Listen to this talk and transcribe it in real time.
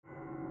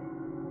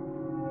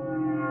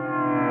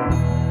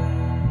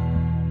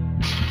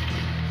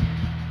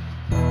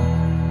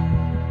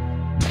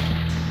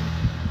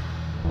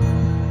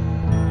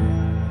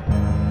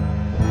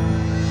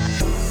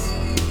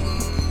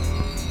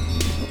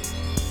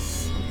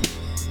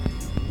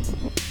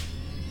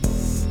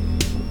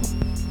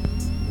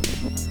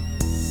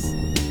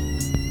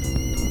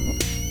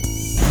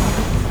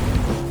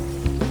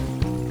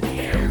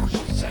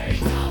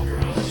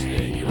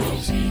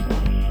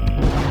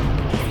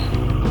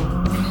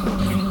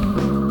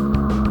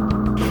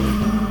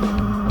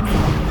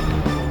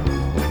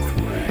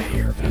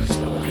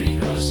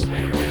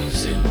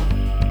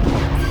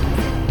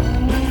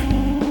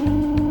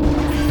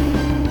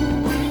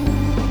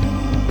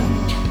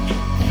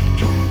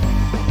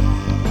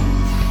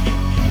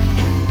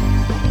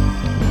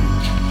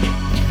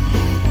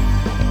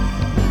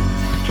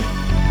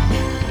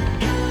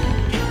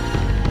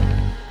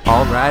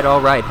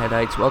Alright,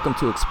 Headites. Welcome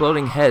to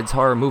Exploding Heads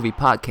Horror Movie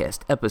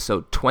Podcast,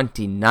 episode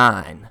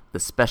 29, the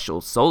special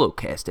solo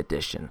cast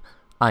edition.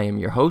 I am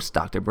your host,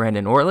 Dr.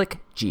 Brandon Orlick,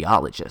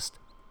 geologist.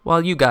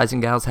 While you guys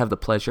and gals have the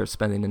pleasure of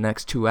spending the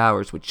next 2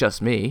 hours with just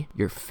me,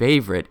 your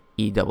favorite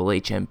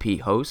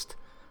EHHMP host,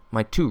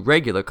 my two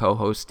regular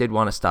co-hosts did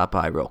want to stop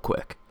by real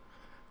quick.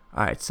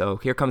 Alright, so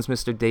here comes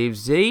Mr. Dave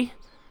Z.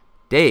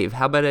 Dave,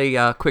 how about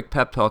a quick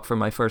pep talk for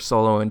my first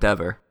solo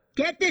endeavor?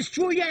 Get this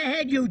through your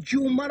head, you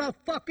Jew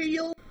motherfucker,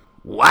 you!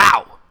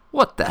 Wow!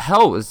 What the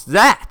hell was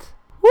that?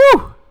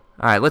 Woo!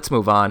 Alright, let's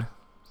move on.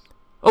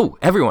 Oh,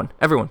 everyone,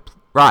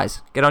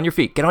 rise. Get on your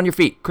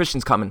feet.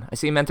 Christian's coming. I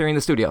see him entering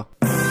the studio.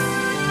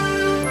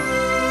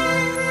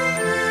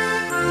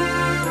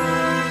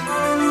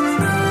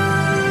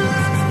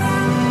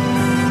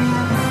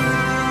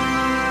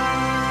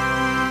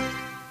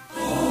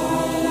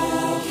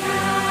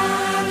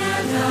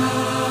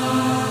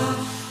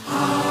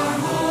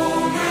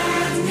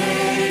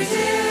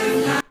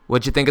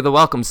 What'd you think of the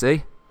welcome,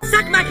 see?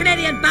 Suck my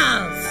Canadian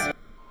balls!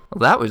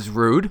 Well, that was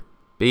rude.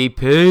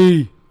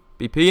 BP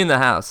in the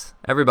house.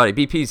 Everybody,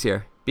 BP's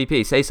here.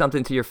 BP, say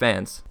something to your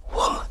fans.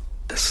 What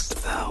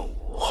dost thou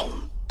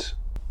want?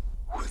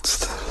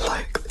 Wouldst thou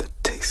like the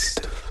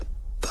taste of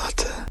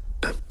butter,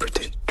 a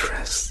pretty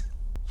dress?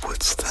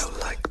 Wouldst thou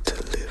like to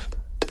live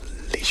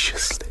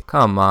deliciously?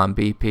 Come on,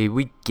 BP,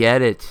 we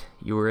get it.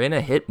 You were in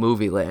a hit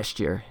movie last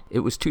year.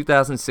 It was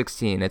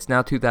 2016. It's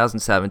now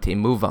 2017.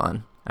 Move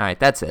on. Alright,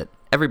 that's it.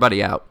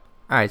 Everybody out.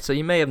 Alright, so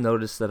you may have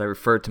noticed that I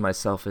referred to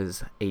myself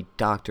as a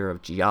doctor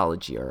of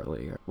geology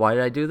earlier. Why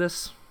did I do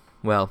this?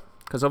 Well,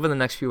 because over the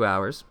next few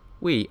hours,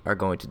 we are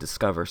going to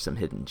discover some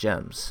hidden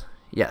gems.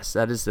 Yes,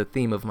 that is the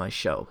theme of my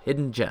show,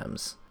 Hidden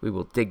Gems. We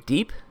will dig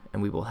deep,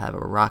 and we will have a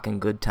rockin'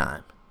 good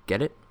time.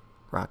 Get it?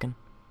 Rockin'?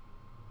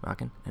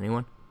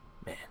 Anyone?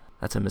 Man,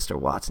 that's a Mr.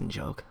 Watson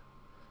joke.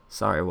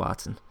 Sorry,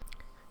 Watson.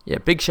 Yeah,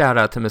 big shout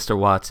out to Mr.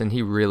 Watson.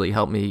 He really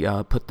helped me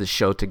put this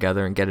show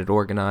together and get it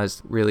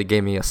organized. Really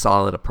gave me a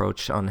solid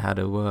approach on how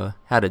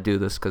to do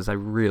this, because I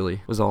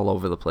really was all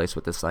over the place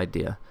with this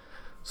idea.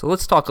 So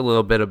let's talk a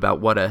little bit about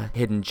what a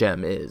hidden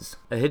gem is.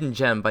 A hidden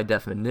gem, by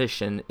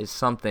definition, is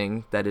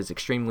something that is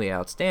extremely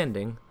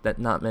outstanding that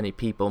not many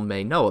people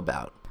may know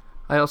about.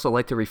 I also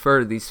like to refer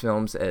to these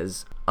films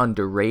as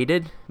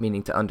underrated,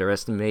 meaning to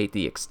underestimate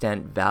the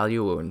extent,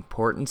 value, or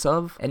importance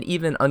of, and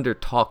even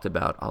under-talked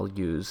about I'll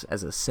use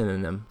as a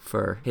synonym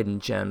for hidden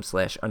gems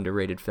 /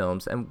 underrated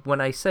films. And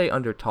when I say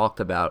under-talked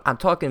about, I'm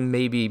talking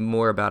maybe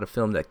more about a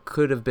film that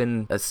could have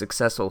been a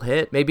successful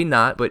hit, maybe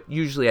not, but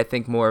usually I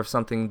think more of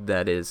something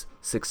that is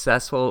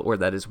successful or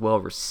that is well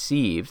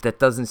received that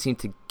doesn't seem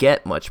to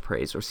get much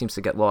praise or seems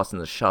to get lost in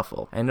the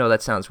shuffle. I know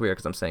that sounds weird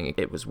because I'm saying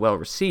it was well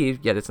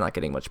received, yet it's not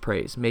getting much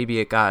praise. Maybe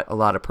it got a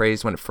lot of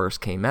praise when it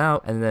first came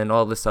out, and then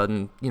all of a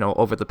sudden,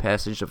 over the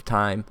passage of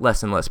time,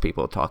 less and less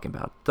people are talking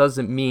about it.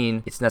 Doesn't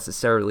mean it's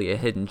necessarily a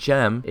hidden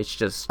gem, it's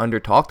just under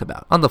talked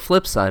about. On the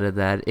flip side of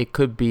that, it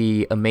could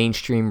be a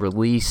mainstream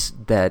release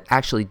that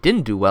actually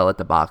didn't do well at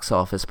the box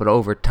office, but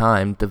over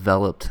time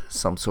developed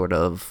some sort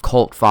of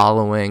cult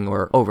following,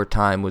 or over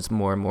time was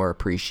more and more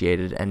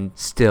appreciated, and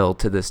still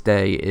to this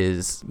day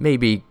is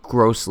maybe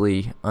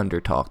grossly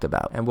under talked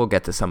about. And we'll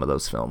get to some of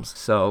those films.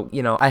 So,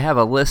 I have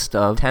a list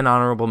of 10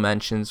 honorable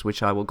mentions,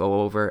 which I will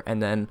go over,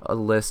 and then a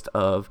list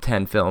of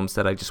 10 films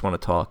that I just want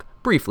to talk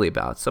briefly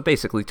about. So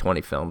basically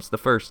 20 films. The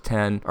first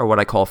 10 are what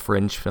I call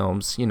fringe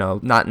films,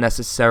 not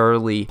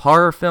necessarily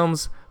horror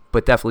films,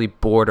 but definitely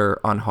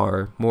border on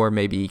horror, more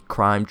maybe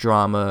crime,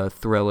 drama,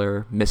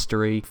 thriller,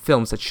 mystery,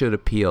 films that should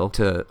appeal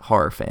to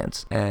horror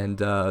fans. And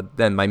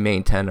then my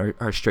main 10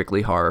 are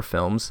strictly horror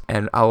films.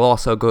 And I'll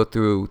also go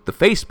through the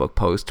Facebook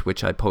post,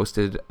 which I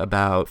posted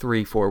about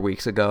 3-4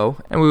 weeks ago,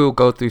 and we will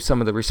go through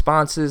some of the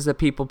responses that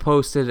people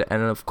posted,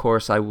 and of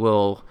course I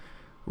will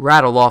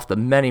rattle off the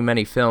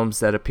many films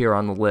that appear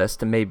on the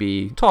list and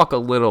maybe talk a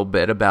little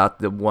bit about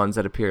the ones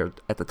that appear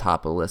at the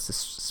top of the list,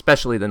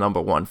 especially the number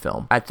one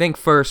film. I think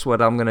first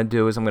what I'm going to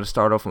do is I'm going to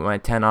start off with my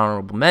 10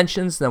 honorable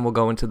mentions, then we'll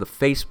go into the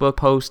Facebook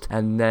post,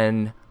 and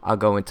then I'll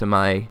go into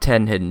my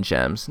 10 hidden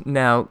gems.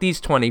 Now,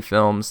 these 20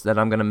 films that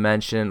I'm going to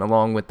mention,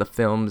 along with the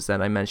films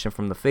that I mentioned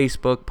from the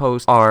Facebook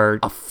post, are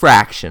a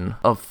fraction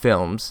of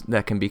films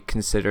that can be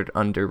considered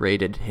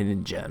underrated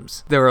hidden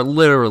gems. There are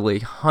literally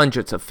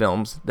hundreds of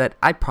films that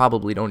I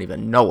probably don't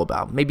even know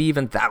about, maybe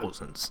even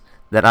thousands,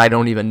 that I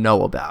don't even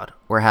know about,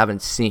 or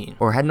haven't seen,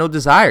 or had no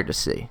desire to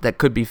see, that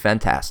could be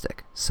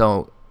fantastic.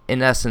 So,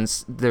 in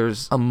essence,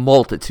 there's a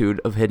multitude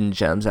of hidden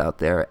gems out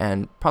there,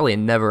 and probably a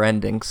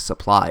never-ending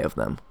supply of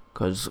them.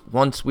 Because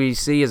once we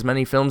see as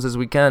many films as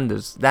we can,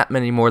 there's that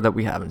many more that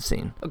we haven't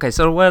seen. Okay,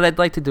 so what I'd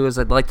like to do is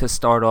I'd like to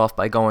start off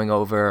by going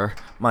over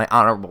my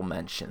honorable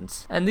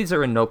mentions. And these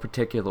are in no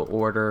particular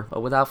order,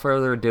 but without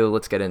further ado,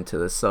 let's get into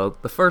this. So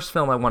the first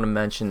film I want to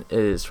mention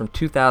is from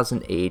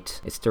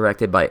 2008. It's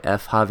directed by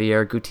F.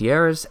 Javier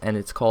Gutierrez, and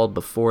it's called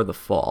Before the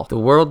Fall. The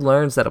world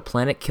learns that a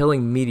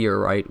planet-killing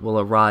meteorite will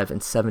arrive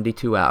in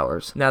 72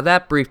 hours. Now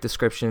that brief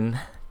description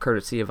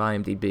courtesy of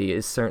IMDb,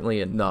 is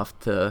certainly enough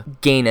to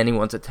gain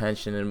anyone's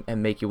attention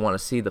and make you want to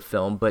see the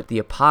film, but the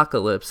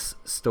apocalypse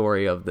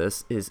story of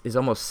this is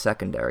almost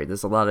secondary.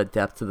 There's a lot of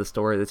depth to the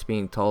story that's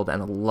being told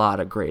and a lot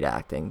of great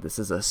acting. This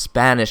is a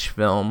Spanish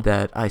film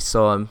that I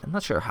saw, I'm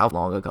not sure how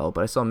long ago,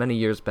 but I saw many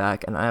years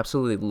back, and I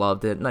absolutely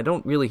loved it, and I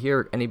don't really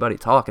hear anybody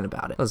talking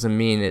about it. Doesn't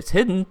mean it's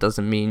hidden,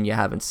 doesn't mean you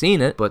haven't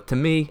seen it, but to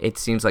me, it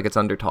seems like it's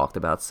under talked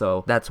about,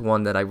 so that's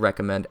one that I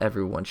recommend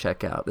everyone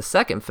check out. The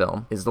second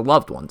film is The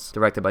Loved Ones,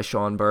 directed by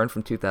Sean Byrne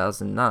from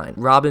 2009.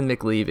 Robin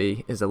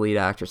McLeavy is the lead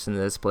actress in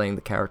this, playing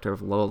the character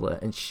of Lola,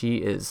 and she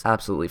is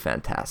absolutely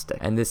fantastic.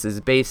 And this is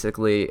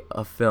basically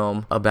a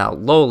film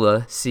about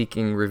Lola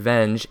seeking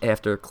revenge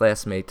after a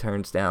classmate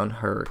turns down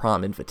her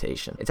prom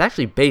invitation. It's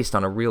actually based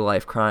on a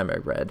real-life crime I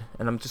read,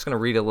 and I'm just going to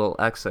read a little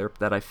excerpt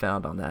that I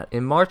found on that.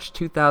 In March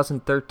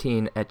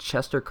 2013, at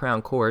Chester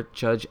Crown Court,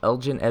 Judge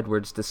Elgin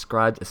Edwards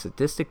described a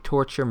sadistic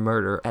torture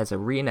murder as a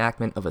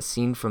reenactment of a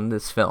scene from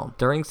this film.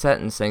 During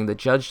sentencing, the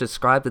judge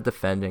described the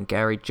defendant,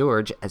 Gary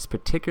George, as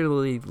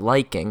particularly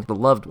liking the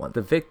loved one.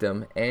 The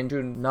victim,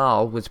 Andrew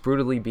Nall, was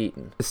brutally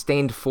beaten,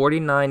 sustained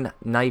 49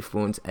 knife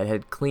wounds and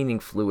had cleaning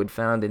fluid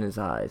found in his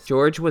eyes.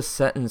 George was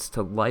sentenced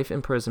to life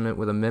imprisonment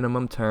with a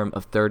minimum term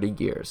of 30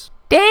 years.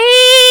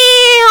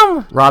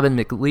 Damn! Robin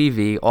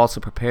McLeavy also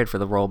prepared for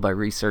the role by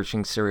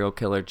researching serial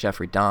killer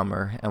Jeffrey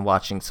Dahmer and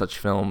watching such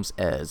films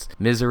as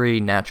Misery,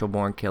 Natural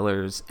Born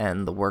Killers,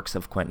 and the works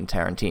of Quentin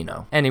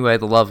Tarantino. Anyway,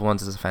 The Loved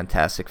Ones is a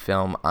fantastic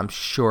film. I'm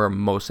sure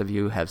most of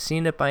you have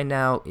seen it by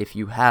now. If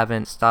you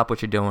haven't, stop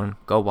what you're doing,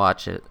 go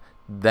watch it,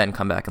 then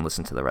come back and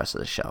listen to the rest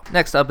of the show.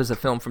 Next up is a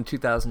film from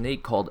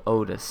 2008 called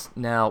Otis.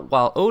 Now,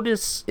 while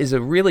Otis is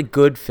a really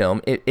good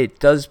film, it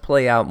does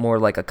play out more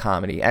like a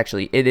comedy.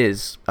 Actually, it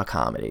is a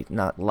comedy,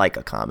 not like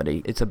a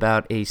comedy. It's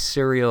about a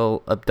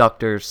serial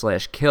abductor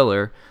slash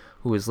killer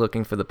who is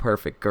looking for the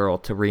perfect girl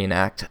to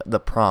reenact the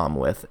prom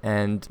with.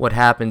 And what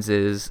happens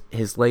is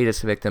his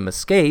latest victim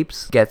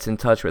escapes, gets in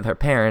touch with her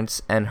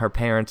parents and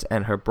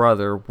her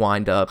brother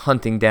wind up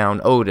hunting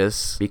down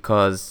Otis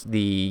because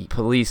the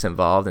police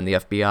involved and the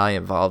FBI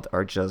involved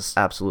are just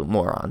absolute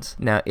morons.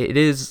 Now, it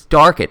is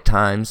dark at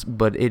times,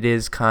 but it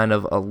is kind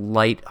of a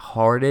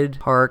light-hearted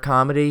horror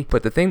comedy.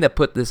 But the thing that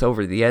put this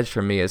over the edge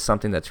for me is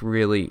something that's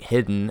really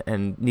hidden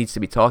and needs to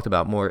be talked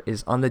about more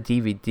is on the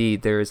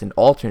DVD, there is an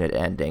alternate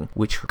ending,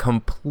 which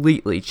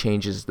completely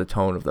changes the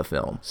tone of the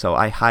film. So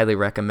I highly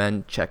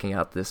recommend checking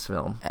out this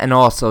film and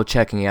also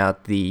checking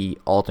out the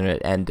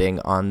alternate ending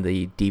on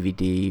the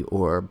DVD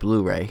or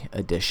Blu-ray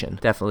edition.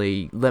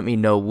 Definitely let me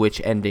know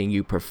which ending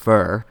you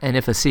prefer and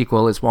if a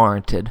sequel is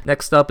warranted.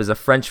 Next up is a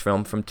French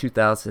film from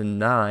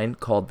 2009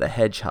 called The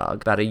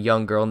Hedgehog, about a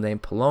young girl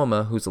named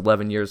Paloma who's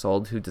 11 years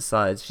old who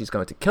decides she's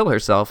going to kill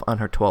herself on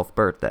her 12th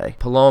birthday.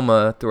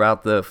 Paloma,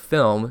 throughout the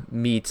film,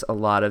 meets a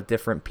lot of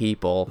different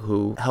people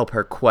who help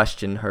her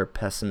question her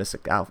pessimistic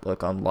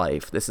outlook on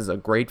life. This is a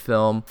great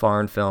film,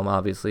 foreign film,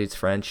 obviously, it's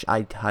French.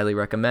 I highly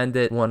recommend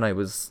it. One I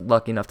was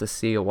lucky enough to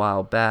see a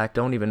while back.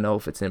 Don't even know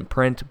if it's in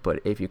print, but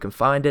if you can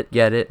find it,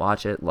 get it,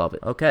 watch it, love it.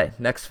 Okay,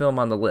 next film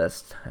on the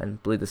list, and I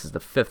believe this is the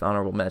 5th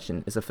honorable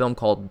mention, is a film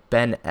called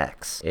Ben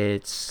X.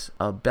 It's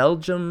a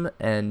Belgium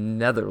and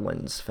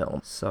Netherlands film.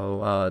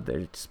 So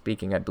they're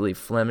speaking, I believe,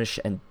 Flemish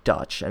and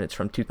Dutch, and it's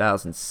from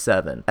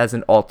 2007. As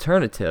an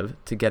alternative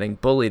to getting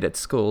bullied at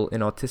school,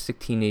 an autistic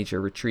teenager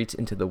retreats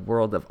into the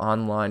world of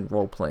online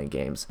role-playing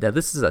games. Now,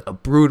 this is a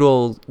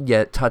brutal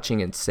yet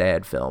touching and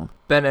sad film.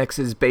 Ben X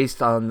is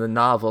based on the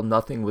novel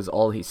Nothing Was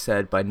All He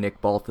Said by Nick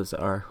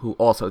Balthazar, who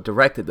also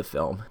directed the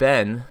film.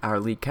 Ben, our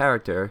lead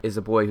character, is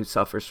a boy who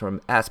suffers from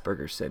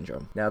Asperger's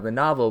syndrome. Now, the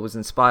novel was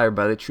inspired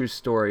by the true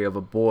story of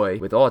a boy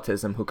with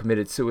autism who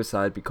committed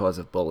suicide because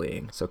of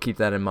bullying. So keep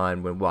that in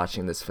mind when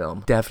watching this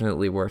film.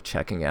 Definitely worth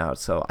checking out,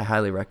 so I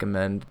highly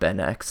recommend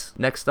Ben X.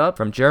 Next up,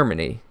 from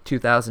Germany,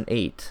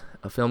 2008.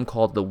 A film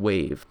called The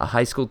Wave. A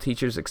high school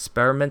teacher's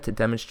experiment to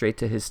demonstrate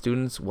to his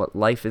students what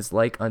life is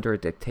like under a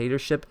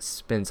dictatorship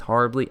spins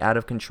horribly out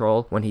of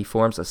control when he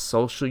forms a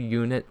social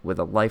unit with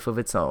a life of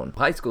its own.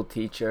 High school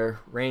teacher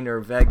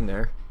Rainer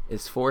Wegner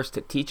is forced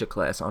to teach a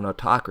class on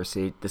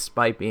autocracy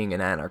despite being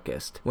an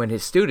anarchist. When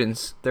his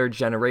students, third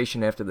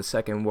generation after the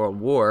Second World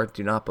War,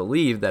 do not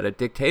believe that a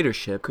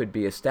dictatorship could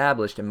be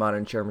established in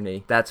modern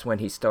Germany, that's when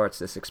he starts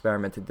this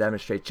experiment to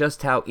demonstrate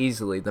just how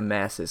easily the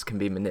masses can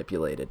be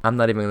manipulated. I'm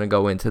not even going to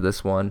go into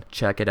this one.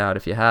 Check it out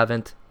if you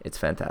haven't. It's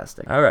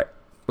fantastic. Alright,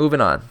 moving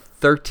on.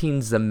 13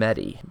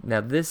 Zametti.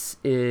 Now this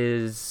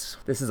is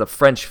a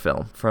French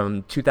film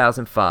from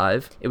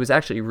 2005. It was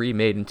actually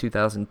remade in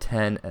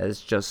 2010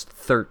 as just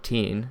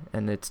 13,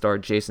 and it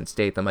starred Jason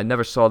Statham. I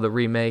never saw the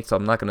remake, so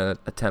I'm not going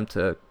to attempt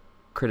to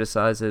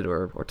criticize it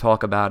or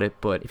talk about it,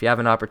 but if you have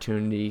an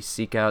opportunity,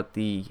 seek out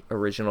the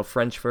original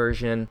French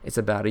version. It's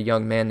about a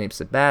young man named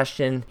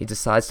Sebastian. He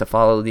decides to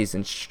follow these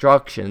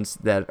instructions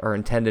that are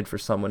intended for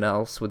someone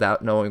else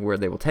without knowing where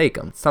they will take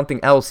him. Something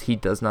else he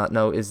does not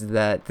know is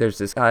that there's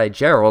this guy,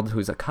 Gerald,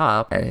 who's a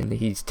cop, and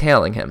he's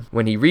tailing him.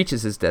 When he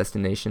reaches his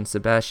destination,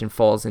 Sebastian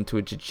falls into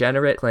a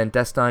degenerate,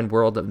 clandestine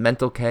world of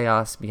mental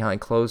chaos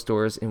behind closed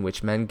doors in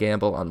which men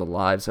gamble on the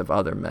lives of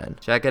other men.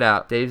 Check it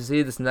out. Dave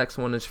Z, this next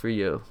one is for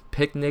you.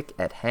 Picnic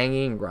at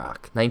Hanging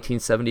Rock,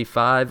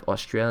 1975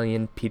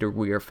 Australian Peter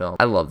Weir film.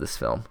 I love this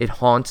film. It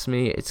haunts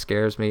me. It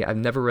scares me. I've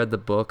never read the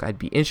book. I'd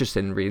be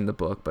interested in reading the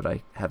book, but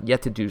I have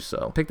yet to do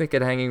so. Picnic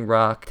at Hanging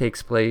Rock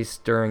takes place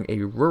during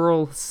a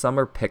rural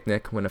summer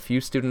picnic when a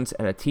few students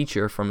and a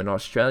teacher from an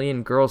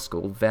Australian girls'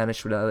 school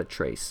vanish without a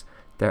trace.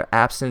 Their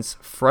absence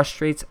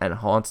frustrates and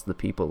haunts the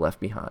people left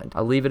behind.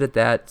 I'll leave it at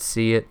that.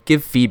 See it.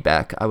 Give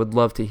feedback. I would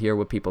love to hear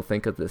what people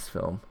think of this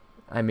film.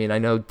 I mean, I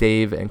know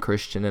Dave and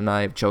Christian and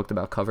I have joked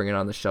about covering it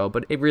on the show,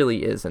 but it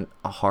really isn't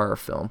a horror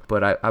film.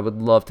 But I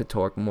would love to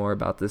talk more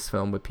about this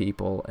film with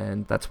people,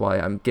 and that's why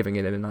I'm giving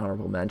it an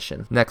honorable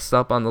mention. Next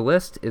up on the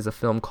list is a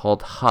film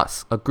called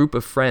Husk. A group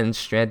of friends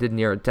stranded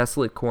near a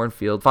desolate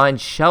cornfield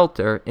find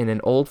shelter in an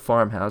old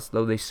farmhouse,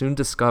 though they soon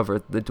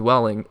discover the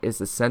dwelling is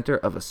the center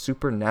of a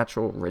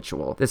supernatural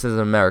ritual. This is an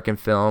American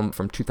film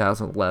from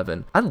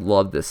 2011. I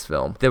love this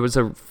film. There was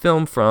a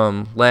film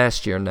from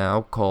last year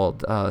now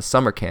called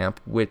Summer Camp,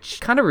 which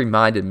kind of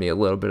reminded me a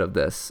little bit of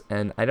this,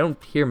 and I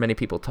don't hear many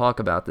people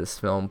talk about this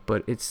film,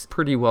 but it's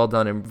pretty well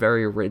done and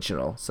very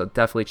original, so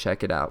definitely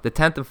check it out. The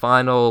 10th and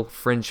final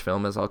fringe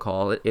film, as I'll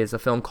call it, is a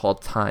film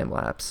called Time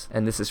Lapse,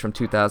 and this is from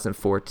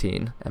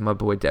 2014, and my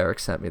boy Derek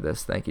sent me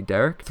this. Thank you,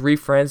 Derek. Three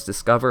friends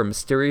discover a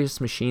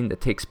mysterious machine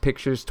that takes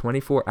pictures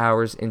 24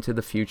 hours into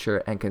the future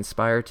and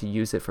conspire to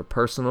use it for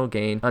personal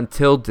gain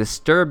until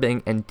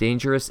disturbing and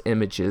dangerous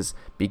images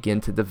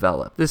begin to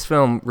develop. This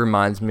film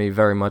reminds me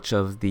very much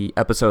of the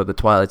episode of The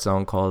Twilight Zone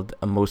called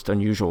A Most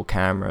Unusual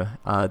Camera.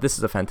 This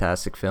is a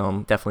fantastic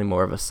film, definitely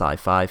more of a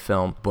sci-fi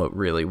film, but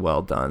really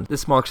well done.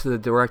 This marks the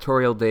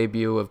directorial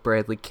debut of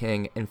Bradley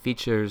King and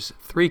features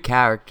three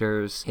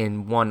characters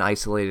in one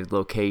isolated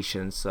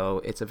location,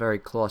 so it's a very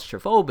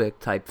claustrophobic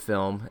type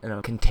film, and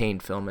a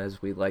contained film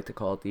as we like to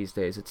call it these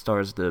days. It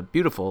stars the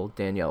beautiful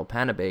Danielle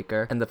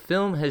Panabaker, and the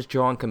film has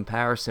drawn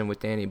comparison with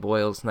Danny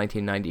Boyle's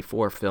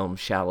 1994 film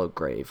Shallow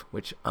Grave,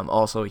 which I'm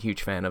also a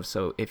huge fan of,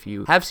 so if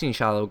you have seen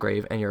Shallow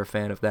Grave and you're a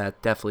fan of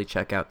that, definitely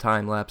check out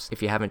Time Lapse.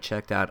 If you haven't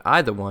checked out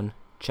either one,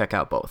 check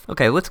out both.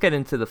 Okay, let's get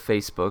into the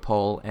Facebook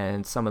poll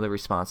and some of the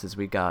responses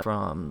we got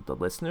from the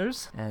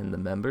listeners and the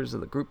members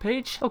of the group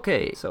page.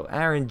 Okay, so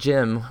Aaron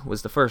Jim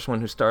was the first one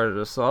who started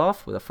us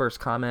off with a first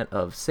comment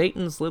of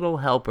Satan's Little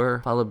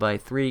Helper, followed by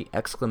 3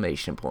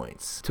 exclamation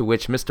points. To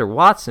which Mr.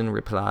 Watson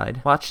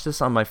replied, watched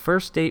this on my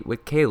first date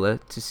with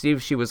Kayla to see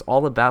if she was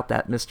all about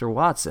that Mr.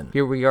 Watson.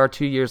 Here we are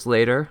 2 years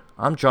later.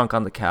 I'm drunk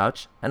on the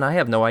couch, and I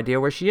have no idea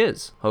where she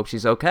is. Hope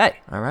she's okay.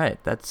 All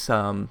right, that's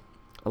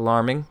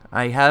alarming.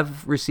 I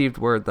have received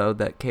word, though,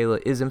 that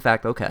Kayla is in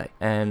fact okay,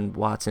 and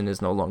Watson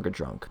is no longer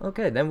drunk.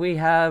 Okay, then we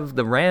have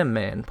the Ram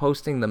Man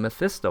posting the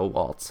Mephisto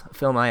Waltz, a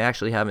film I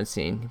actually haven't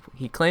seen.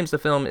 He claims the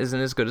film isn't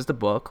as good as the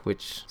book,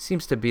 which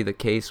seems to be the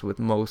case with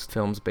most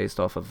films based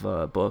off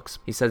of books.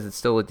 He says it's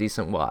still a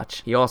decent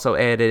watch. He also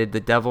added The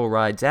Devil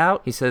Rides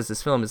Out. He says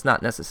this film is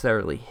not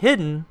necessarily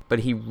hidden, but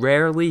he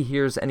rarely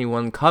hears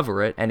anyone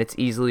cover it, and it's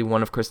easily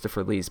one of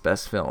Christopher Lee's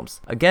best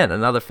films. Again,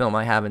 another film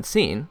I haven't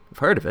seen. I've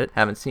heard of it,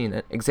 haven't seen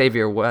it.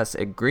 Xavier West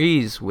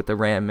agrees with the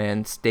Ram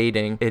Man,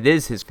 stating it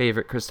is his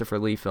favorite Christopher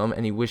Lee film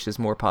and he wishes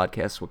more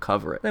podcasts would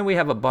cover it. Then we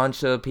have a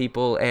bunch of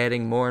people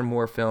adding more and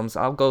more films.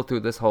 I'll go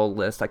through this whole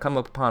list. I come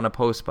upon a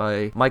post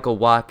by Michael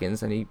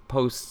Watkins, and he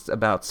posts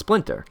about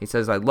Splinter. He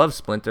says, I love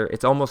Splinter.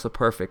 It's almost a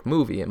perfect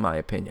movie in my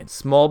opinion.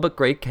 Small but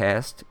great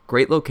cast,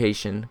 great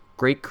location,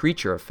 great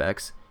creature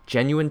effects,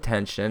 genuine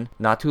tension,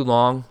 not too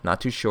long, not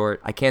too short.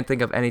 I can't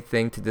think of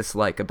anything to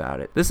dislike about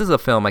it. This is a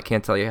film I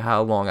can't tell you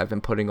how long I've been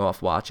putting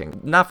off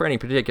watching. Not for any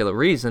particular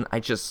reason,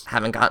 I just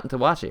haven't gotten to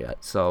watch it yet,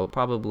 so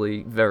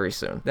probably very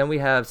soon. Then we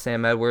have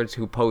Sam Edwards,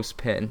 who posts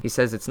Pin. He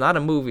says it's not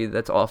a movie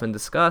that's often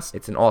discussed,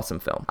 it's an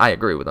awesome film. I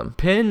agree with him.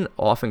 Pin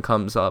often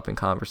comes up in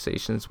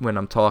conversations when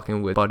I'm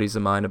talking with buddies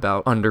of mine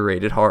about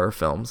underrated horror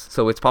films,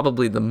 so it's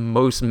probably the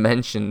most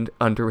mentioned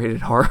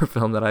underrated horror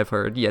film that I've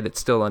heard, yet it's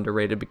still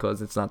underrated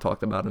because it's not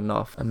talked about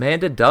enough.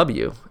 Amanda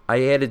W.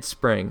 I added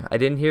Spring. I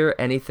didn't hear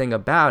anything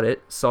about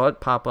it, saw it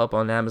pop up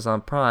on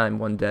Amazon Prime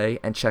one day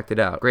and checked it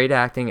out. Great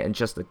acting and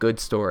just a good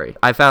story.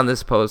 I found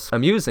this post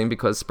amusing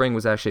because Spring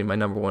was actually my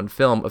 #1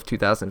 film of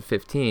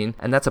 2015,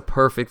 and that's a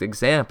perfect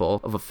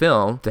example of a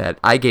film that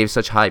I gave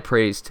such high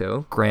praise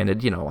to.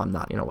 Granted, I'm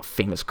not, a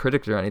famous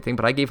critic or anything,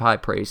 but I gave high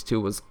praise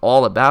to, was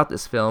all about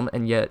this film,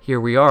 and yet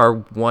here we are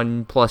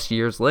 1+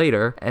 years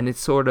later, and it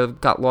sort of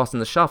got lost in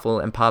the shuffle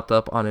and popped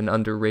up on an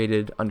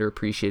underrated,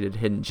 underappreciated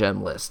hidden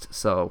gem list. list.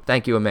 So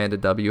thank you, Amanda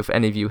W. If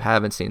any of you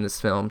haven't seen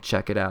this film,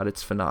 check it out.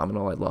 It's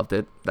phenomenal. I loved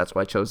it. That's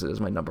why I chose it as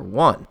my number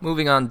 1.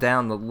 Moving on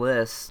down the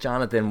list,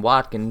 Jonathan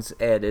Watkins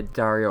added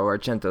Dario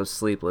Argento's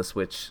Sleepless,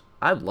 which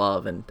I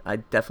love, and I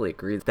definitely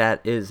agree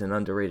that is an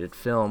underrated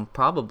film.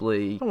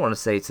 Probably, I don't want to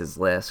say it's his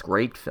last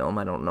great film.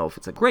 I don't know if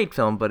it's a great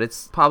film, but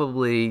it's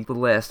probably the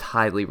last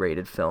highly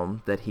rated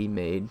film that he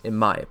made, in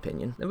my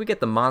opinion. Then we get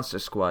The Monster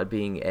Squad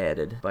being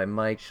added by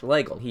Mike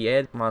Schlegel. He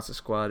added Monster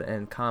Squad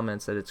and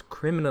comments that it's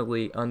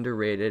criminally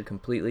underrated,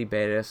 completely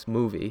badass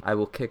movie. I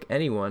will kick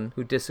anyone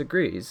who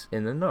disagrees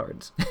in the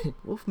nards.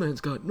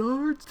 Wolfman's got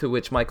nards. To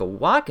which Michael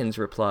Watkins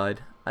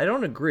replied, I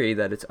don't agree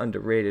that it's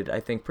underrated. I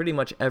think pretty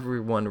much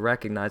everyone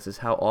recognizes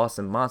how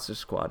awesome Monster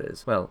Squad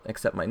is. Well,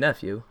 except my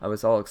nephew. I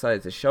was all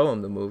excited to show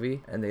him the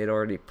movie, and they had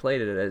already played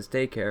it at his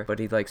daycare, but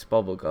he likes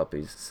Bubble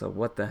Guppies, so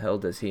what the hell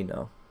does he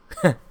know?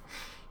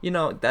 You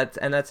know, that's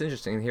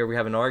interesting. Here we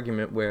have an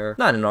argument where,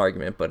 not an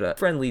argument, but a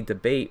friendly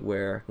debate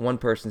where one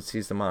person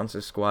sees the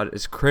Monster Squad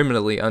as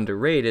criminally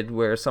underrated,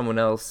 where someone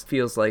else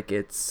feels like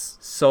it's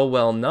so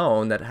well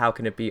known that how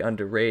can it be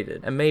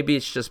underrated? And maybe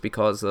it's just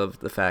because of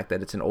the fact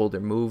that it's an older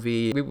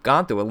movie. We've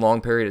gone through a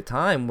long period of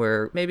time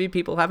where maybe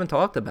people haven't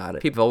talked about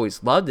it. People have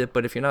always loved it,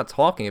 but if you're not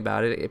talking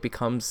about it, it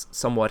becomes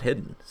somewhat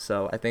hidden.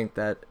 So I think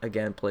that,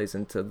 again, plays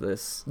into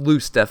this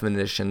loose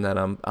definition that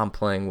I'm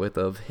playing with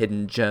of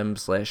hidden gem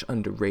 /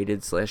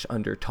 underrated /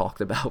 under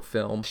talked about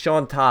film.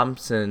 Sean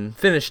Thompson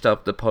finished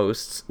up the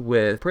posts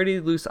with pretty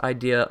loose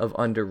idea of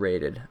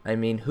underrated. I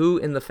mean, who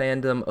in the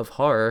fandom of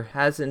horror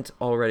hasn't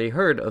already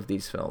heard of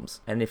these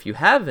films? And if you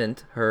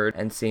haven't heard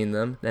and seen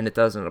them, then it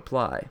doesn't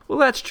apply. Well,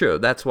 that's true.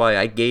 That's why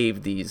I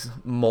gave these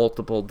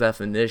multiple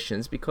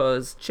definitions,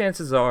 because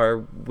chances are,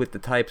 with the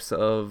types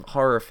of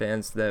horror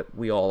fans that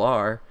we all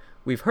are,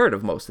 we've heard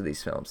of most of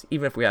these films,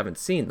 even if we haven't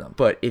seen them.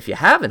 But if you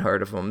haven't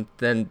heard of them,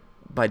 then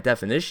by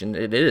definition,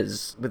 it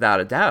is,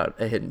 without a doubt,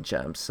 a hidden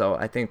gem. So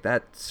I think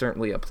that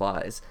certainly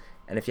applies.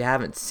 And if you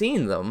haven't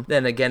seen them,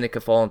 then again, it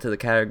could fall into the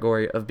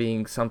category of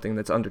being something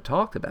that's under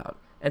talked about.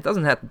 And it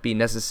doesn't have to be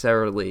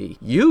necessarily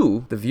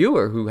you, the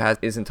viewer, who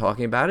isn't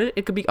talking about it.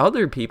 It could be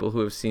other people who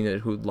have seen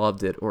it, who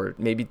loved it, or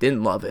maybe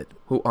didn't love it,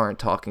 who aren't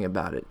talking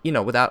about it. You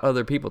know, without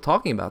other people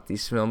talking about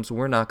these films,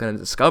 we're not going to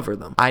discover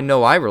them. I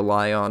know I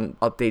rely on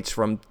updates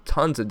from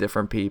tons of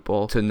different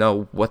people to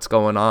know what's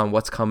going on,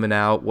 what's coming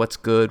out, what's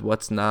good,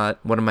 what's not,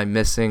 what am I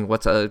missing,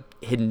 what's a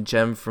hidden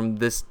gem from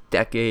this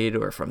decade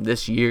or from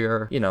this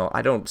year. You know,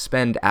 I don't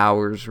spend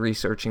hours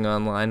researching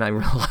online. I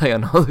rely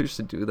on others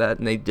to do that,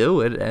 and they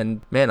do it.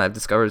 And man, I've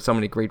discovered so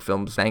many great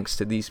films thanks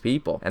to these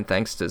people, and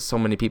thanks to so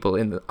many people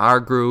in our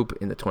group,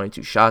 in the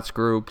 22 Shots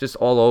group, just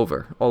all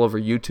over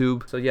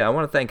YouTube. So yeah, I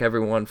want to thank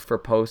everyone for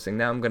posting.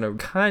 Now I'm going to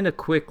kind of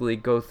quickly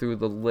go through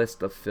the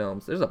list of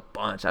films. There's a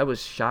bunch. I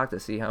was shocked to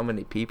see how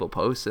many people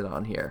posted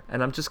on here,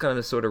 and I'm just going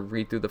to sort of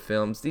read through the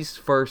films. These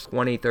first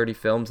 20, 30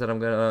 films that I'm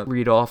going to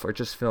read off are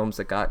just films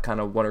that got kind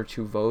of 1 or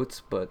 2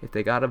 votes, but if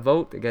they got a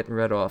vote, they're getting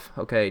read off.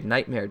 Okay,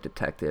 Nightmare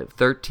Detective.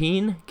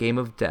 13, Game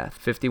of Death.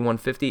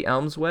 5150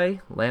 Elms Way,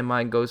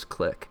 Landmine Goes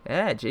Click.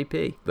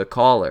 JP. The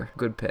Caller,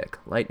 good pick.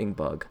 Lightning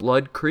Bug.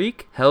 Blood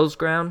Creek, Hell's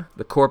Ground,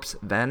 The Corpse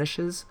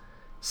Vanishes,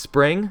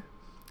 Spring,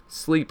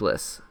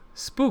 Sleepless,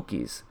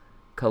 Spookies,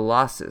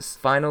 Colossus,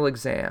 Final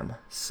Exam,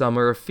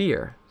 Summer of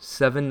Fear,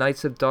 7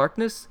 Nights of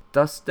Darkness,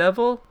 Dust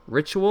Devil,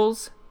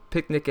 Rituals,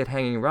 Picnic at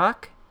Hanging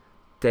Rock,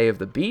 Day of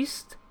the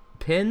Beast,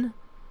 Pin,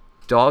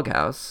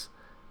 Doghouse,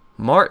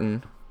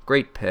 Martin,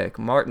 great pick.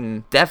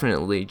 Martin,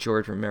 definitely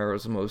George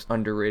Romero's most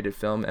underrated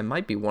film, and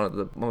might be one of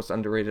the most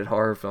underrated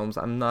horror films.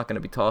 I'm not going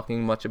to be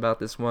talking much about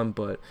this one,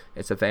 but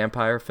it's a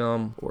vampire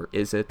film, or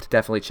is it?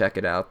 Definitely check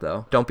it out,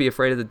 though. Don't Be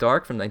Afraid of the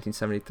Dark from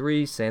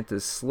 1973,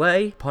 Santa's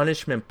Sleigh,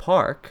 Punishment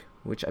Park,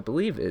 which I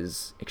believe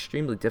is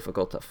extremely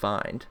difficult to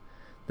find,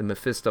 The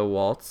Mephisto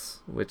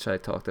Waltz, which I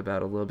talked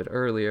about a little bit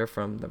earlier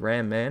from The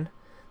Ram Man,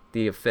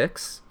 The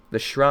Affix, The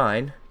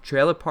Shrine,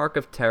 Trailer Park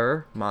of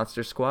Terror,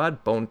 Monster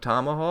Squad, Bone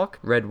Tomahawk,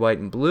 Red, White,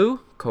 and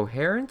Blue,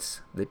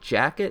 Coherence, The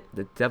Jacket,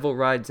 The Devil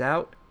Rides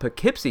Out,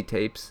 Poughkeepsie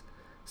Tapes,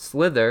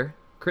 Slither,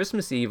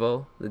 Christmas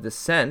Evil, The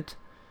Descent,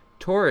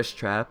 Tourist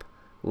Trap,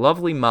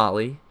 Lovely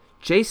Molly,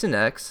 Jason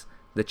X,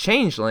 The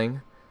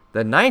Changeling,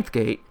 The Ninth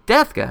Gate,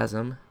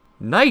 Deathgasm,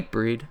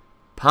 Nightbreed,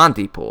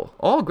 Pontypool.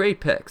 All great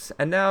picks.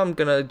 And now I'm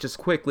going to just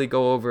quickly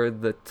go over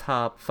the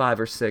top 5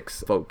 or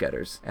 6 vote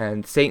getters.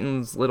 And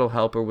Satan's Little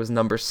Helper was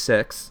number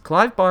 6.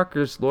 Clive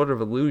Barker's Lord of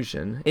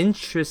Illusion,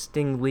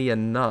 interestingly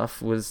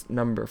enough, was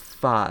number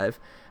 5.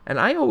 And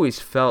I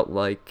always felt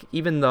like,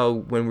 even though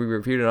when we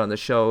reviewed it on the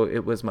show,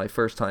 it was my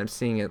first time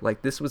seeing it,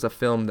 like this was a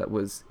film that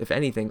was, if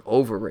anything,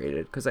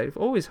 overrated. Because I've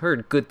always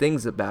heard good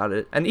things about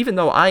it. And even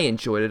though I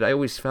enjoyed it, I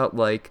always felt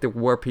like there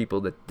were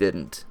people that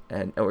didn't.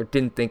 Or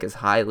didn't think as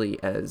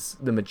highly as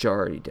the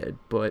majority did.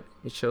 But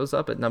it shows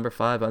up at number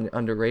 5 on the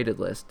underrated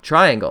list.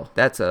 Triangle.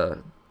 That's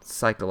a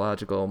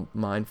psychological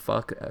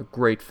mindfuck. A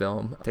great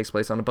film. Takes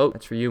place on a boat.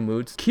 That's for you,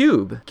 Moods.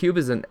 Cube. Cube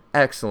is an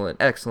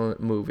excellent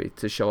movie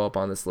to show up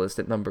on this list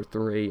at number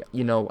 3.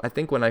 You know, I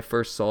think when I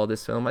first saw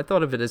this film, I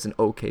thought of it as an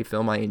okay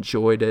film. I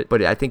enjoyed it,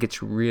 but I think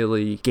it's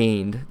really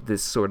gained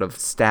this sort of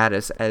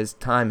status as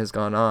time has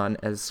gone on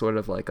as sort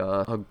of like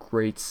a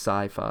great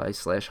sci-fi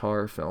 /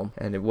 horror film,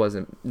 and it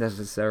wasn't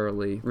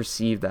necessarily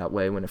received that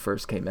way when it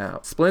first came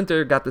out.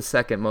 Splinter got the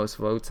second most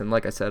votes, and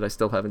like I said, I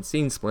still haven't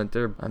seen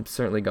Splinter. I'm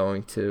certainly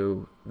going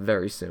to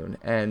very soon.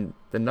 And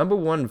the number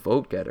 1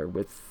 vote getter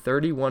with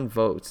 31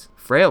 votes,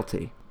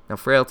 Frailty. Now,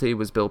 Frailty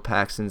was Bill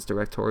Paxton's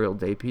directorial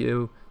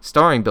debut,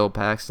 starring Bill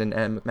Paxton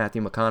and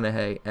Matthew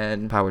McConaughey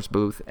and Powers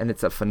Booth, and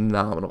it's a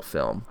phenomenal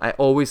film. I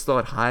always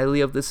thought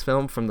highly of this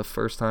film from the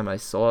first time I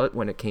saw it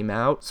when it came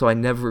out, so I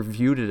never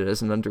viewed it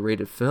as an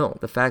underrated film.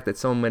 The fact that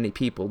so many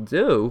people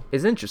do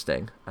is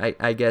interesting.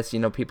 I guess, you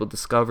know, people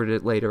discovered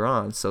it later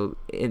on, so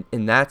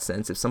in that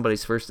sense, if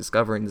somebody's first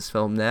discovering this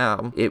film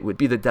now, it would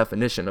be the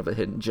definition of a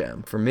hidden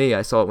gem. For me,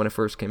 I saw it when it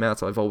first came out,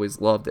 so I've always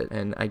loved it,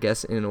 and I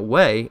guess in a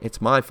way, it's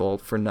my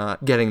fault for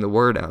not getting the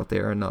word out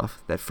there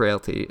enough that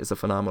Frailty is a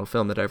phenomenal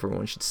film that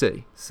everyone should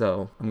see.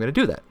 So I'm going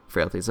to do that.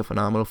 Frailty is a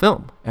phenomenal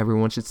film.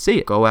 Everyone should see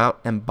it. Go out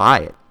and buy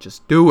it.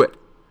 Just do it.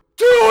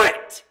 Do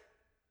it!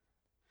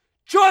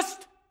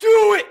 Just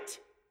do it!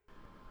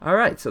 All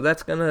right, so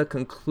that's going to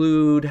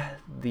conclude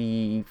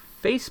the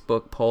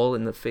Facebook poll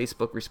and the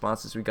Facebook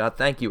responses we got.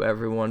 Thank you,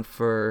 everyone,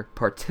 for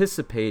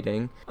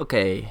participating.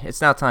 Okay,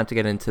 it's now time to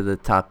get into the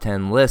top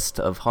 10 list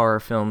of horror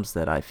films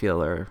that I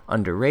feel are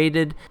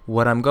underrated.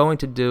 What I'm going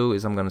to do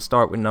is I'm going to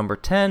start with number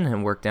 10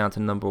 and work down to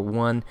number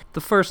 1.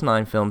 The first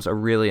 9 films are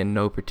really in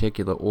no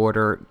particular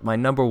order. My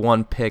number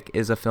 1 pick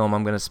is a film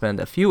I'm going to spend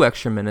a few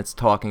extra minutes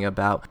talking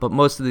about, but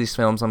most of these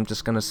films I'm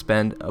just going to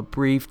spend a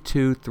brief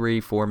 2, 3,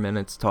 4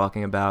 minutes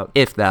talking about,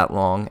 if that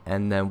long,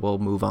 and then we'll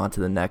move on to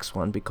the next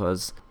one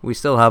because we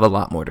still have a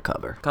lot more to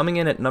cover. Coming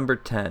in at number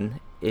 10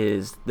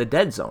 is The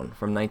Dead Zone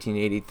from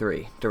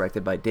 1983,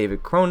 directed by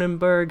David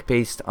Cronenberg,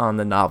 based on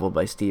the novel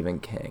by Stephen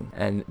King.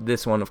 And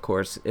this one, of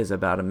course, is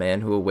about a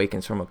man who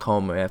awakens from a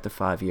coma after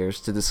 5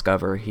 years to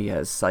discover he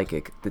has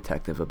psychic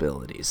detective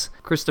abilities.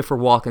 Christopher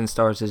Walken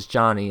stars as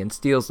Johnny and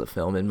steals the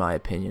film, in my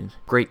opinion.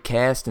 Great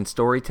cast and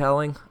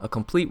storytelling, a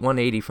complete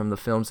 180 from the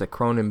films that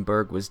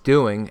Cronenberg was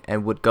doing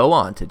and would go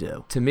on to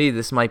do. To me,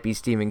 this might be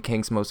Stephen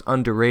King's most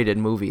underrated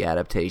movie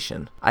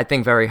adaptation. I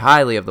think very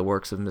highly of the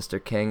works of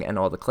Mr. King and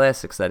all the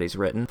classics that he's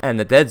written, and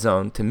The Dead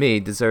Zone, to me,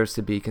 deserves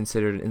to be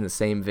considered in the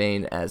same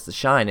vein as The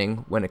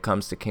Shining when it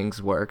comes to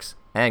King's works,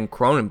 and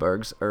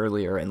Cronenberg's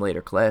earlier and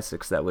later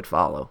classics that would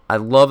follow. I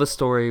love a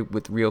story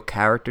with real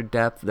character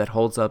depth that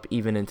holds up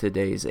even in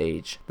today's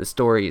age. The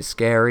story is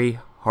scary,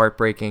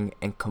 heartbreaking,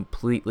 and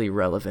completely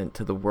relevant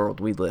to the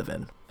world we live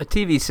in. A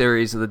TV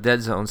series of The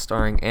Dead Zone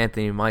starring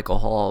Anthony Michael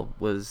Hall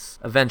was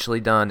eventually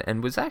done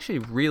and was actually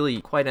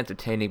really quite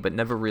entertaining, but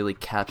never really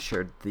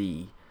captured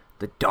the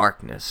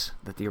darkness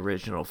that the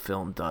original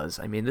film does.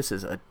 I mean, this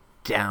is a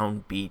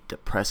downbeat,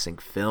 depressing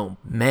film.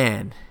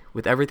 Man,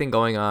 with everything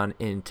going on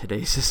in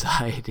today's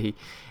society,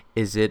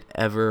 is it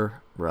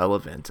ever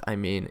relevant? I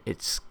mean,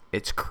 it's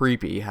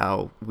creepy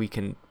how we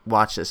can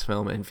watch this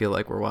film and feel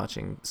like we're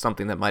watching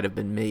something that might have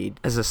been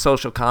made as a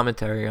social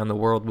commentary on the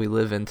world we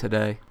live in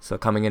today. So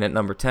coming in at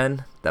number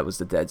 10, that was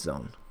The Dead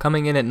Zone.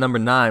 Coming in at number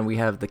 9, we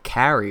have The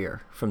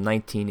Carrier from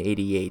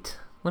 1988.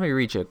 Let me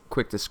read you a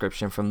quick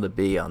description from the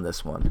Bee on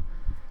this one.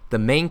 The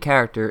main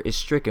character is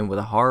stricken with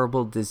a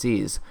horrible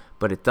disease,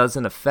 but it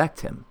doesn't affect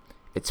him.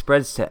 It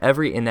spreads to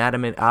every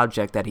inanimate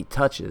object that he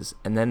touches,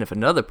 and then if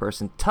another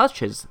person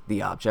touches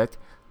the object,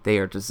 they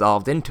are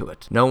dissolved into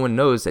it. No one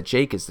knows that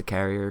Jake is the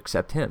carrier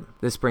except him.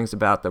 This brings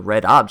about the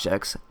red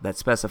objects that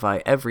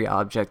specify every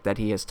object that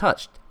he has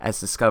touched, as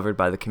discovered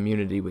by the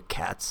community with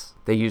cats.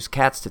 They use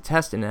cats to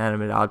test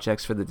inanimate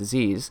objects for the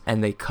disease,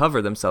 and they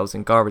cover themselves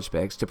in garbage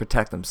bags to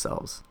protect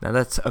themselves. Now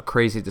that's a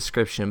crazy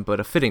description, but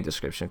a fitting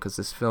description, because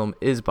this film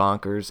is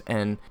bonkers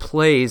and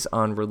plays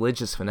on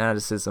religious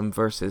fanaticism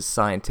versus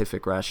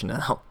scientific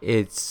rationale.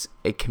 It's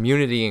a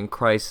community in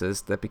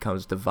crisis that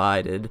becomes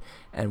divided,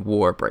 and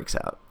war breaks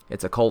out.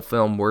 It's a cult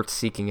film worth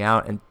seeking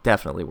out and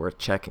definitely worth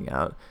checking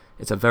out.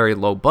 It's a very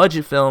low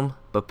budget film,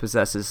 but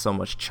possesses so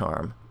much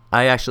charm.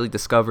 I actually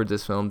discovered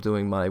this film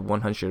doing my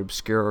 100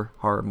 Obscure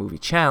Horror Movie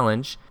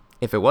Challenge.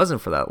 If it wasn't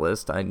for that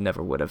list, I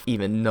never would have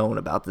even known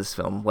about this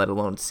film, let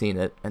alone seen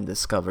it and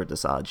discovered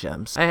this odd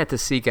gems. I had to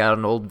seek out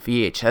an old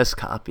VHS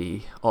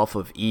copy off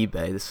of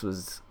eBay. This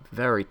was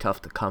very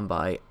tough to come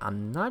by.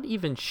 I'm not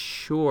even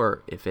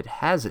sure if it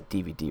has a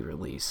DVD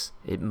release.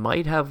 It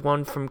might have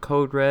one from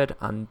Code Red.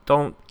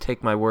 Don't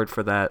take my word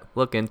for that.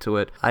 Look into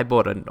it. I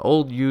bought an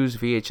old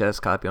used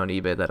VHS copy on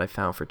eBay that I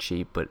found for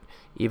cheap, but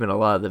even a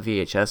lot of the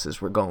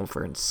VHSs were going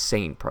for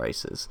insane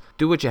prices.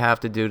 Do what you have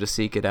to do to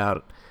seek it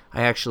out.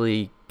 I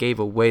actually gave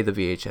away the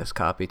VHS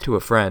copy to a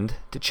friend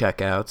to check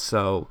out,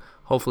 so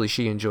hopefully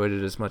she enjoyed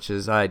it as much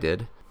as I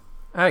did.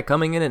 Alright,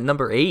 coming in at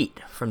number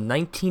 8, from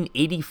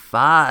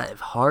 1985,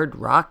 Hard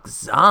Rock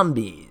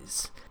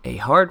Zombies. A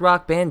hard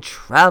rock band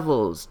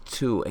travels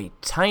to a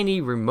tiny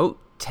remote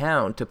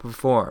town to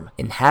perform.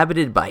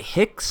 Inhabited by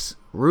hicks,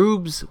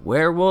 rubes,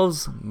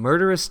 werewolves,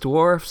 murderous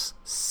dwarfs,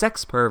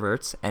 sex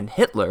perverts, and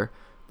Hitler,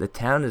 the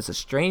town is a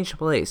strange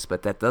place,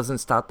 but that doesn't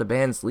stop the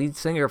band's lead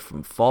singer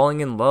from falling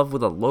in love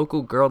with a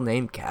local girl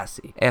named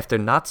Cassie. After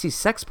Nazi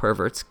sex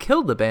perverts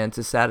killed the band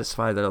to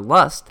satisfy their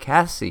lust,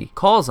 Cassie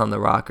calls on the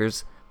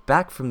rockers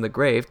back from the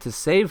grave to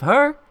save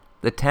her,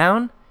 the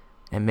town,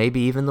 and maybe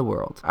even the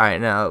world.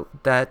 Alright, now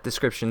that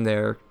description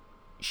there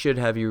should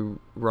have you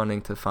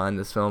running to find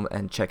this film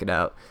and check it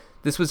out.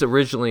 This was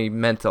originally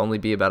meant to only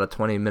be about a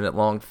 20-minute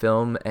long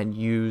film and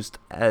used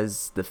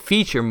as the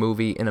feature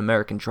movie in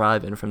American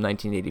Drive-In from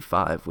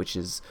 1985, which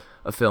is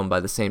a film by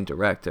the same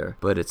director.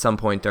 But at some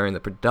point during the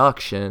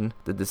production,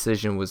 the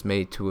decision was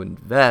made to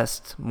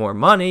invest more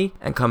money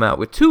and come out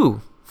with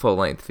 2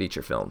 full-length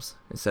feature films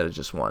instead of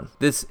just 1.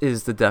 This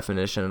is the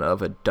definition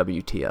of a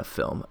WTF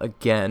film.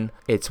 Again,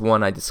 it's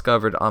one I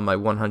discovered on my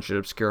 100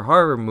 obscure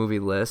horror movie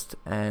list,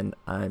 and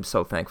I'm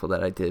so thankful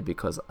that I did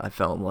because I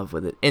fell in love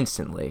with it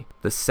instantly.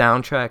 The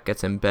soundtrack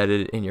gets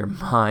embedded in your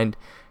mind,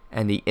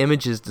 and the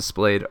images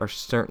displayed are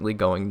certainly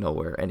going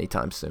nowhere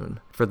anytime soon.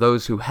 For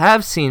those who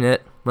have seen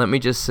it, let me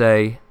just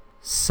say,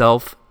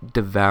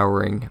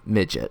 self-devouring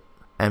midget.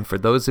 And for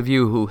those of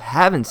you who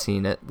haven't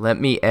seen it, let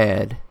me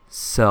add,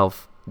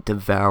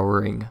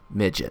 self-devouring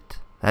midget.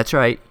 That's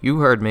right, you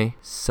heard me.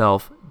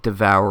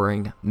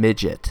 Self-devouring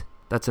midget.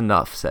 That's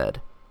enough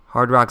said.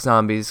 Hard Rock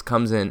Zombies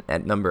comes in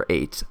at number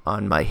 8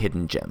 on my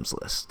hidden gems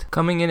list.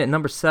 Coming in at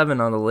number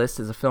 7 on the list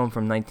is a film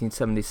from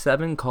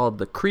 1977 called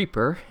The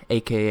Creeper,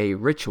 aka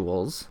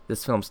Rituals.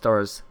 This film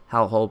stars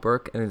Hal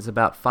Holbrook and is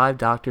about 5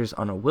 doctors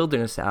on a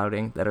wilderness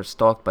outing that are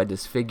stalked by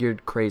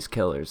disfigured, crazed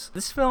killers.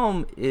 This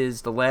film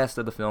is the last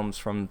of the films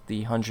from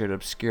the 100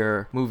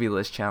 Obscure Movie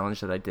List challenge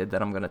that I did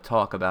that I'm going to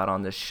talk about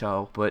on this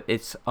show, but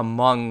it's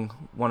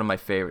among one of my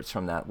favorites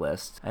from that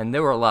list. And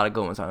there were a lot of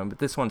good ones on it, but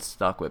this one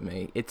stuck with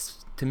me.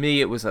 To me,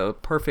 it was a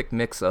perfect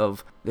mix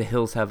of The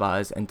Hills Have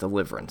Eyes and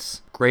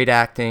Deliverance. Great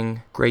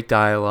acting, great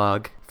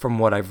dialogue. From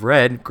what I've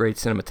read, great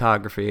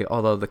cinematography,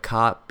 although the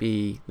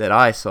copy that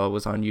I saw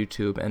was on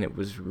YouTube and it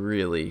was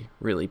really,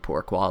 really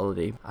poor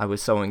quality. I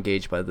was so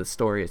engaged by the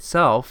story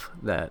itself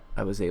that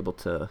I was able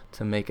to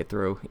make it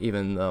through,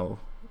 even though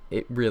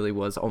it really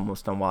was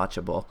almost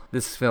unwatchable.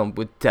 This film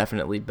would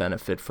definitely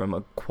benefit from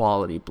a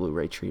quality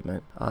Blu-ray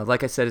treatment.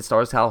 Like I said, it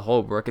stars Hal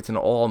Holbrook. It's an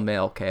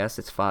all-male cast.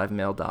 It's 5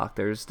 male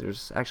doctors.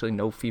 There's actually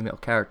no female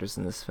characters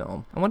in this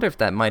film. I wonder if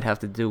that might have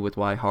to do with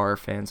why horror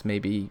fans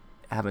maybe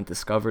haven't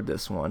discovered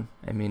this one.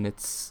 I mean,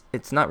 it's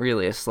not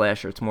really a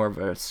slasher. It's more of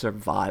a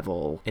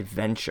survival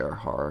adventure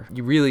horror.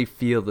 You really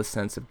feel the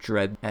sense of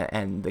dread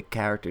and the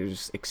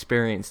characters'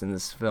 experience in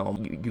this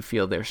film. You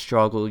feel their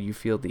struggle. You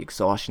feel the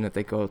exhaustion that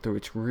they go through.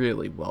 It's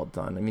really well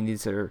done. I mean,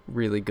 these are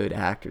really good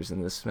actors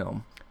in this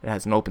film. It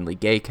has an openly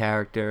gay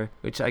character,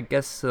 which I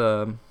guess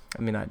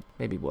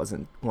maybe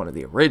wasn't one of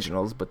the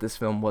originals, but this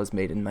film was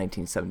made in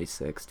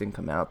 1976. Didn't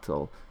come out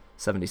till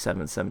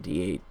 77,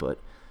 78, but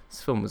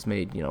this film was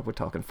made, we're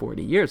talking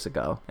 40 years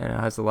ago, and it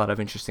has a lot of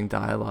interesting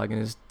dialogue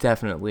and is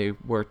definitely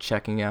worth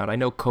checking out. I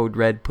know Code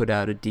Red put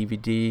out a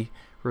DVD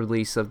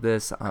release of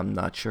this. I'm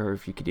not sure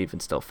if you could even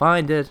still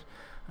find it.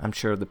 I'm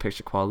sure the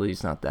picture quality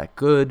is not that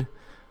good,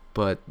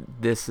 but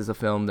this is a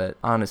film that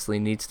honestly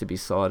needs to be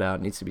sought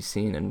out, needs to be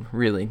seen, and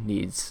really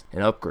needs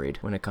an upgrade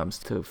when it comes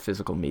to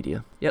physical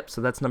media. Yep,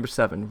 so that's number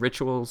 7,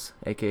 Rituals,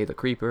 aka The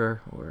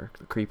Creeper, or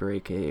The Creeper,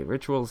 aka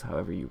Rituals,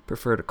 however you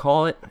prefer to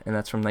call it, and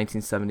that's from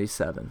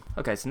 1977.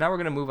 Okay, so now we're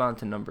going to move on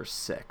to number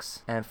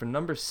 6. And for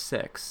number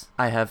 6,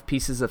 I have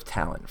Pieces of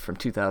Talent from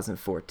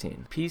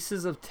 2014.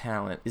 Pieces of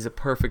Talent is a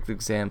perfect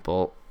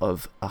example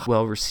of a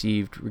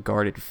well-received,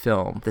 regarded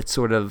film that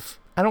sort of,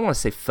 I don't want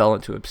to say fell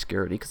into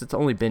obscurity because it's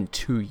only been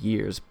 2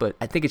 years, but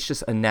I think it's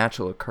just a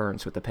natural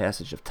occurrence with the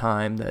passage of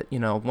time that,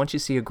 once you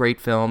see a great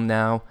film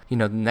now,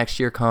 the next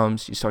year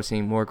comes, you start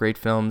seeing more great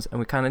films, and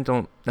we kind of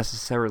don't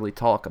necessarily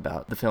talk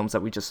about the films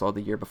that we just saw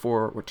the year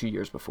before or 2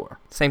 years before.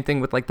 Same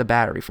thing with The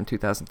Battery from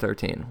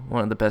 2013,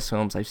 one of the best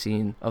films I've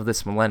seen of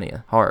this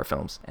millennia, horror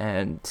films,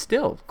 and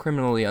still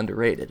criminally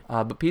underrated.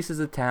 But Pieces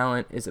of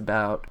Talent is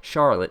about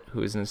Charlotte,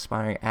 who is an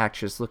aspiring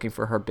actress looking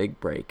for her big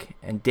break,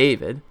 and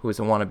David, who is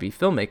a wannabe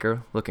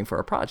filmmaker looking for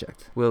a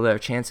project. Will their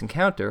chance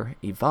encounter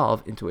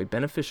evolve into a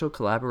beneficial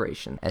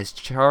collaboration? As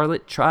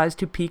Charlotte tries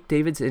to pique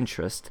David's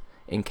interest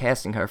in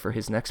casting her for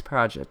his next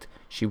project,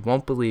 she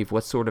won't believe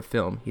what sort of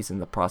film he's in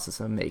the process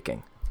of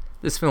making.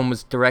 This film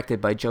was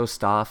directed by Joe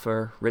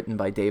Stauffer, written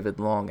by David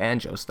Long and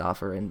Joe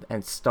Stauffer,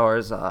 and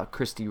stars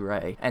Christy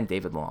Ray and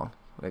David Long.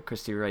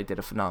 Christy Ray did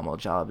a phenomenal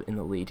job in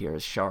the lead here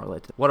as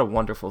Charlotte. What a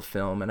wonderful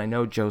film, and I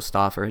know Joe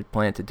Stauffer had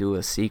planned to do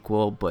a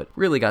sequel, but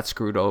really got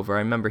screwed over.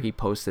 I remember he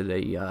posted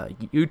a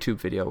YouTube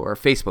video or a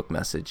Facebook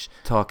message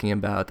talking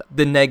about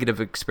the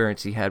negative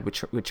experience he had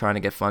with trying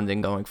to get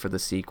funding going for the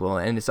sequel,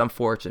 and it's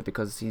unfortunate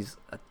because he's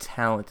a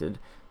talented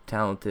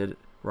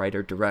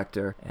writer,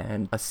 director,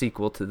 and a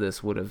sequel to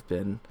this would have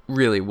been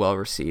really well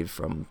received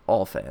from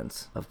all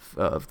fans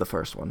of the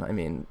first one. I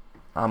mean,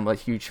 I'm a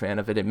huge fan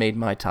of it. It made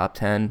my top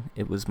 10.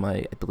 It was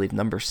my, I believe,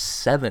 number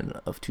 7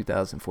 of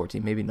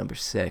 2014, maybe number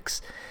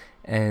 6.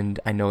 And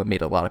I know it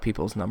made a lot of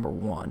people's number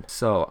 1.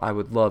 So I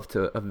would love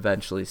to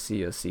eventually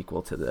see a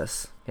sequel to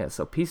this. Yeah,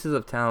 so Pieces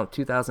of Talent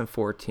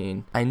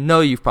 2014. I know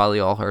you've probably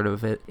all heard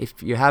of it.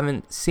 If you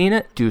haven't seen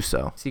it, do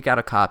so. Seek out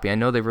a copy. I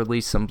know they've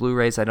released some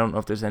Blu-rays. I don't know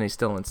if there's any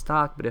still in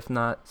stock, but if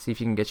not, see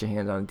if you can get your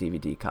hands on a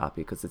DVD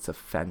copy, because it's a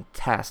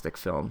fantastic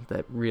film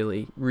that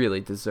really, really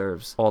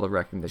deserves all the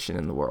recognition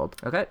in the world.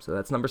 Okay, so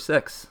that's number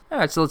 6. All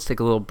right, so let's take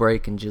a little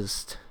break and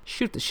just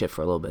shoot the shit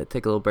for a little bit.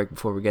 Take a little break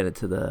before we get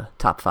into the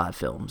top 5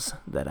 films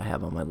that I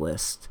have on my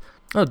list.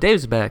 Oh,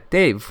 Dave's back.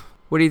 Dave,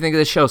 what do you think of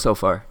the show so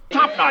far?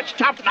 Top notch,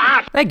 top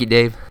notch. Thank you,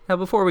 Dave. Now,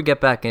 before we get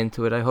back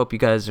into it, I hope you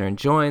guys are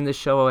enjoying the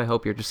show. I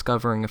hope you're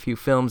discovering a few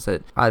films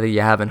that either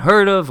you haven't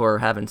heard of or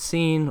haven't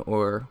seen,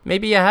 or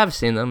maybe you have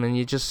seen them and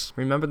you just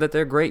remember that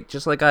they're great,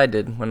 just like I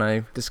did when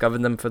I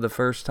discovered them for the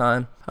first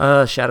time.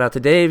 Shout out to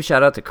Dave,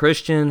 shout out to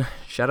Christian,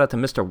 shout out to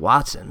Mr.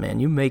 Watson. Man,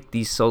 you make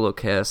these solo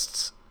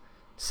casts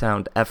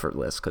sound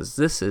effortless, because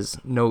this is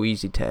no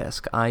easy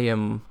task. I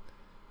am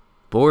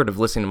bored of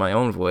listening to my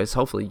own voice.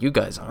 Hopefully you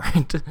guys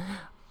aren't.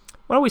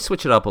 Why don't we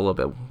switch it up a little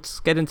bit? Let's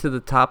get into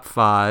the top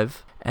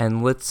 5,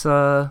 and let's do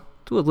a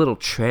little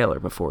trailer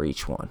before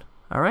each one.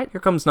 All right, here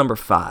comes number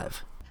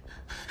 5.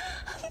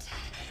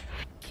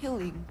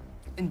 Killing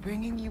and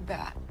bringing you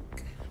back.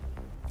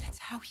 That's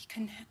how he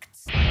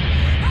connects.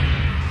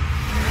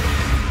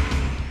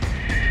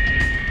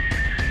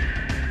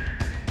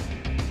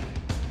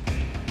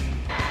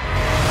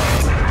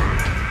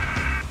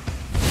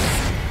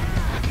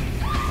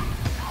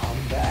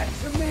 Come back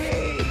to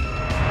me!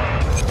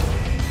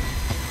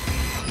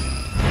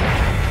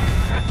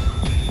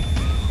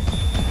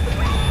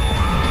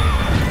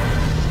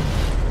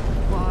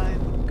 Why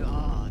would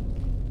God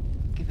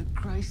give a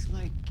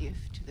Christ-like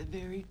gift to the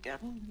very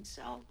devil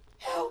himself?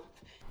 Help!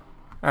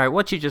 Alright,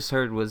 what you just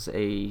heard was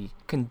a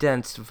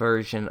condensed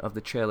version of the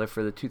trailer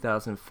for the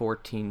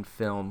 2014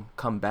 film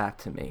Come Back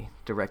to Me,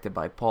 directed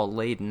by Paul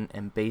Layden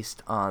and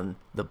based on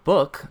the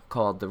book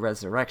called The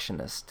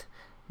Resurrectionist.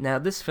 Now,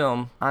 this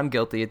film, I'm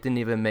guilty, it didn't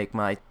even make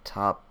my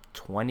top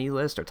 20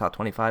 list or top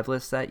 25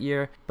 list that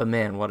year, but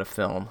man, what a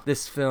film.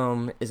 This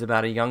film is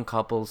about a young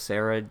couple,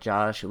 Sarah and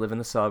Josh, who live in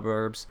the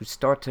suburbs, who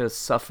start to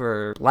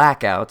suffer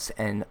blackouts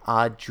and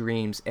odd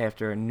dreams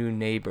after a new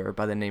neighbor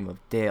by the name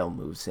of Dale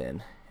moves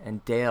in.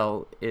 And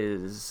Dale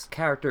is a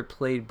character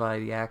played by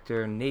the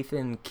actor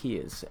Nathan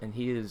Keyes, and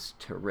he is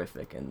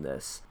terrific in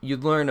this. You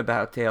learn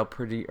about Dale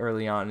pretty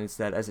early on is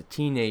that as a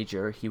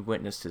teenager, he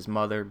witnessed his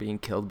mother being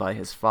killed by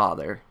his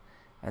father,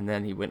 and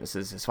then he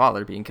witnesses his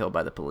father being killed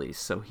by the police,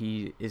 so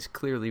he is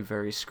clearly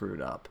very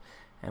screwed up.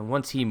 And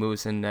once he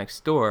moves in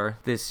next door,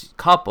 this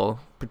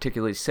couple,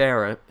 particularly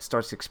Sarah,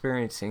 starts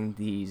experiencing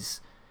these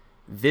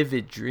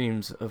vivid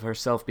dreams of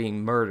herself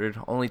being murdered,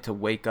 only to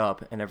wake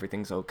up and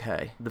everything's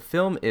okay. The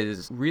film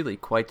is really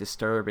quite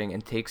disturbing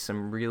and takes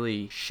some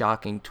really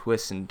shocking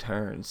twists and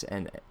turns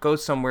and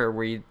goes somewhere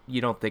where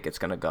you don't think it's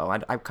going to go.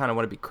 I kind of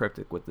want to be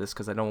cryptic with this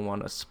because I don't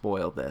want to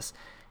spoil this.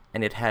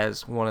 And it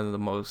has one of the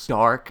most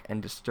dark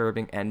and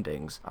disturbing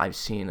endings I've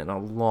seen in a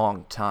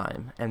long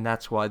time. And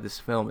that's why this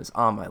film is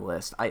on my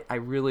list. I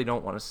really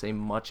don't want to say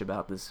much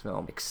about this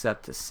film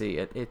except to see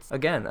it. It's,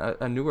 again,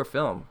 a newer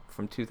film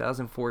from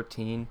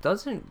 2014.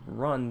 Doesn't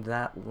run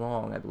that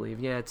long, I believe.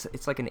 Yeah,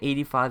 it's like an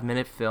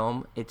 85-minute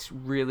film. It's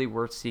really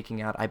worth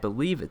seeking out. I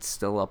believe it's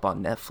still up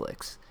on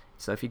Netflix.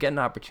 So if you get an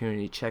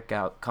opportunity, check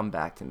out Come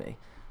Back to Me.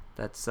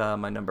 That's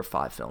my number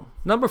 5 film.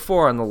 Number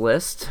 4 on the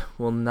list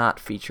will not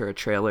feature a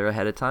trailer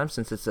ahead of time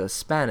since it's a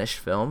Spanish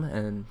film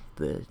and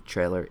the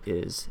trailer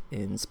is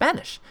in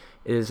Spanish.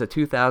 It is a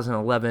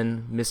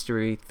 2011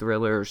 mystery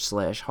thriller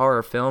 /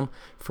 horror film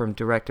from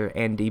director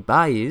Andy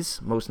Baez,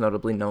 most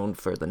notably known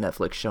for the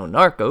Netflix show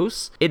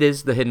Narcos. It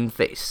is The Hidden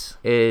Face.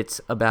 It's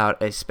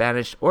about a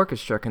Spanish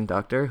orchestra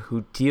conductor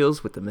who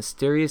deals with the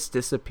mysterious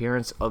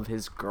disappearance of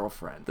his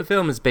girlfriend. The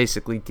film is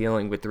basically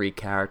dealing with 3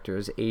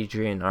 characters,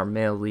 Adrian, our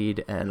male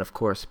lead, and of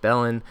course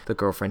Belen, the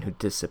girlfriend who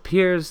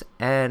disappears,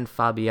 and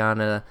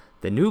Fabiana,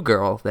 the new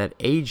girl that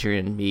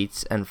Adrian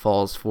meets and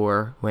falls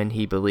for when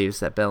he believes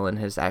that Belen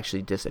has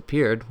actually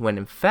disappeared, when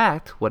in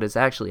fact what has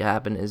actually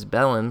happened is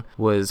Belen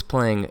was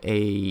playing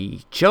a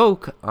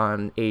joke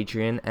on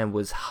Adrian and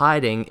was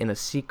hiding in a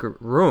secret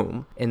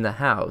room in the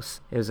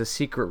house. It was a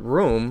secret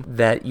room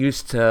that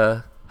used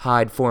to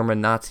hide former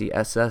Nazi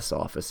SS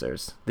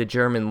officers. The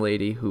German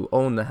lady who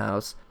owned the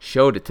house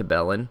showed it to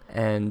Belen,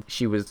 and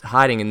she was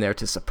hiding in there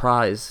to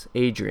surprise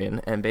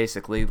Adrian and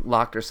basically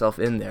locked herself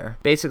in there.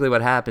 Basically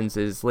what happens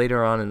is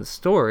later on in the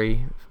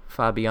story,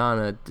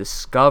 Fabiana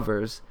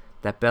discovers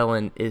that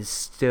Belen is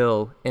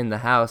still in the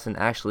house and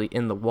actually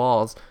in the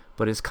walls,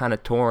 but is kind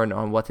of torn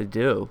on what to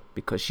do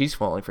because she's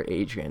falling for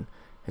Adrian.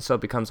 And so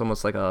it becomes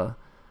almost like a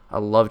a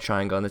love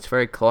triangle, and it's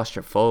very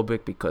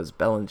claustrophobic because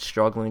Bellen's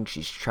struggling.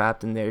 She's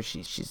trapped in there.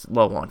 She's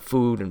low on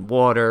food and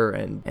water,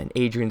 and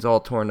Adrian's all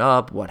torn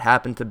up. What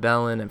happened to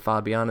Bellen? And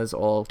Fabiana's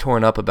all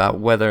torn up about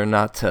whether or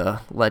not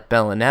to let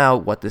Bellen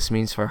out, what this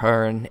means for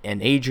her and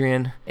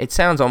Adrian. It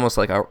sounds almost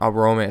like a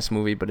romance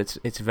movie, but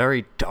it's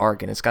very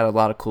dark, and it's got a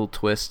lot of cool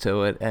twists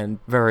to it, and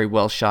very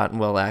well shot and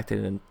well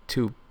acted, and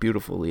two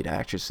beautiful lead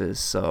actresses.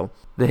 So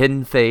The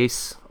Hidden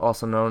Face,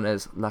 also known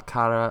as La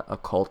Cara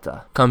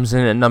Occulta, comes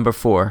in at number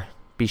 4.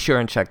 Be sure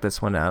and check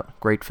this one out.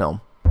 Great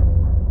film.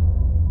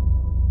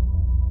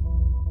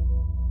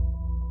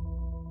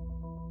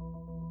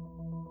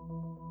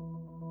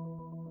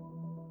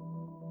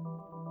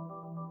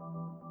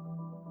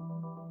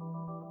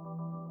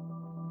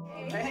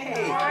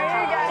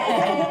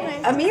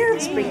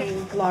 Amir's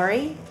bringing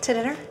Laurie to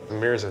dinner.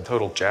 Amir's a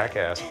total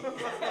jackass.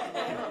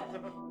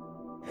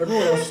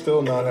 Everyone else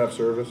still not have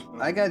service?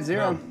 I got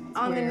 0.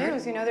 On the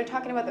news, they're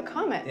talking about the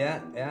comet. Yeah.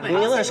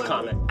 Wheeler's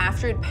comet.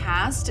 After it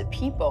passed,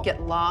 people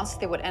get lost.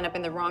 They would end up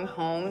in the wrong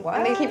home. What?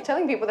 And they keep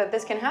telling people that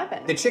this can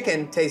happen. The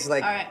chicken tastes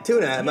like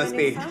tuna. It must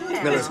be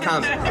Miller's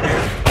Comet.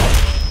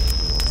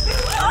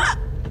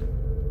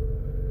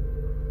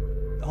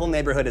 The whole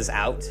neighborhood is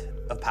out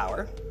of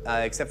power,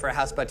 except for a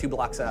house about 2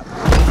 blocks up.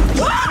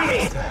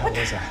 What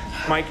was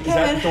that? Mike, is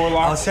that door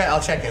locked?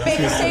 I'll check it.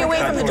 Baby, stay away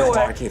from the door.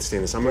 I can't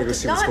stand this. I'm gonna go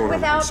see what's going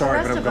on. I'm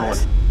sorry, but I'm going.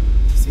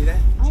 See that?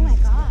 Oh my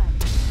God.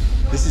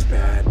 This is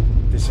bad.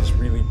 This is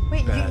really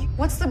bad.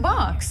 What's the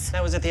box?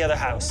 That was at the other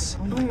house.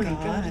 Oh my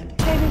God.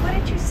 Baby, what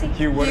did you see?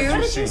 Hugh, what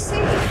did you see?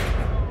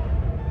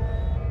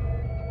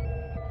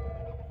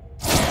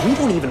 We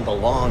don't even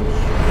belong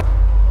here.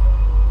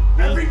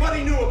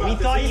 Everybody knew about We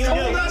this. thought you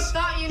told knew. us.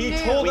 He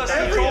told us.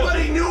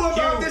 Everybody knew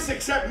about this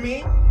except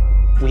me.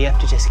 We have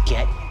to just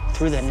get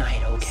through the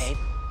night, okay?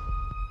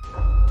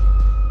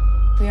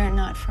 We are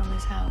not from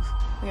this house.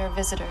 We are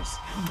visitors.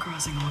 I'm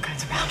crossing all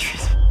kinds of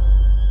boundaries.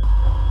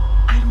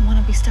 I don't want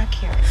to be stuck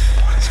here.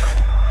 What is going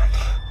on?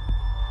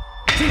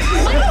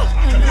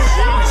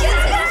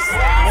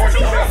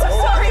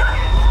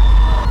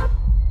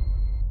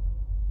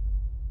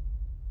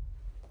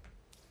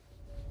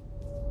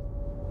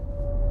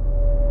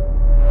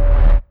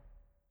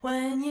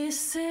 When you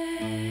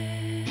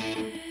say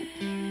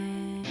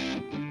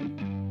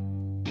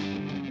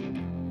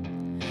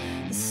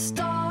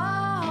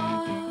star.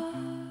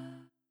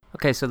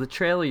 Okay, so the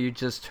trailer you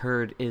just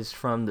heard is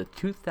from the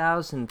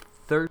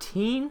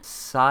 2013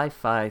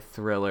 sci-fi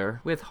thriller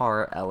with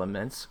horror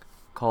elements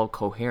called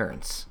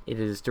Coherence. It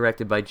is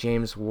directed by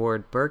James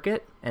Ward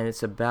Burkett, and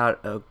it's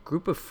about a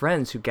group of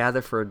friends who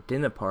gather for a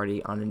dinner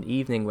party on an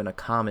evening when a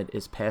comet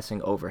is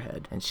passing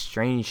overhead, and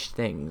strange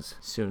things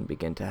soon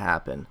begin to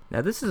happen.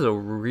 Now, this is a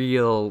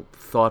real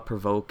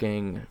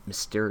thought-provoking,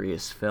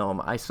 mysterious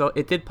film.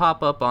 It did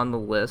pop up on the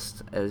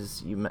list,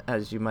 as you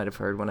might have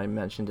heard when I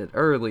mentioned it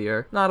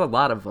earlier. Not a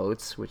lot of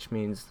votes, which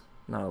means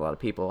not a lot of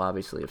people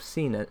obviously have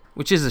seen it,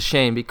 which is a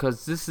shame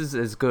because this is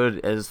as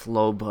good as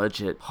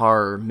low-budget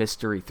horror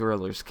mystery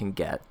thrillers can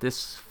get.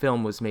 This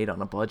film was made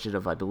on a budget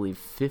of, I believe,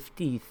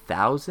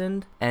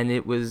 $50,000, and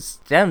it was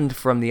stemmed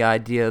from the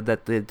idea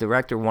that the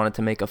director wanted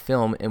to make a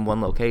film in one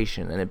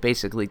location, and it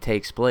basically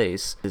takes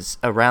place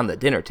around the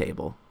dinner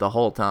table the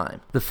whole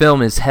time. The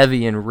film is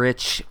heavy and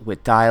rich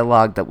with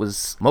dialogue that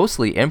was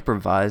mostly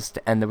improvised,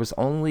 and there was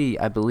only,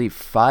 I believe,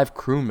 5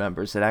 crew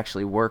members that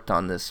actually worked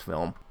on this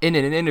film. In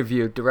an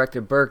interview,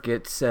 director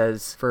Burkett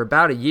says, "For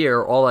about a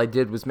year, all I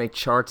did was make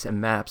charts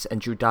and maps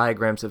and drew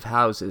diagrams of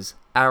houses,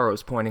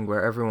 arrows pointing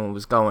where everyone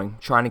was going,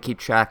 trying to keep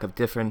track of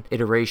different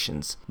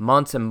iterations.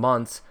 Months and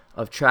months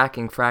of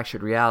tracking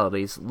fractured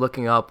realities,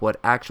 looking up what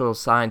actual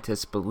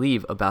scientists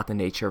believe about the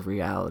nature of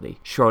reality,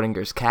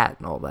 Schrodinger's cat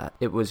and all that.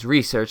 It was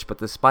research, but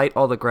despite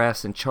all the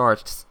graphs and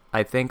charts,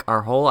 I think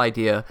our whole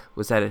idea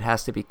was that it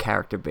has to be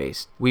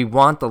character-based. We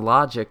want the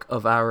logic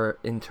of our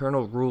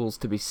internal rules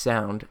to be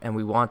sound, and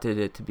we wanted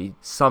it to be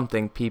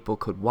something people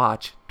could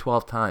watch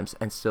 12 times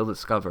and still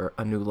discover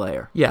a new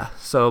layer." Yeah,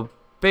 so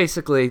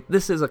basically,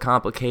 this is a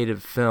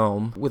complicated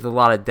film with a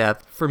lot of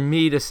depth. For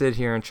me to sit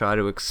here and try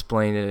to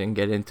explain it and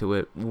get into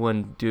it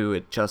wouldn't do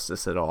it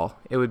justice at all.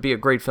 It would be a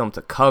great film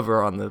to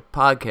cover on the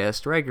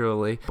podcast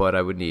regularly, but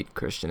I would need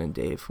Christian and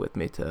Dave with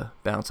me to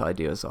bounce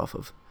ideas off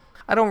of.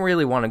 I don't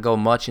really want to go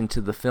much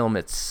into the film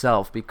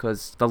itself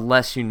because the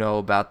less you know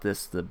about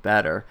this, the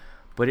better.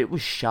 But it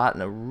was shot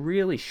in a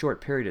really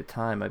short period of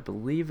time. I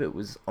believe it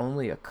was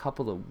only a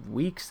couple of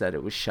weeks that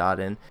it was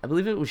shot in. I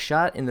believe it was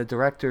shot in the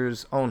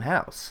director's own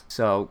house.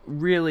 So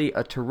really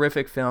a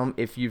terrific film.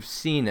 If you've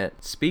seen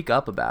it, speak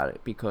up about it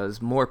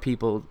because more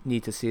people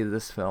need to see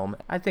this film.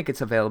 I think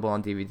it's available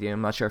on DVD.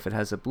 I'm not sure if it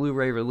has a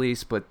Blu-ray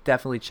release, but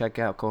definitely check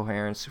out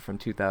Coherence from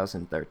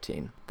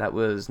 2013. That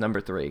was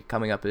number 3.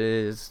 Coming up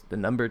is the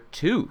number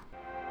 2.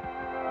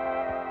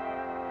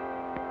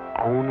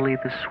 Only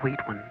the sweet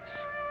ones.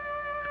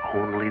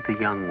 Only the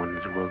young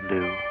ones will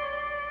do.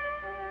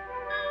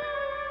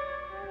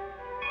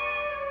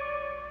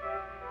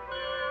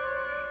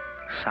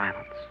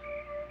 Silence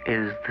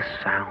is the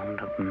sound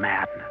of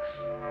madness.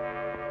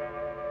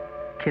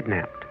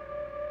 Kidnapped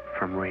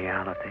from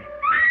reality.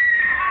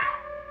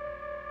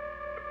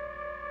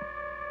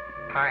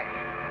 Hi.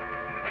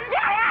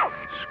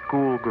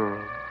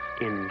 Schoolgirls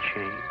in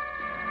chains.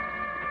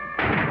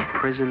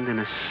 Imprisoned in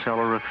a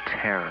cellar of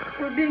terror.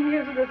 We're being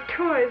used as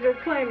toys or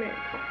playmates.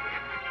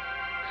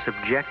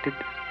 Subjected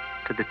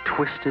to the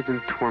twisted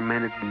and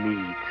tormented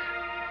needs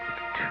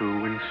of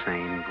two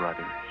insane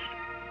brothers.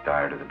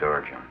 Tired of the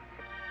door, John.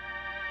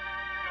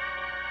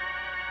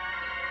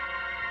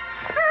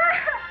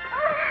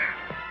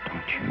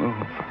 Don't you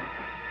move.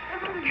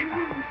 Don't you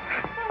move.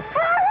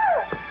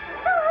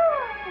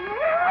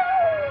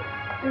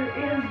 There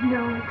is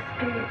no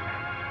escape.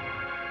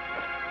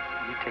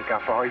 You take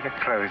off all your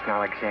clothes and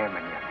I'll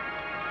examine you.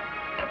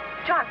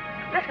 John,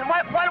 listen,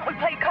 why don't we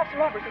play cops and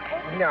robbers,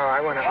 okay? No, I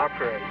want to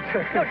operate.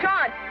 No,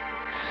 John!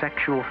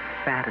 Sexual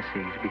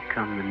fantasies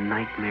become the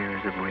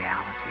nightmares of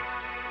reality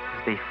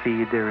as they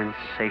feed their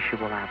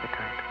insatiable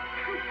appetite.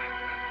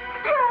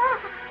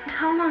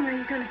 How long are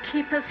you going to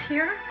keep us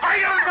here? I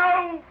don't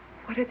know!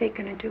 What are they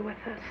going to do with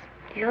us?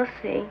 You'll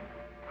see.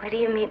 Wait till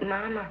you meet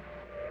Mama.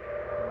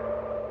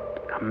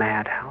 A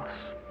madhouse.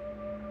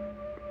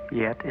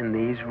 Yet in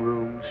these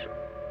rooms,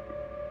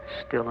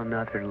 still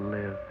another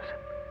lives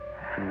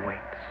and waits.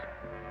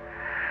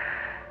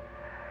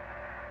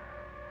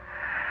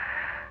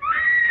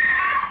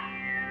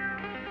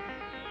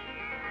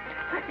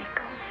 Let me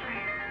go,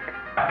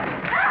 Frank.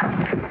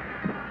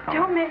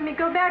 Don't make me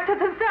go back to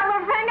the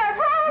cellar, Frank. I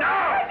promise.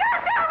 No!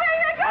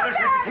 Mother's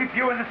going to keep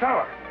you in the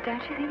cellar.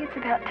 Don't you think it's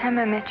about time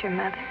I met your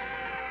mother?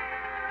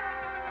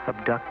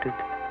 Abducted,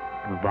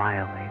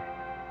 violated,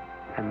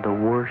 and the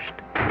worst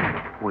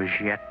was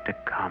yet to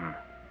come.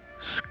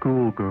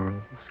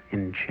 Schoolgirls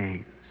in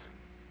chains.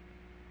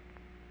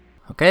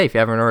 Okay, if you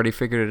haven't already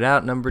figured it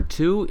out, number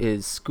 2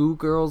 is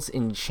Schoolgirls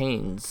in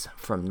Chains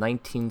from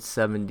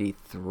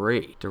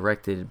 1973,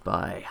 directed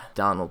by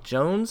Donald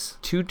Jones.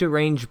 Two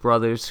deranged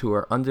brothers who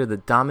are under the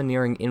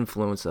domineering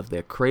influence of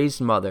their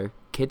crazed mother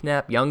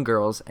kidnap young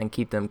girls and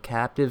keep them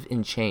captive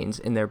in chains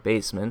in their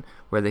basement,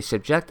 where they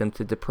subject them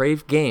to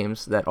depraved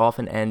games that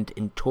often end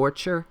in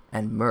torture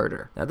and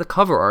murder. Now, the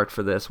cover art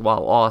for this,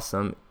 while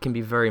awesome, can be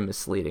very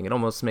misleading. It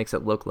almost makes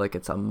it look like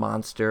it's a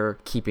monster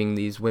keeping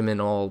these women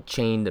all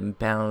chained and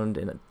bound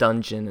in a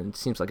dungeon, and it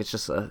seems like it's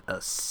just a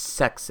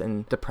sex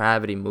and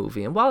depravity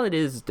movie. And while it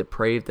is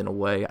depraved in a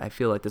way, I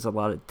feel like there's a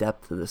lot of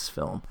depth to this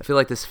film. I feel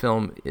like this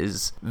film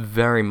is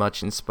very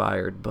much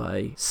inspired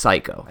by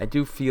Psycho. I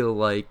do feel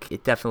like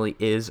it definitely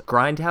is a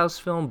grindhouse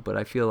film, but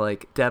I feel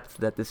like depth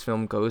that this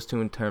film goes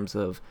to in terms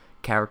of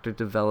character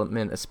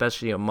development,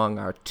 especially among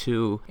our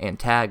two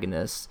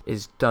antagonists,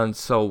 is done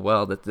so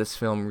well that this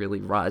film really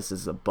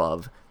rises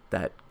above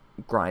that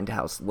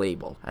grindhouse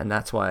label, and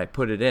that's why I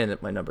put it in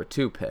at my number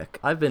 2 pick.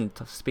 I've been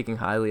speaking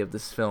highly of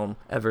this film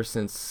ever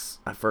since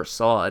I first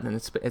saw it, and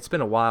it's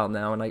been a while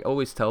now, and I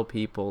always tell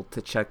people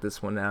to check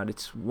this one out.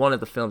 It's one of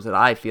the films that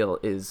I feel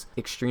is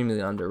extremely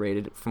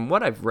underrated. From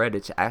what I've read,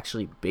 it's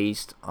actually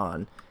based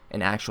on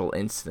an actual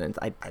incident.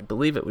 I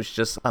believe it was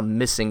just a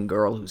missing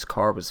girl whose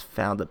car was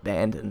found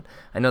abandoned.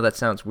 I know that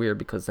sounds weird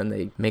because then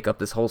they make up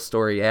this whole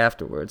story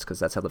afterwards, because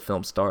that's how the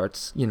film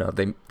starts. You know,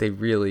 they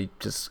really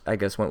just, I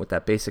guess, went with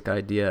that basic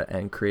idea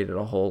and created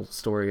a whole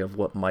story of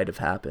what might have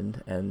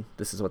happened, and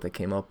this is what they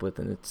came up with.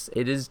 And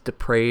it is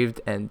depraved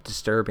and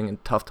disturbing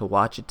and tough to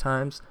watch at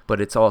times,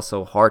 but it's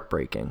also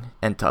heartbreaking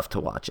and tough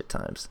to watch at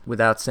times.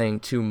 Without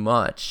saying too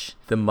much,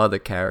 the mother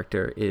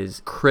character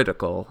is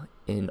critical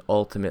in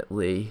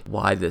ultimately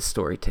why this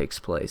story takes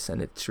place,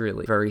 and it's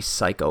really very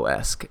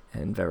Psycho-esque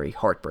and very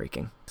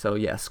heartbreaking. So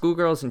yeah,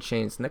 Schoolgirls in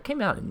Chains, and that came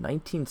out in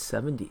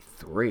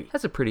 1973.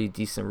 Has a pretty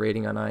decent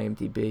rating on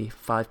IMDb,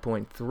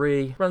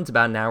 5.3. Runs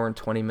about an hour and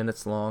 20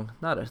 minutes long.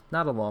 Not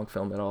a long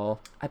film at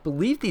all. I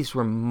believe these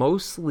were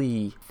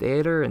mostly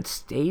theater and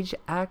stage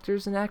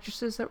actors and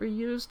actresses that were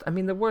used. I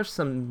mean, there were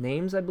some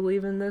names, I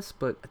believe, in this,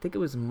 but I think it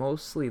was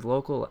mostly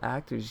local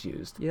actors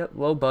used. Yep,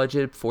 low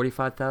budget,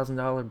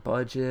 $45,000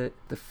 budget.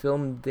 The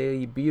film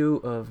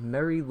debut of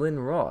Mary Lynn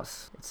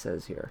Ross, it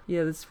says here.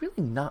 Yeah, there's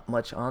really not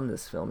much on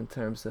this film in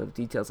terms of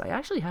details. I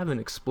actually haven't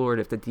explored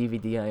if the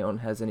DVD I own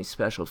has any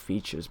special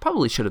features.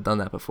 Probably should have done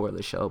that before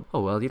the show. Oh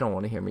well, you don't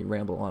want to hear me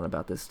ramble on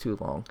about this too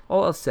long.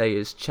 All I'll say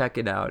is check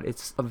it out.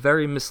 It's a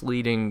very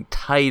misleading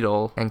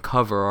title and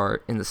cover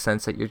art in the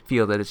sense that you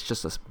feel that it's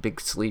just a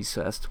big sleaze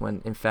fest,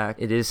 when in fact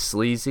it is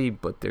sleazy,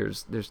 but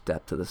there's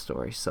depth to the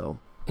story. So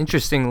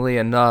interestingly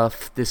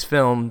enough, this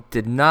film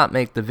did not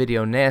make the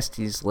Video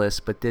Nasties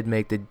list, but did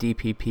make the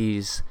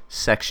DPP's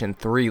Section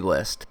 3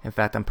 list. In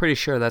fact, I'm pretty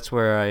sure that's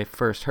where I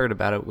first heard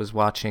about it, was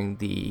watching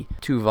the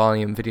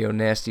 2-volume Video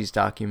Nasties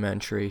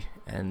documentary,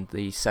 and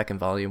the second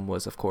volume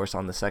was, of course,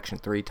 on the Section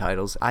 3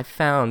 titles. I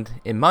found,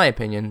 in my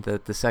opinion,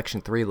 that the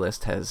Section 3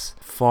 list has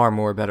far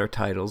more better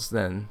titles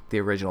than the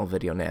original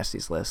Video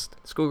Nasties list.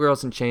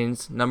 Schoolgirls in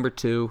Chains, number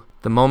 2.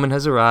 The Moment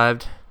Has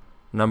Arrived,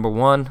 number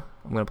 1.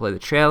 I'm going to play the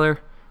trailer.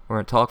 We're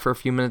going to talk for a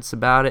few minutes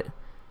about it,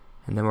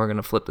 and then we're going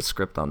to flip the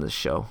script on this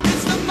show.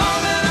 It's the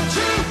moment of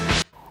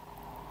truth.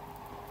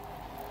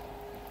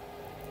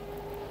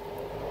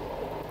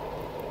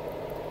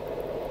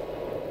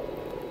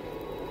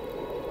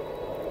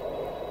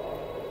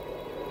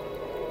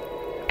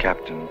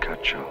 Captain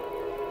Cutcho.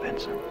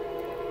 Vincent.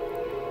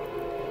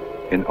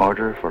 In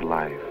order for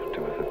life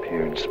to have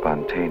appeared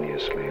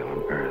spontaneously on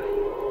Earth,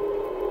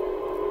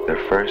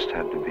 there first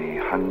had to be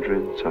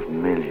hundreds of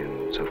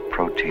millions of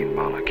protein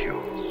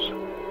molecules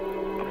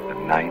of the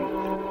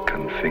 9th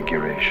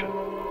configuration.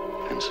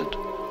 Vincent.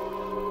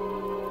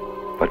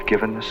 But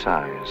given the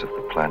size of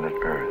the planet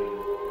Earth,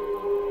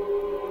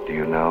 do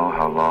you know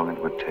how long it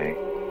would take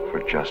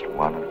for just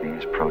one of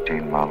these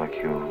protein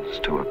molecules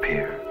to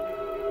appear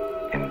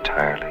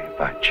entirely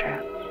by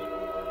chance?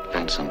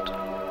 Vincent.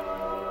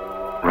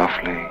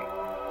 Roughly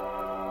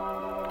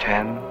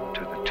 10 to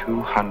the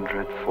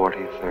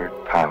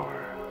 243rd power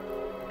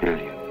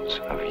billions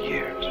of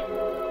years.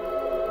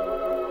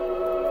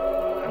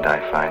 And I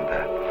find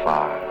that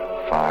far,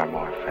 far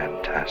more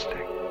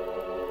fantastic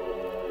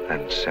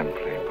than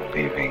simply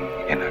believing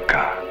in a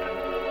God.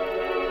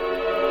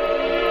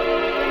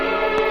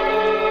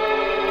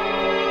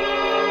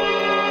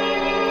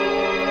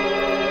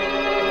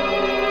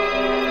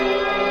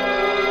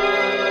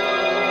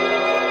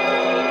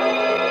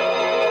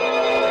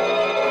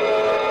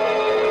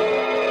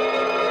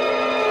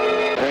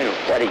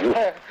 What are you?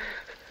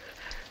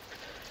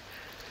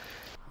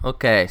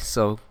 Okay,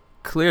 so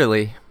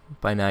clearly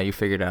by now you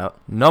figured out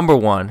number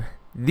one,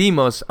 the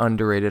most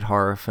underrated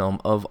horror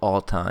film of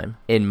all time,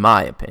 in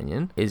my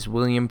opinion, is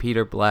William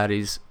Peter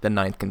Blatty's The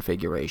 9th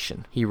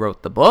Configuration. He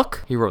wrote the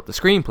book, he wrote the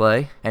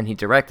screenplay, and he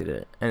directed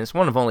it. And it's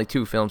one of only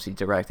 2 films he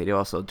directed. He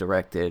also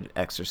directed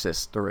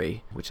Exorcist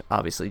 3, which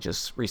obviously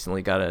just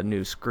recently got a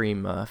new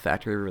Scream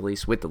Factory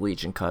release with the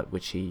Legion cut,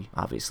 which he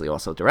obviously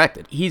also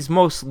directed. He's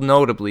most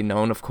notably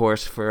known, of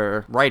course,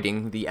 for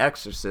writing The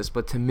Exorcist,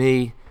 but to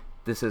me,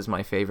 this is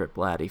my favorite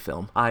Blatty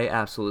film. I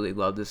absolutely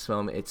love this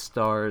film. It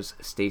stars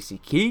Stacy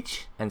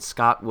Keach and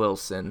Scott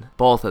Wilson.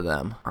 Both of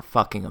them are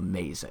fucking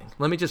amazing.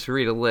 Let me just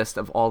read a list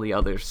of all the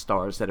other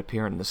stars that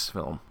appear in this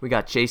film. We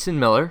got Jason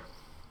Miller,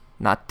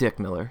 not Dick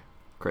Miller,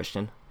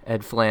 Christian,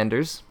 Ed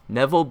Flanders,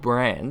 Neville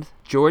Brand,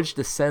 George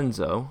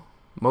DeCenzo,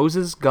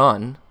 Moses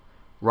Gunn,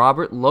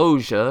 Robert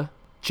Loggia,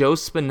 Joe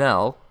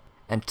Spinell,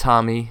 and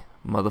Tommy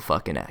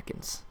motherfucking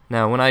Atkins.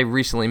 Now, when I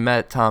recently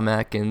met Tom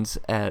Atkins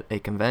at a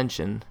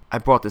convention, I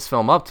brought this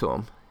film up to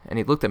him, and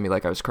he looked at me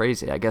like I was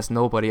crazy. I guess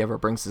nobody ever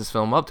brings this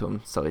film up to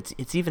him, so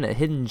it's even a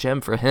hidden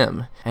gem for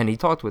him. And he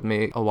talked with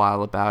me a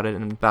while about it,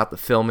 and about the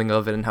filming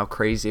of it, and how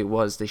crazy it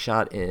was. They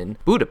shot in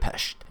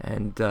Budapest,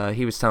 and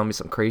he was telling me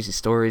some crazy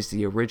stories.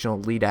 The original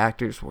lead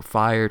actors were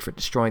fired for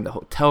destroying the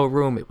hotel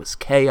room. It was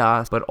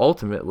chaos, but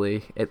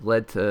ultimately, it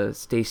led to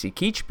Stacy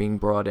Keach being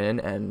brought in,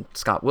 and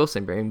Scott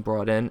Wilson being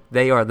brought in.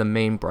 They are the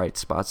main bright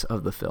spots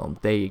of the film.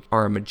 They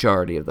are a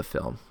majority of the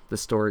film. The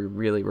story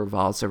really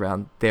revolves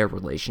around their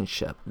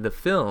relationship. The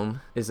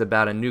film is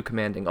about a new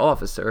commanding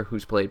officer,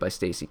 who's played by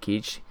Stacy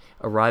Keach,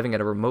 arriving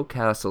at a remote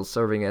castle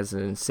serving as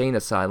an insane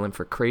asylum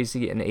for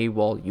crazy and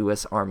AWOL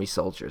U.S. Army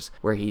soldiers,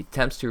 where he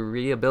attempts to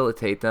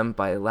rehabilitate them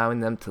by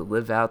allowing them to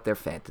live out their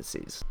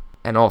fantasies.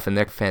 And often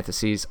their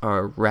fantasies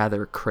are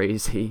rather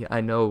crazy. I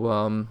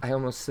know, I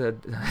almost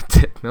said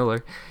Dick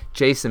Miller.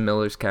 Jason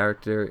Miller's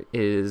character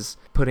is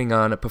putting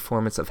on a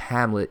performance of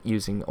Hamlet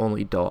using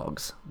only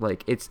dogs.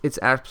 Like, it's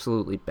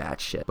absolutely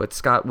batshit. But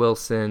Scott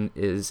Wilson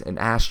is an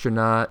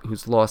astronaut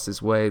who's lost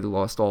his way,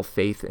 lost all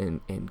faith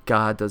in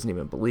God, doesn't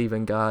even believe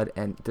in God,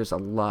 and there's a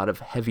lot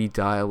of heavy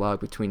dialogue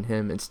between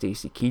him and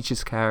Stacy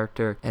Keach's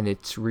character, and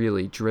it's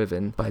really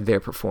driven by their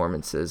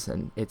performances,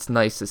 and it's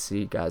nice to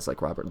see guys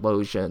like Robert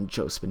Loggia and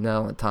Joe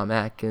Spinell and Tom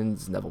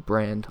Atkins, Neville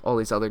Brand, all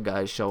these other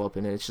guys show up,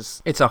 and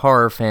it's a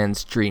horror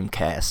fan's dream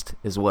cast,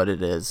 is what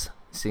it is.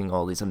 Seeing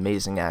all these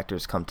amazing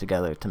actors come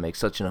together to make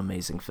such an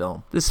amazing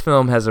film. This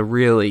film has a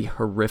really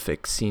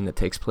horrific scene that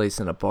takes place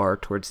in a bar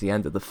towards the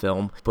end of the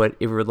film, but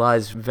it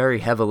relies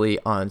very heavily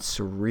on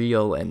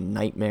surreal and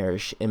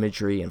nightmarish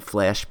imagery and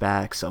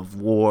flashbacks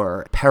of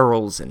war,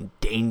 perils and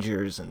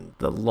dangers and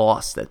the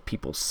loss that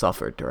people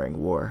suffered during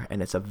war.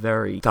 And it's a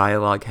very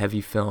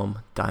dialogue-heavy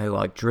film,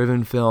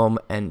 dialogue-driven film,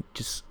 and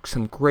just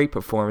some great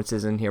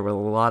performances in here with a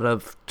lot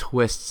of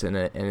twists in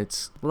it. And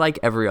it's like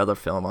every other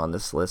film on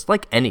this list,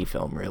 like any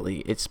film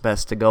really. It's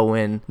best to go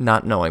in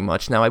not knowing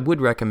much. Now, I would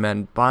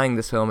recommend buying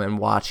this film and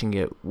watching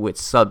it with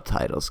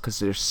subtitles, because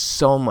there's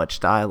so much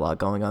dialogue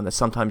going on that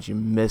sometimes you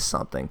miss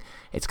something.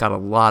 It's got a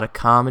lot of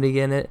comedy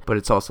in it, but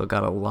it's also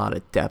got a lot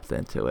of depth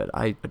into it.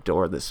 I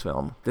adore this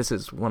film. This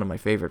is one of my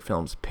favorite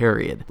films,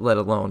 period, let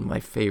alone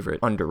my favorite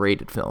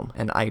underrated film,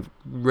 and I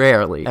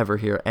rarely ever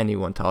hear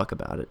anyone talk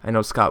about it. I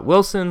know Scott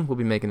Wilson will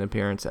be making an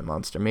appearance at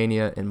Monster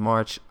Mania in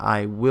March.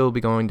 I will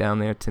be going down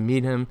there to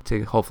meet him,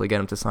 to hopefully get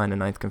him to sign a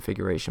 9th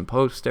Configuration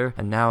poster,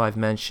 and now I've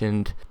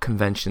mentioned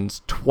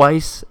conventions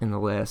twice in the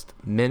last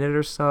minute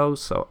or so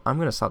I'm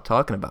going to stop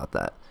talking about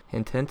that.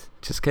 Hint, hint.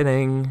 Just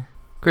kidding.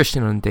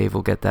 Christian and Dave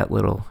will get that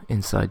little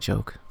inside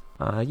joke.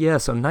 So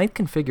 9th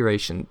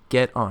Configuration,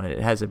 get on it.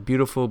 It has a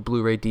beautiful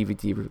Blu-ray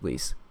DVD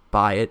release.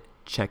 Buy it,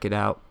 check it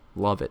out,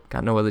 love it.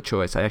 Got no other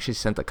choice. I actually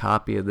sent a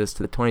copy of this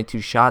to the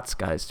 22 Shots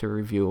guys to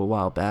review a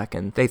while back,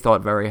 and they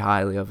thought very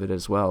highly of it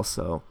as well,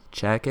 so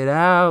check it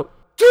out.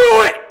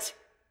 Do it!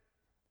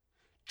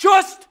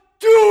 Just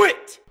Do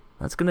it!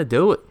 That's gonna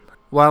do it.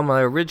 While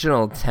my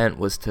original intent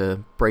was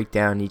to break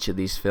down each of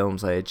these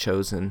films I had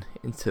chosen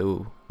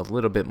into a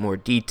little bit more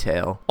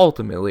detail,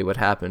 ultimately what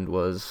happened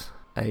was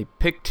I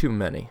picked too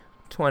many.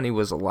 20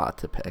 was a lot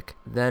to pick.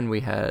 Then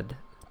we had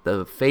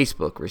the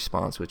Facebook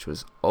response, which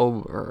was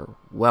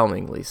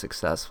overwhelmingly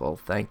successful.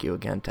 Thank you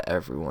again to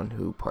everyone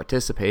who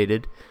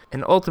participated.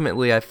 And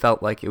ultimately, I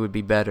felt like it would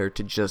be better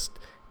to just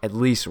at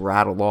least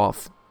rattle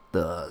off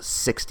the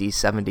 60,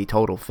 70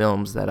 total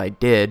films that I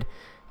did,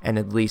 and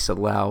at least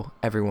allow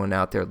everyone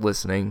out there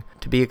listening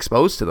to be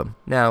exposed to them.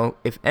 Now,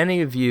 if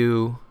any of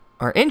you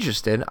are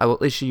interested, I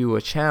will issue you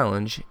a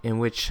challenge in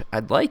which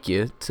I'd like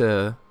you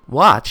to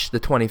watch the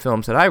 20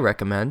 films that I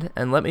recommend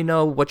and let me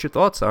know what your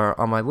thoughts are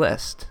on my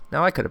list.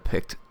 Now, I could have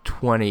picked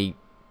 20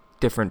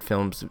 different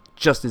films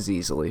just as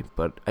easily,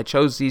 but I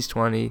chose these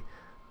 20.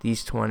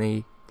 These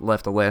 20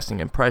 left a lasting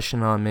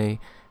impression on me,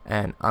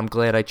 and I'm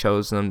glad I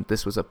chose them.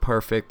 This was a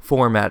perfect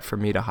format for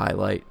me to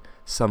highlight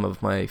some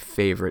of my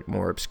favorite,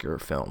 more obscure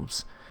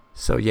films.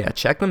 So yeah,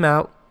 check them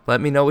out. Let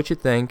me know what you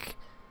think.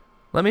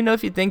 Let me know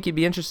if you think you'd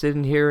be interested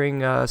in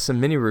hearing some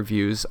mini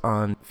reviews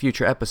on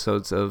future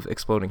episodes of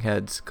Exploding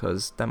Heads,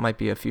 because that might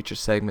be a future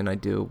segment I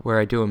do where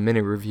I do a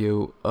mini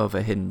review of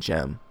a hidden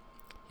gem.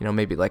 You know,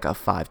 maybe like a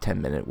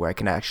 5-10 minute where I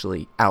can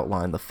actually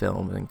outline the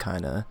film and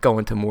kind of go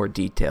into more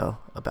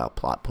detail about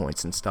plot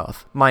points and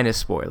stuff. Minus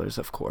spoilers,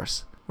 of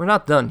course. We're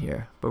not done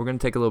here, but we're going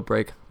to take a little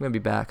break. I'm going to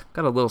be back.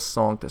 Got a little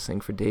song to sing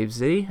for Dave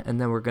Z,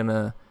 and then we're going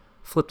to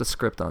flip the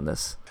script on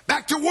this.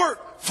 Back to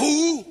work,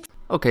 fool!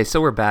 Okay,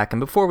 so we're back, and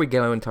before we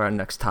go into our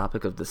next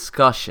topic of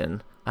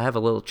discussion, I have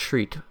a little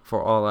treat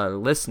for all our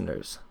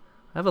listeners.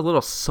 I have a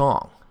little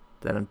song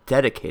that I'm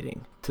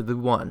dedicating to the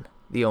one,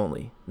 the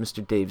only,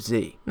 Mr. Dave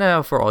Z.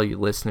 Now, for all you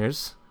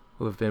listeners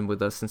who have been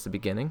with us since the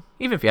beginning,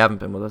 even if you haven't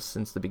been with us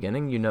since the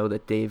beginning, you know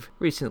that Dave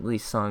recently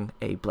sung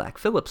a Black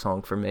Phillip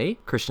song for me.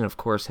 Christian, of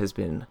course, has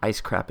been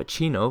Ice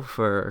Crappuccino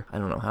for I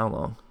don't know how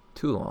long.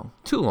 Too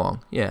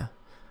long, yeah.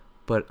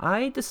 But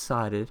I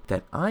decided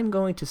that I'm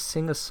going to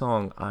sing a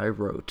song I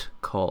wrote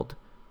called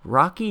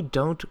Rocky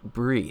Don't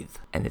Breathe,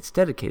 and it's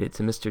dedicated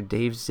to Mr.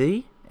 Dave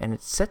Z, and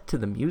it's set to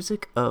the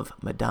music of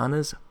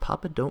Madonna's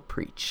Papa Don't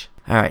Preach.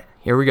 Alright,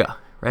 here we go.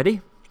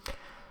 Ready?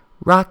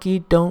 Rocky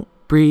don't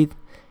breathe,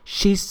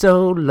 she's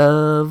so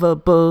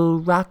lovable.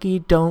 Rocky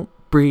don't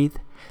breathe,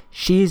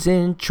 she's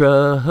in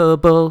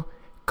trouble.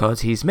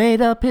 'Cause he's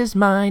made up his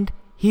mind,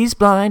 he's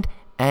blind,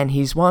 and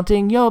he's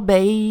wanting your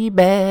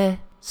baby.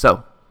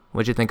 So,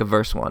 what'd you think of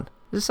verse 1?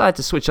 I decided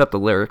to switch up the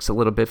lyrics a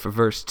little bit for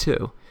verse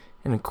 2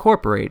 and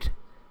incorporate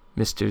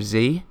Mr.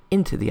 Z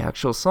into the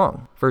actual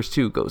song. Verse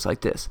 2 goes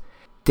like this.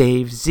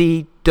 Dave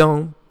Z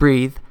don't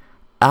breathe,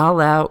 I'll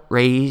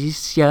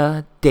outrace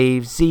ya.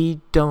 Dave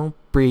Z don't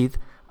breathe,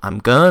 I'm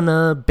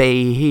gonna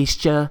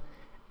baste ya.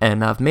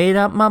 And I've made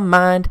up my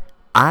mind,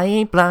 I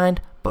ain't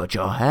blind, but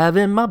you're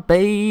having my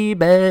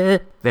baby.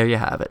 There you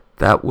have it.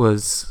 That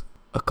was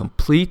a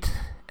complete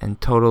and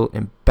total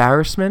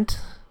embarrassment.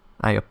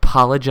 I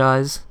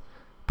apologize,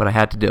 but I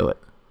had to do it.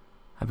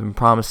 I've been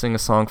promising a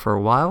song for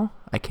a while.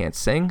 I can't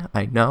sing,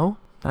 I know.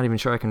 Not even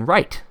sure I can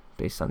write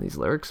based on these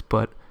lyrics,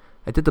 but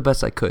I did the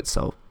best I could,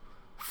 so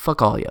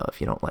fuck all y'all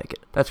if you don't like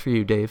it. That's for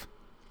you, Dave.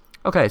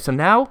 Okay, so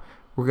now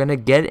we're going to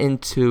get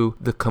into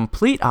the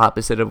complete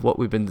opposite of what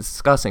we've been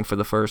discussing for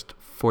the first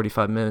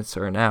 45 minutes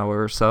or an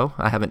hour or so.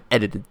 I haven't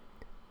edited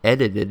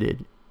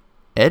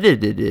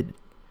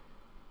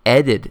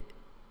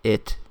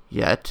it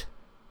yet.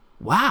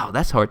 Wow,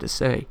 that's hard to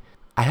say.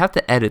 I have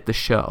to edit the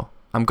show.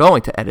 I'm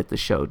going to edit the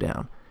show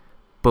down.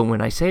 But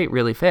when I say it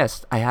really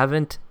fast, I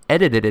haven't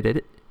edited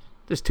it.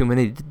 There's too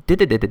many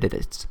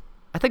did-it-did-it-its.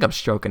 I think I'm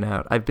stroking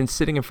out. I've been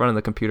sitting in front of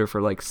the computer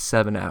for like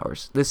 7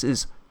 hours. This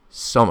is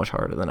so much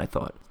harder than I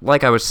thought.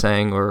 Like I was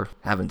saying, or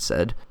haven't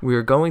said, we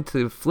are going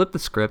to flip the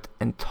script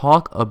and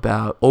talk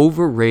about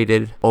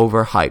overrated,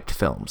 overhyped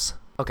films.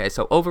 Okay,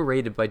 so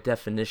overrated by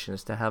definition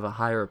is to have a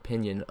higher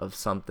opinion of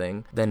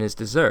something than is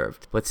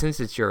deserved. But since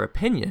it's your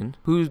opinion,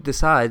 who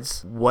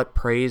decides what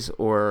praise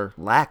or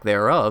lack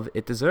thereof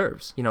it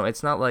deserves? You know,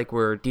 it's not like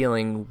we're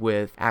dealing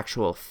with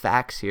actual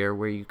facts here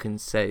where you can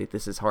say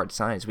this is hard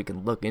science. We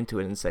can look into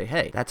it and say,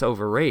 hey, that's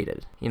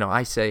overrated. You know,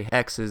 I say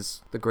X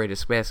is the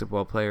greatest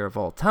basketball player of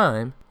all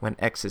time when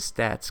X's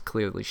stats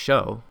clearly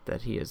show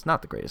that he is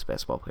not the greatest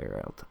basketball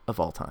player of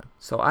all time.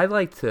 So I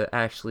like to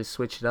actually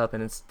switch it up,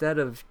 and instead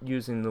of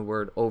using the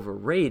word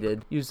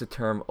overrated, use the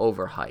term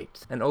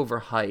overhyped. And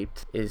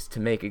overhyped is to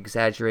make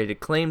exaggerated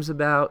claims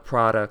about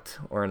product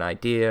or an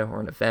idea or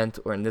an event,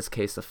 or in this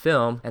case a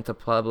film, and to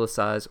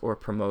publicize or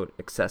promote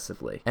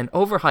excessively. And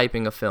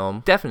overhyping a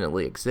film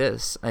definitely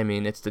exists. I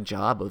mean, it's the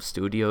job of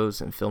studios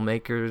and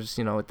filmmakers.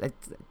 You know, it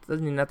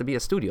doesn't even have to be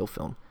a studio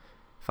film.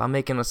 If I'm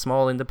making a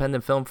small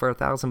independent film for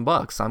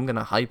 $1,000, I'm going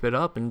to hype it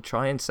up and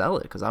try and sell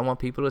it because I want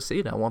people to see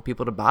it. I want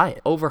people to buy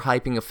it.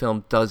 Overhyping a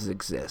film does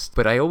exist,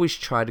 but I always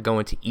try to go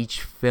into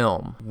each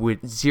film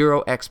with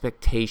zero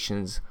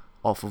expectations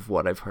off of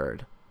what I've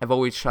heard. I've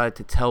always tried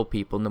to tell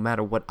people, no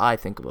matter what I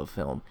think of a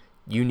film,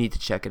 You need to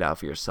check it out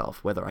for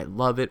yourself, whether I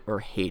love it or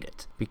hate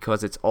it,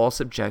 because it's all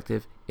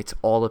subjective, it's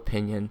all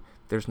opinion,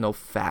 there's no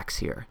facts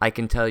here. I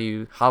can tell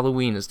you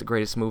Halloween is the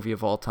greatest movie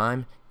of all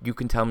time. You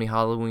can tell me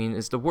Halloween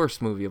is the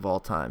worst movie of all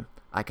time.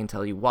 I can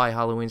tell you why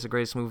Halloween is the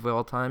greatest movie of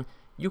all time.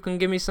 You can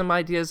give me some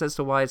ideas as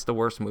to why it's the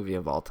worst movie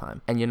of all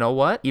time. And you know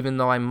what? Even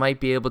though I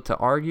might be able to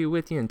argue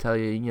with you and tell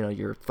you,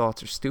 your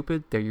thoughts are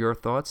stupid, they're your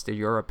thoughts, they're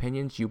your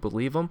opinions, you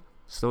believe them,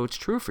 so it's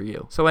true for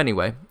you. So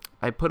anyway,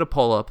 I put a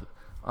poll up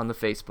on the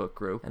Facebook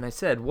group, and I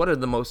said, what are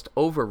the most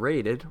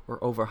overrated or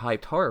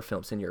overhyped horror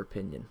films in your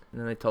opinion?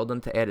 And then I told them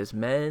to add as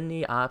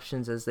many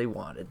options as they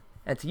wanted,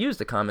 and to use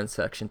the comment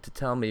section to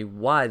tell me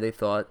why they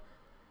thought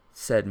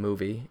said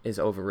movie is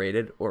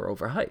overrated or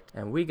overhyped.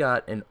 And we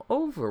got an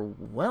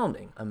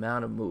overwhelming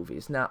amount of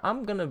movies. Now,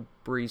 I'm going to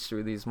breeze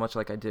through these much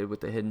like I did with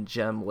the hidden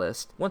gem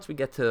list. Once we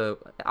get to,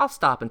 I'll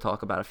stop and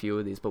talk about a few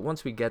of these, but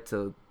once we get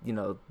to,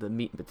 the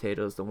meat and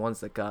potatoes, the ones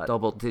that got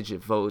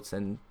double-digit votes,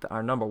 and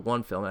our number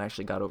one film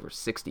actually got over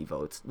 60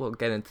 votes, we'll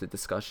get into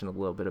discussion a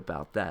little bit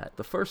about that.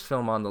 The first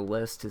film on the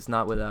list is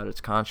not without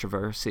its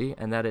controversy,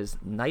 and that is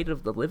Night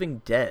of the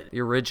Living Dead, the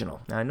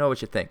original. Now, I know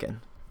what you're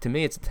thinking. To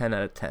me, it's a 10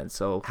 out of 10,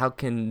 so how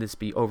can this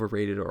be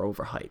overrated or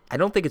overhyped? I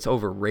don't think it's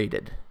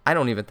overrated. I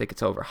don't even think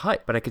it's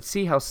overhyped, but I could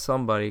see how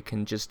somebody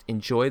can just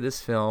enjoy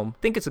this film,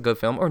 think it's a good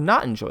film, or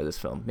not enjoy this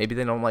film. Maybe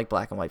they don't like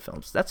black and white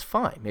films. That's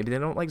fine. Maybe they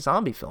don't like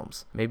zombie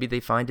films. Maybe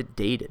they find it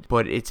dated.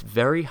 But it's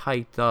very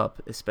hyped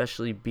up,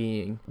 especially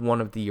being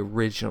one of the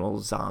original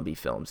zombie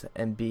films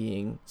and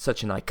being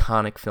such an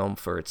iconic film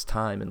for its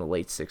time in the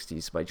late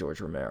 60s by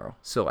George Romero.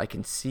 So I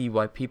can see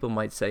why people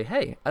might say,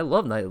 hey, I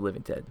love Night of the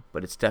Living Dead,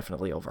 but it's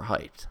definitely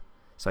overhyped.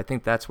 So I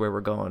think that's where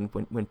we're going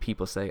when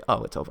people say,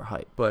 oh, it's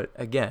overhyped. But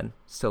again,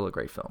 still a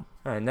great film.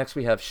 All right, next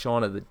we have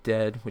Shaun of the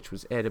Dead, which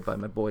was added by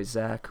my boy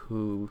Zach,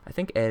 who I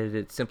think added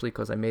it simply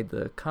because I made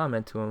the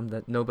comment to him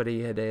that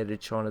nobody had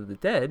added Shaun of the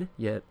Dead,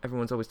 yet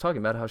everyone's always talking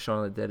about how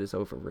Shaun of the Dead is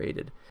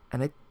overrated.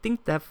 And I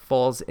think that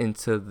falls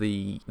into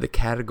the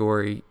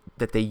category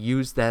that they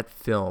used that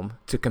film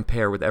to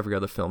compare with every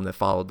other film that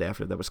followed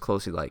after that was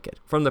closely like it.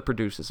 From the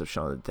producers of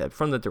Shaun of the Dead,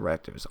 from the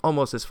directors,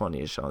 almost as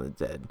funny as Shaun of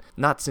the Dead,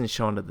 not since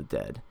Shaun of the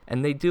Dead.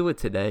 And they do it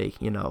today,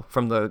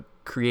 from the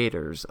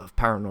creators of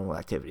Paranormal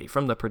Activity,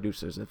 from the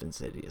producers of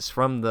Insidious,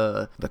 from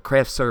the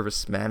craft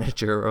service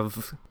manager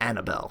of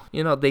Annabelle.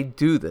 They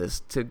do this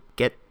to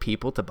get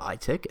people to buy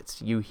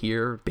tickets. You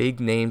hear big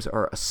names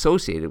are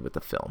associated with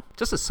the film.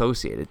 Just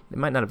associated. They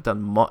might not have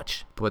done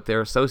much, but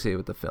they're associated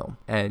with the film,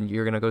 and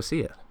you're going to go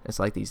see it. It's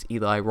like these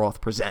Eli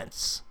Roth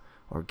Presents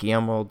or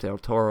Guillermo del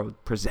Toro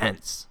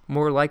Presents.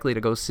 More likely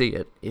to go see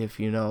it if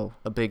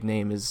a big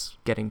name is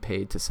getting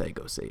paid to say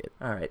go see it.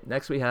 All right,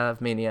 next we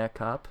have Maniac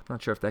Cop.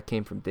 Not sure if that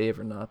came from Dave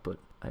or not, but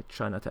I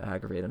try not to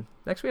aggravate him.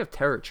 Next we have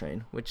Terror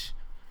Train, which,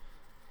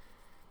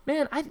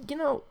 man, I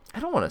don't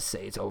want to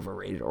say it's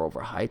overrated or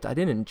overhyped. I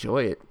didn't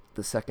enjoy it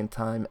the second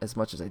time as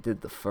much as I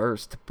did the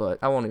first, but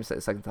I won't even say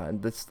the second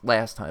time, this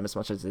last time as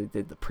much as I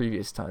did the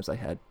previous times I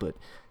had. But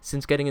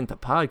since getting into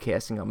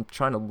podcasting, I'm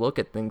trying to look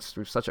at things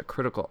through such a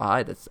critical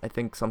eye that I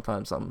think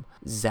sometimes I'm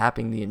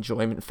zapping the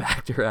enjoyment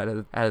factor out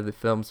of the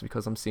films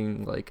because I'm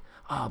seeing like,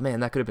 oh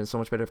man, that could have been so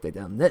much better if they'd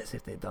done this,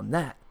 if they'd done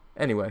that.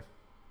 Anyway,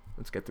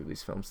 let's get through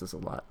these films. There's a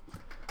lot.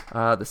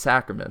 The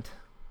Sacrament,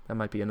 that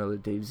might be another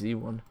Dave Z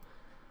one.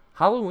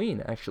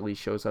 Halloween actually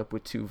shows up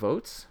with 2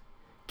 votes.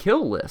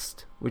 Kill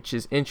List, which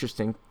is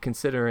interesting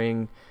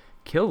considering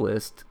Kill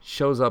List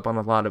shows up on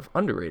a lot of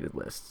underrated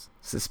lists.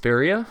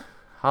 Suspiria,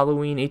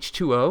 Halloween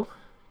H2O,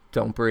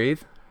 Don't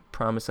Breathe,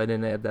 promise I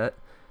didn't add that.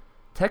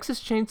 Texas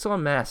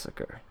Chainsaw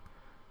Massacre,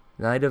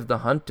 Night of the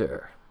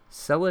Hunter,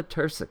 Cella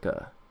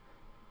Turcica,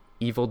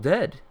 Evil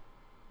Dead,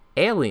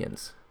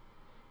 Aliens,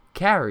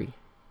 Carrie,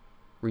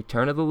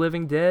 Return of the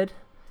Living Dead,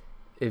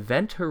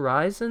 Event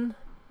Horizon,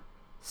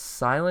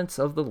 Silence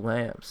of the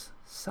Lambs.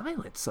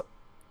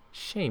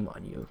 Shame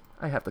on you.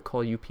 I have to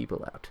call you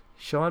people out.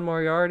 Sean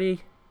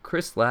Moriarty,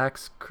 Chris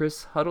Lax,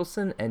 Chris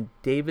Huddleston, and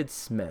David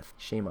Smith.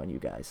 Shame on you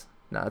guys.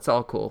 Nah, it's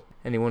all cool.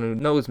 Anyone who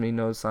knows me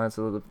knows Silence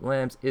of the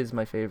Lambs is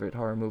my favorite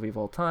horror movie of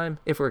all time,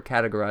 if we're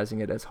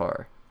categorizing it as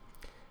horror.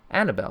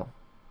 Annabelle,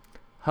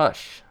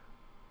 Hush,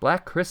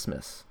 Black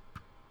Christmas.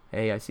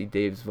 Hey, I see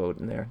Dave's vote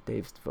in there.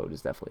 Dave's vote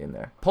is definitely in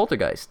there.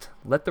 Poltergeist,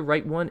 Let the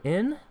Right One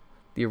In,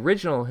 the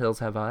original Hills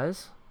Have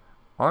Eyes,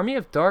 Army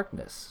of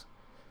Darkness,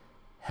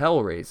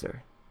 Hellraiser.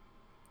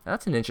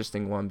 That's an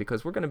interesting one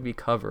because we're going to be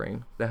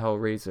covering the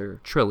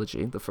Hellraiser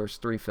trilogy, the first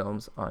 3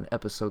 films, on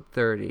episode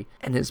 30.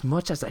 And as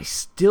much as I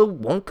still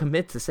won't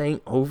commit to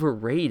saying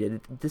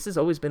overrated, this has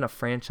always been a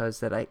franchise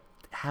that I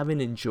haven't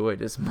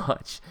enjoyed as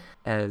much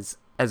as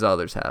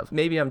others have.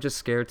 Maybe I'm just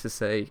scared to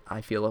say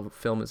I feel a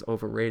film is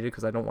overrated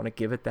because I don't want to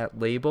give it that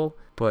label.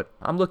 But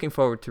I'm looking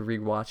forward to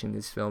rewatching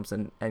these films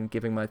and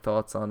giving my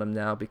thoughts on them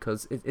now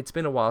because it's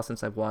been a while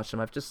since I've watched them.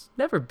 I've just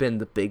never been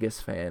the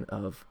biggest fan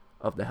of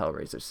the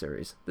Hellraiser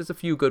series. There's a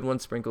few good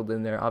ones sprinkled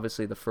in there.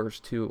 Obviously, the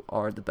first 2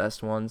 are the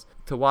best ones.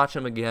 To watch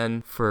them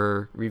again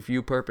for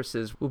review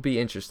purposes will be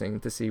interesting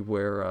to see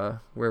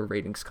where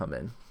ratings come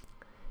in.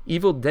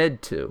 Evil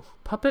Dead 2,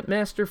 Puppet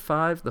Master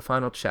 5, The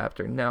Final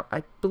Chapter. Now,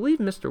 I believe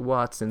Mr.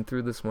 Watson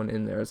threw this one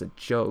in there as a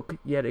joke,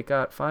 yet it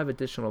got 5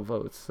 additional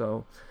votes,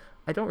 so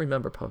I don't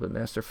remember Puppet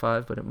Master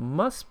 5, but it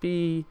must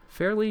be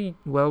fairly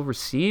well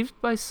received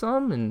by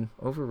some and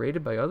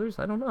overrated by others.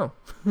 I don't know.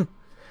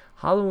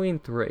 Halloween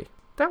 3.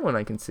 That one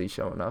I can see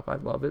showing up. I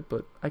love it,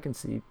 but I can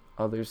see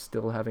others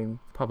still having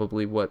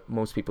probably what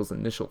most people's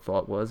initial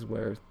thought was,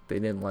 where they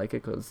didn't like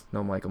it because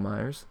no Michael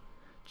Myers.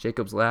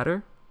 Jacob's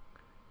Ladder.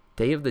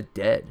 Day of the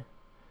Dead.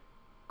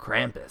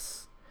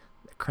 Krampus.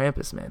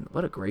 Krampus, man,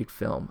 what a great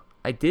film.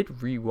 I did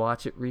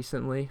rewatch it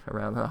recently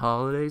around the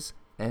holidays,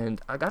 and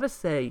I gotta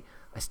say,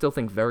 I still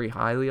think very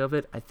highly of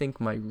it. I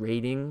think my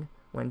rating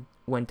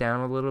went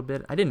down a little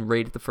bit. I didn't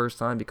rate it the first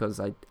time because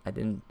I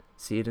didn't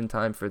see it in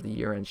time for the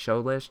year-end show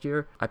last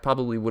year. I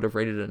probably would have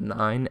rated it a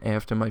 9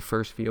 after my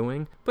first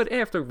viewing, but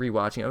after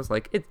rewatching, I was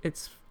like,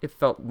 it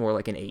felt more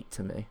like an 8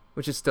 to me,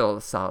 which is still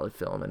a solid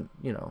film, and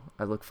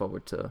I look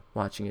forward to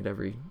watching it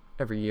every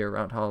year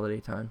around holiday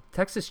time.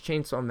 Texas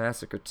Chainsaw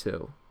Massacre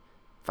 2.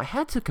 If I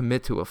had to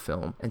commit to a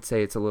film and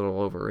say it's a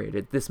little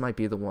overrated, this might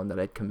be the one that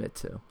I'd commit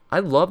to. I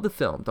love the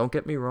film, don't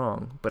get me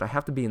wrong, but I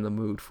have to be in the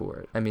mood for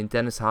it. I mean,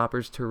 Dennis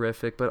Hopper's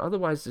terrific, but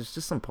otherwise there's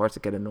just some parts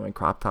that get annoying.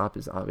 Crop Top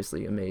is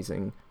obviously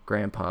amazing,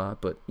 Grandpa,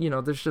 but,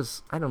 there's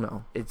just, I don't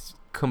know. It's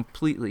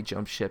completely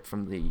jumped ship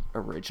from the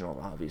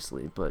original,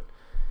 obviously, but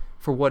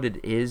for what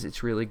it is,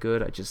 it's really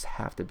good. I just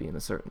have to be in a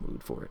certain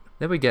mood for it.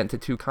 Then we get into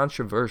 2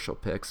 controversial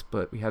picks,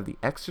 but we have The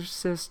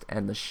Exorcist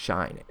and The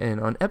Shining. And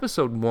on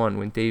episode 1,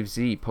 when Dave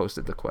Z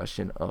posted the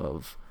question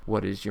of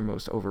what is your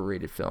most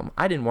overrated film,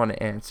 I didn't want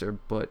to answer,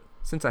 but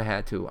since I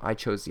had to, I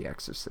chose The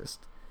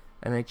Exorcist.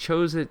 And I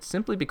chose it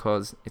simply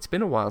because it's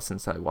been a while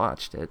since I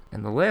watched it,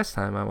 and the last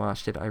time I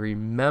watched it, I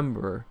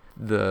remember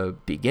the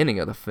beginning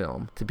of the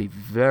film to be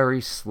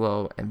very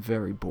slow and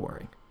very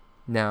boring.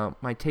 Now,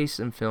 my taste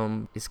in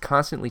film is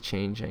constantly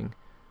changing,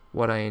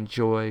 what I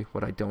enjoy,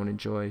 what I don't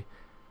enjoy,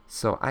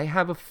 so I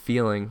have a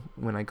feeling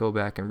when I go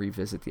back and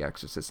revisit The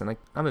Exorcist, and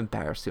I'm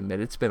embarrassed to admit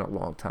it's been a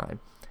long time,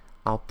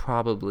 I'll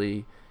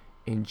probably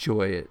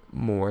enjoy it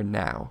more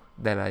now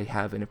that I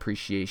have an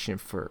appreciation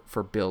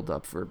for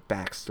build-up, for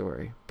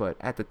backstory, but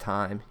at the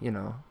time,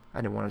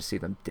 I didn't want to see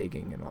them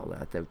digging and all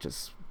that. That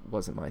just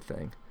wasn't my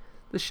thing.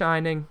 The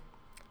Shining,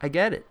 I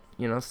get it.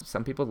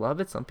 Some people love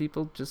it. Some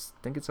people just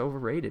think it's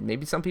overrated.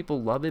 Maybe some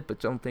people love it but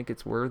don't think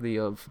it's worthy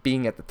of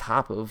being at the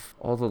top of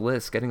all the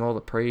lists, getting all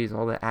the praise,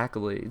 all the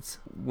accolades.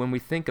 When we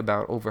think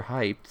about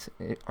overhyped,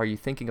 are you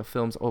thinking of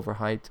films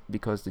overhyped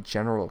because the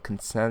general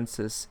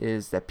consensus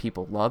is that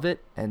people love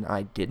it and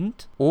I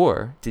didn't?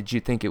 Or did you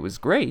think it was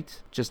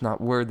great, just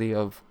not worthy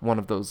of one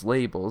of those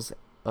labels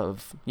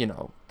of,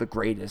 the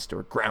greatest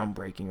or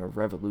groundbreaking or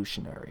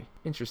revolutionary?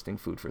 Interesting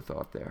food for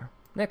thought there.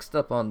 Next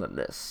up on the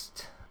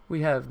list,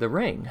 we have The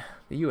Ring,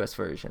 the US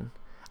version.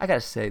 I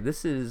gotta say,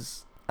 this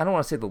is, I don't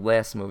want to say the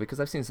last movie,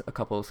 because I've seen a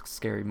couple of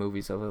scary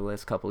movies over the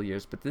last couple of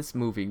years, but this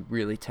movie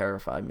really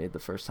terrified me the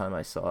first time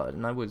I saw it.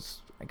 And I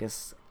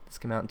guess this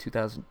came out in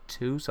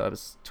 2002, so I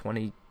was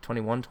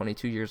 21,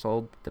 22 years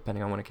old,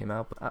 depending on when it came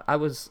out. But I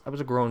was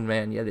a grown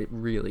man, yet it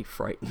really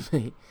frightened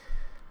me.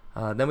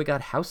 Then we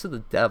got House of the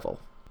Devil.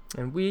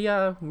 And we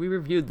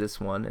reviewed this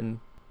one,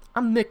 and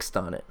I'm mixed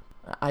on it.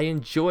 I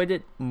enjoyed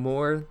it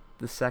more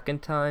the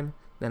second time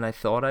than I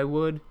thought I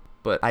would,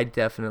 but I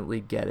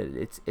definitely get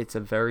it. It's a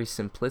very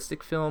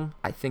simplistic film.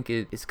 I think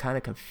it is kind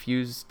of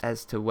confused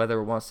as to whether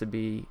it wants to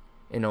be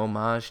an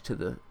homage to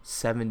the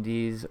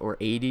 70s or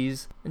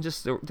 80s, and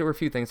just there were a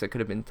few things that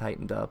could have been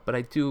tightened up, but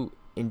I do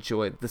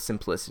enjoy the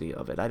simplicity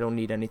of it. I don't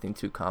need anything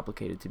too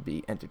complicated to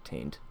be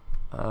entertained.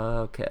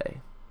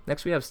 Okay.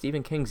 Next we have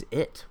Stephen King's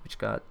It, which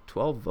got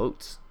 12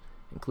 votes,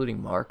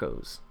 including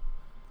Marco's.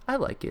 I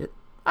like it.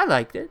 I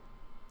liked it.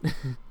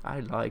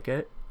 I like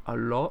it a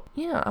lot.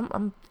 Yeah,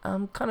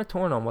 I'm kind of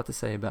torn on what to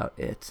say about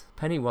it.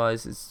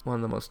 Pennywise is one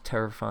of the most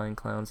terrifying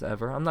clowns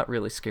ever. I'm not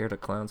really scared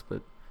of clowns,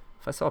 but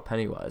if I saw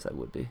Pennywise, I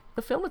would be.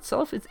 The film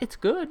itself, it's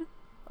good.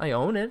 I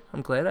own it.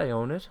 I'm glad I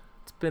own it.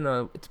 It's been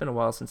a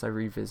while since I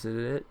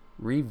revisited it.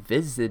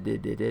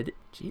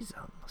 Jeez,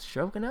 I'm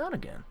stroking out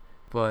again.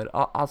 But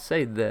I'll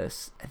say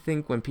this. I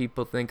think when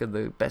people think of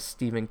the best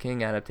Stephen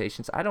King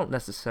adaptations, I don't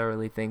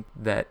necessarily think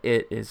that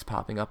it is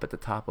popping up at the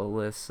top of the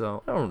list,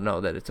 so I don't know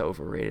that it's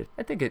overrated.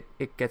 I think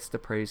it gets the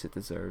praise it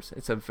deserves.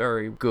 It's a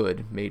very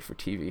good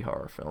made-for-TV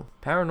horror film.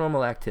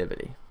 Paranormal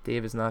Activity.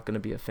 Dave is not going to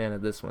be a fan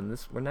of this one.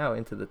 We're now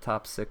into the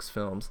top 6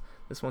 films.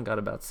 This one got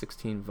about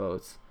 16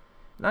 votes.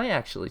 And I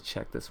actually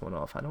checked this one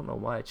off. I don't know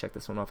why I checked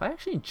this one off. I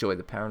actually enjoy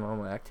the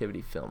Paranormal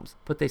Activity films,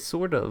 but they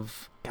sort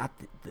of got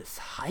this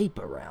hype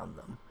around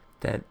them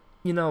that,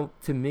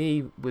 to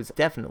me was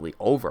definitely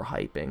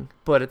overhyping,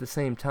 but at the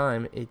same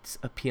time, it's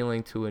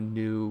appealing to a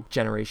new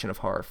generation of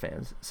horror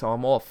fans. So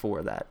I'm all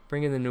for that.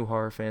 Bring in the new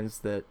horror fans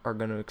that are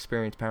going to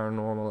experience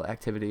Paranormal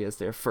Activity as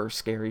their first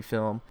scary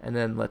film, and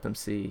then let them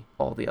see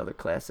all the other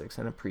classics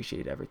and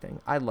appreciate everything.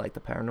 I like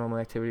the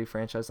Paranormal Activity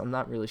franchise. I'm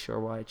not really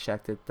sure why I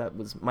checked it. That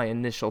was my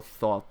initial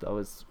thought,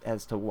 though,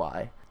 as to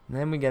why. And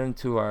then we get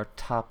into our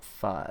top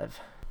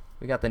 5.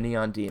 We got The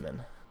Neon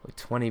Demon. with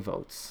 20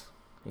 votes,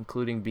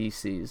 including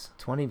BC's.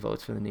 20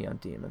 votes for The Neon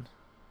Demon.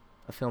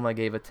 A film I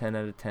gave a 10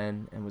 out of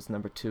 10 and was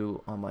number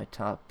 2 on my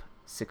top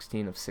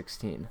 16 of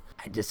 16.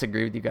 I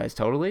disagree with you guys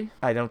totally.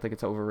 I don't think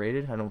it's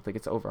overrated. I don't think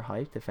it's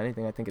overhyped. If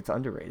anything, I think it's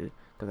underrated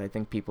because I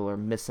think people are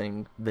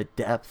missing the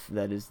depth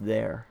that is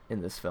there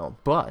in this film.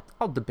 But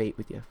I'll debate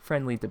with you,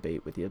 friendly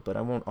debate with you, but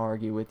I won't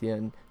argue with you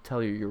and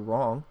tell you you're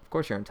wrong. Of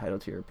course, you're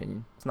entitled to your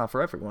opinion. It's not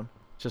for everyone.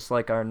 Just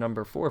like our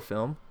number 4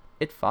 film,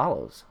 It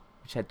Follows,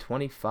 which had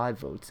 25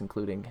 votes,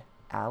 including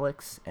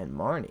Alex and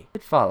Marnie.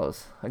 It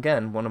Follows,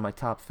 again, one of my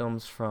top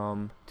films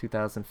from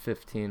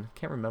 2015.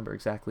 Can't remember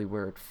exactly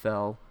where it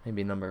fell.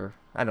 Maybe number,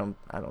 I don't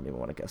even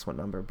want to guess what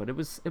number, but it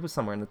was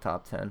somewhere in the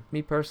top 10.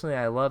 Me personally,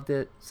 I loved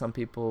it. Some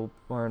people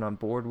weren't on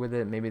board with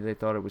it. Maybe they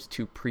thought it was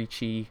too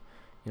preachy,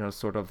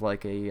 sort of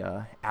like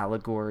a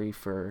allegory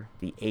for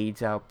the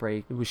AIDS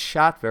outbreak. It was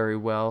shot very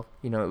well.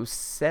 It was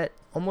set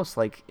almost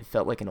like it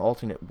felt like an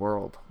alternate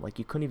world. Like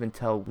you couldn't even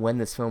tell when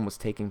this film was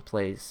taking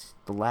place.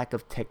 The lack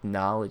of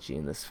technology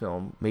in this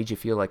film made you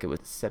feel like it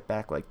was set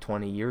back like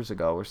 20 years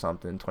ago or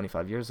something,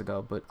 25 years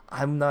ago, but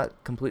I'm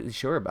not completely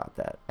sure about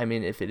that. I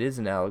mean, if it is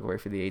an allegory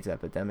for the AIDS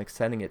epidemic,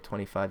 setting it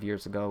 25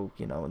 years ago,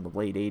 in the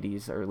late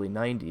 80s, early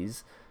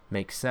 90s,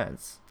 makes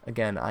sense.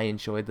 Again, I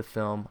enjoyed the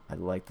film. I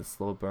liked the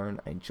slow burn.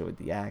 I enjoyed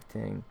the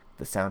acting.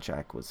 The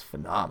soundtrack was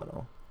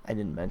phenomenal. I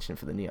didn't mention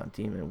for The Neon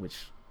Demon,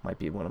 which might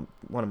be one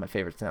of my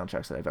favorite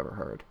soundtracks that I've ever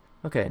heard.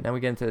 Okay, now we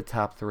get into the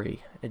top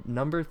 3. At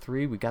number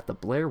 3, we got The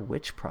Blair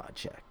Witch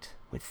Project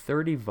with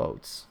 30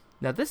 votes.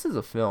 Now, this is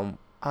a film,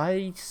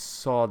 I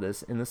saw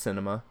this in the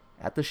cinema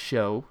at the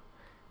show,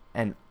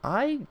 and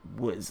I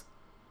was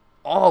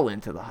all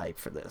into the hype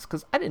for this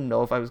because I didn't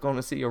know if I was going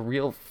to see a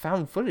real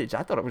found footage.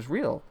 I thought it was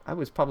real. I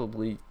was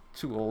probably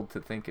too old to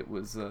think it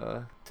was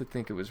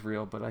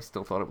real, but I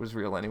still thought it was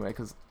real anyway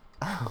because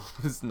I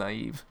was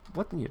naive.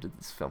 What year did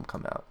this film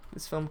come out?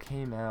 This film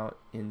came out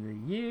in the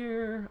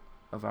year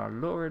of our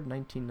Lord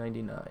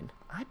 1999.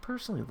 I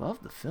personally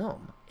love the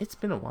film. It's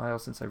been a while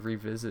since I've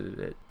revisited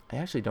it. I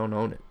actually don't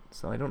own it,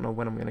 so I don't know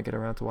when I'm going to get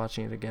around to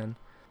watching it again.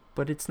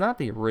 But it's not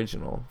the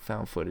original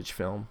found footage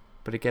film,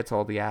 but it gets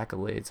all the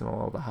accolades and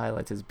all the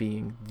highlights as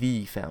being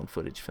the found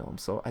footage film.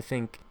 So I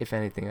think, if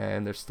anything, I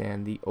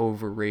understand the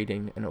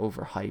overrating and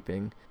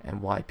overhyping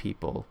and why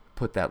people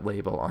put that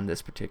label on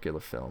this particular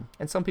film.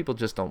 And some people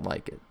just don't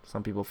like it.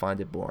 Some people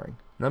find it boring.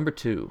 Number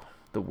 2,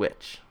 The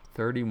Witch.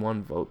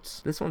 31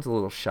 votes. This one's a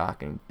little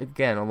shocking.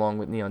 Again, along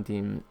with Neon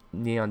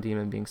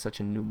Demon being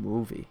such a new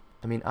movie.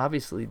 I mean,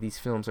 obviously, these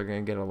films are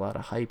going to get a lot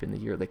of hype in the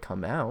year they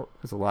come out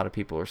because a lot of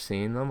people are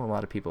seeing them, a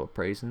lot of people are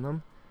praising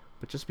them.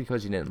 But just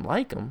because you didn't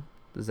like them,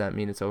 does that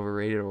mean it's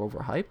overrated or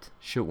overhyped?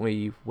 Should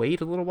we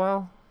wait a little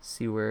while,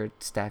 see where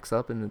it stacks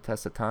up in the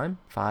test of time?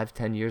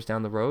 5-10 years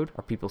down the road,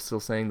 are people still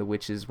saying The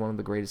Witch is one of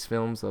the greatest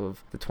films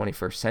of the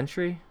 21st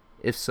century?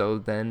 If so,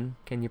 then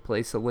can you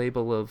place a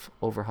label of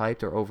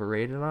overhyped or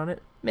overrated on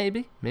it?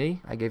 Maybe.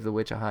 Me, I gave The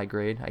Witch a high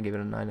grade. I gave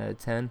it a 9 out of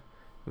 10.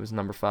 It was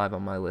number 5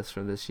 on my list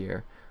for this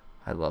year.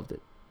 I loved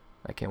it.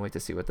 I can't wait to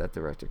see what that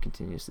director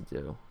continues to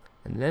do.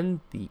 And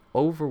then the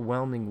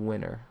overwhelming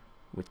winner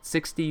with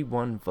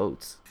 61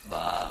 votes. The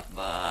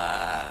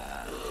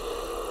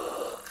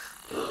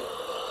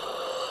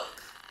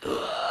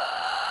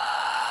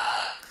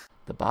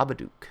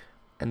Babadook.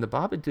 And The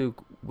Babadook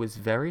was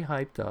very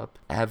hyped up,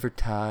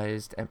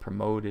 advertised and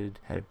promoted,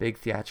 had a big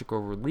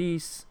theatrical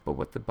release, but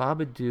what The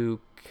Babadook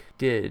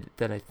did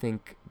that I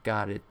think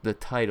got it the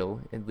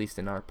title, at least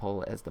in our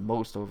poll, as the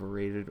most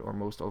overrated or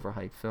most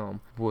overhyped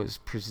film, was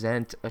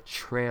present a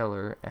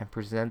trailer and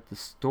present the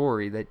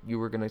story that you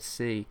were going to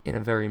see in a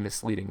very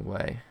misleading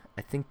way.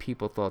 I think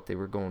people thought they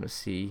were going to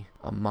see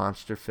a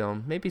monster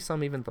film. Maybe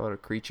some even thought a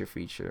creature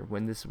feature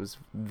when this was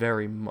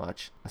very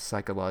much a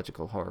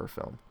psychological horror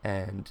film.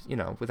 And,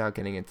 without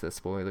getting into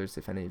spoilers,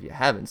 if any of you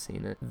haven't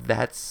seen it,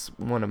 that's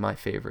one of my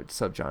favorite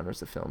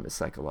subgenres of film is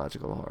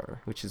psychological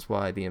horror, which is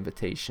why The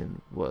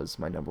Invitation was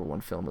my number 1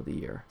 film of the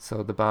year.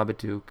 So The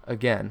Babadook,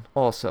 again,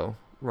 also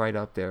right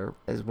up there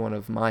as one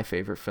of my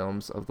favorite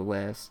films of the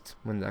last,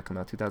 when did that come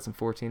out,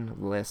 2014,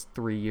 the last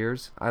 3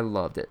 years. I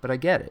loved it, but I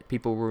get it.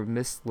 People were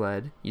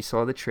misled. You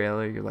saw the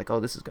trailer, you're like, oh,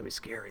 this is going to be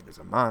scary. There's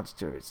a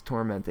monster. It's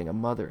tormenting a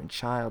mother and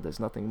child. There's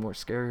nothing more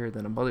scarier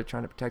than a mother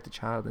trying to protect a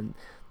child, and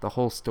the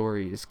whole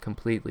story is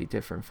completely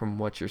different from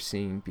what you're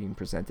seeing being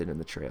presented in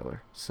the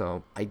trailer.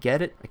 So I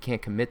get it. I can't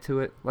commit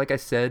to it. Like I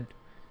said,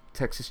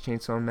 Texas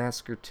Chainsaw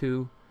Massacre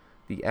 2,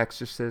 The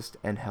Exorcist,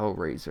 and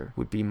Hellraiser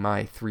would be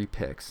my 3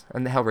 picks.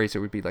 And the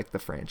Hellraiser would be like the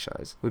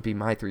franchise. Would be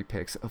my 3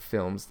 picks of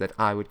films that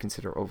I would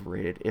consider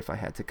overrated if I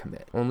had to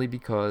commit. Only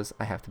because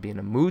I have to be in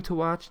a mood to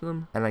watch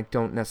them, and I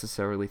don't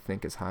necessarily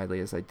think as highly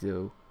as I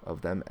do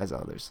of them as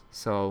others.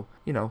 So,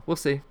 we'll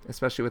see.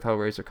 Especially with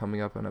Hellraiser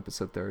coming up on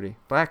episode 30.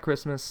 Black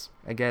Christmas,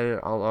 I get it.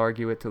 I'll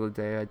argue it till the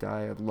day I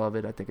die. I love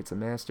it. I think it's a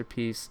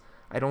masterpiece.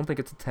 I don't think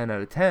it's a 10 out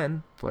of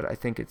 10, but I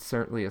think it's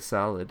certainly a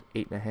solid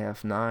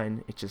 8.5,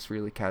 9. It just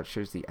really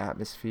captures the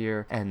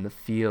atmosphere and the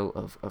feel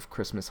of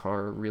Christmas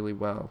horror really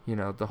well.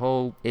 The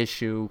whole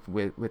issue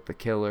with the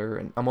killer,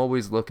 and I'm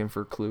always looking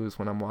for clues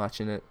when I'm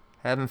watching it.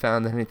 I haven't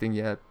found anything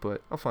yet,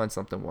 but I'll find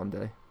something one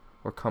day.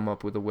 Or come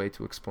up with a way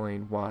to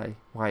explain why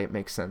it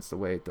makes sense the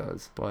way it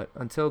does. But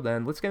until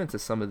then, let's get into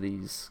some of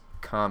these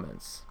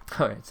comments.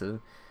 Alright,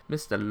 so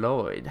Mr.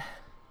 Lloyd,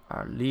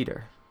 our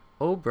leader.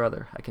 Oh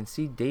brother, I can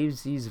see Dave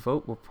Z's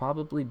vote will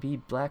probably be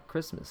Black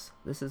Christmas.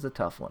 This is a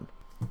tough one.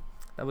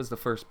 That was the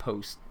first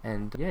post.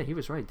 And yeah, he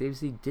was right. Dave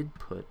Z did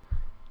put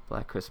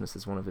Black Christmas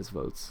as one of his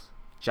votes.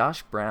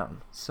 Josh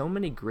Brown, so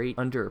many great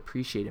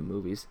underappreciated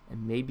movies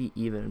and maybe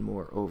even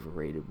more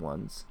overrated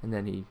ones. And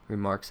then he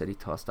remarks that he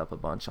tossed up a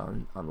bunch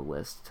on the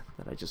list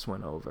that I just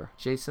went over.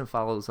 Jason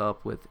follows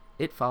up with,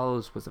 It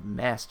Follows was a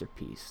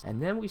masterpiece.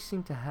 And then we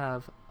seem to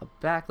have a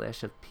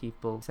backlash of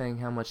people saying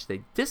how much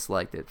they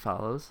disliked It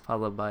Follows,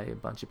 followed by a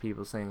bunch of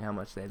people saying how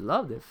much they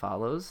loved It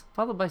Follows,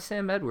 followed by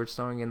Sam Edwards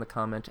throwing in the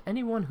comment,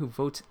 anyone who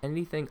votes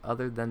anything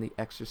other than The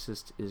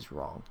Exorcist is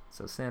wrong.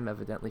 So Sam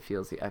evidently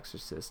feels The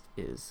Exorcist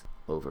is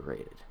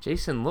overrated.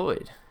 Jason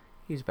Lloyd,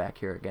 he's back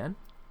here again.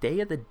 Day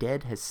of the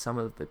Dead has some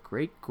of the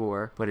great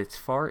gore, but it's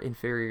far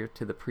inferior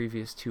to the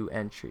previous two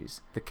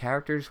entries. The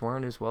characters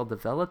weren't as well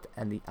developed,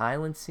 and the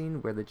island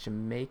scene where the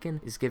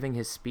Jamaican is giving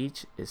his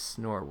speech is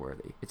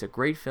snore-worthy. It's a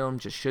great film,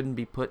 just shouldn't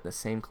be put in the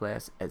same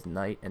class as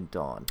Night and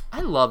Dawn.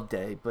 I love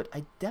Day, but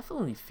I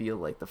definitely feel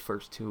like the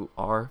first two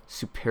are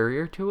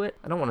superior to it.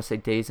 I don't want to say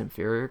Day's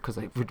inferior, because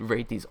I would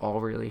rate these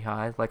all really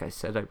high. Like I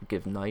said, I would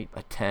give Night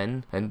a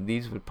 10, and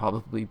these would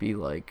probably be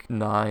like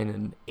 9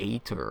 and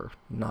 8, or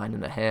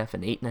 9.5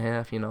 and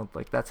 8.5, you know,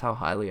 like that's how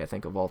highly I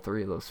think of all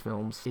three of those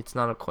films. It's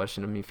not a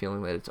question of me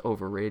feeling that it's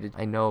overrated.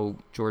 I know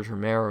George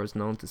Romero is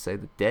known to say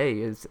that Day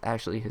is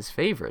actually his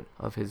favorite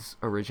of his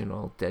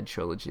original Dead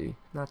trilogy.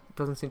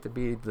 Doesn't seem to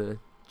be the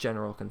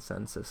general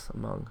consensus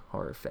among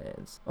horror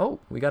fans. Oh,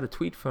 we got a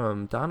tweet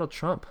from Donald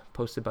Trump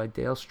posted by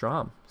Dale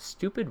Strom.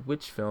 Stupid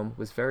witch film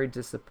was very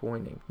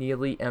disappointing.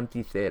 Nearly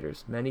empty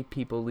theaters. Many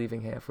people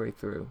leaving halfway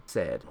through.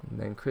 Sad. And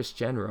then Chris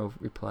Genro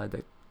replied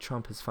that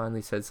Trump has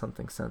finally said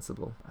something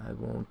sensible. I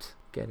won't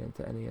get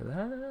into any of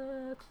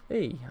that.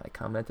 Hey, I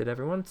commented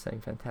everyone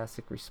saying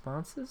fantastic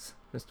responses.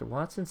 Mr.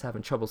 Watson's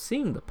having trouble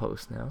seeing the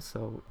post now,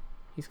 so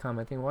he's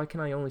commenting, why can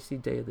I only see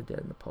Day of the Dead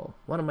in the poll?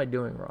 What am I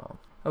doing wrong?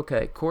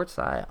 Okay, Court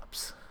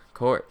Psyops.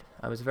 Court,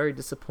 I was very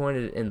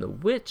disappointed in The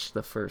Witch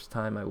the first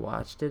time I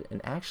watched it and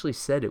actually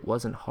said it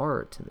wasn't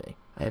horror to me.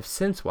 I have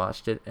since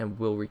watched it and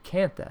will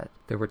recant that.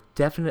 There were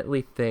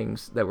definitely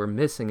things that were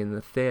missing in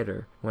the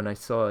theater when I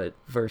saw it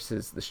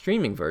versus the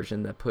streaming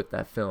version that put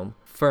that film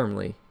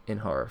firmly in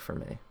horror for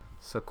me.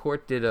 So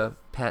Court did a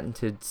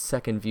patented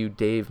second view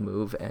Dave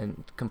move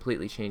and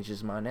completely changed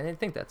his mind, and I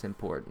think that's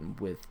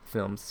important with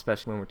films,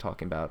 especially when we're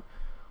talking about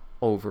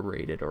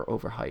overrated or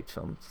overhyped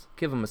films.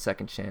 Give them a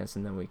second chance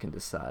and then we can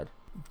decide.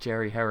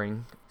 Jerry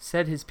Herring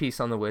said his piece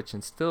on The Witch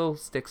and still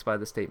sticks by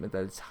the statement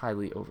that it's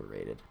highly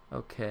overrated.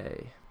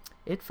 Okay.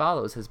 It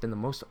Follows has been the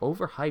most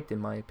overhyped in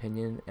my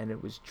opinion, and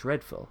it was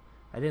dreadful.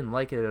 I didn't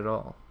like it at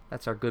all.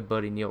 That's our good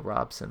buddy Neil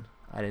Robson.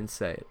 I didn't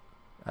say it.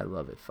 I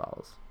love It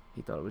Follows.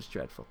 He thought it was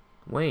dreadful.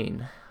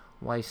 Wayne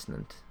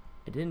Weissnant.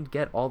 I didn't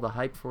get all the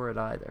hype for it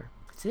either.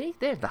 See,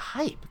 there, the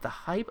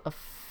hype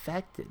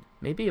affected.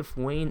 Maybe if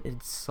Wayne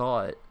had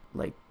saw it,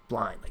 like,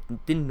 blind,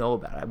 like, didn't know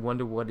about it, I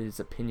wonder what his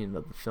opinion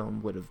of the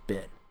film would have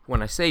been.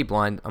 When I say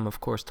blind, I'm of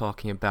course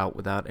talking about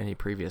without any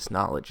previous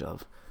knowledge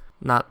of.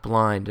 Not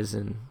blind as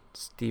in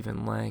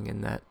Stephen Lang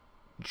and that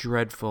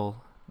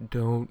dreadful,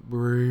 don't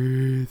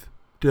breathe.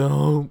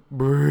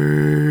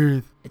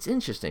 It's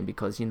interesting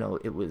because, you know,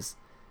 it was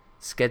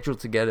scheduled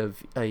to get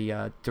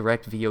a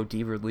direct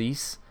VOD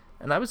release,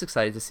 and I was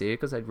excited to see it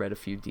because I'd read a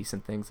few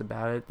decent things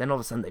about it. Then all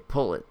of a sudden they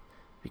pull it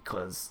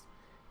because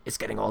it's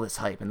getting all this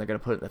hype and they're going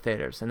to put it in the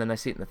theaters. And then I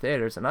see it in the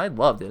theaters and I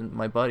loved it.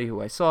 My buddy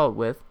who I saw it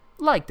with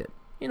liked it.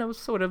 You know, it was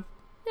sort of,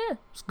 it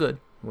was good.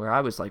 Where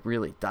I was like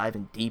really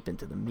diving deep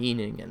into the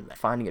meaning and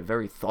finding it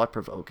very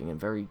thought-provoking and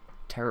very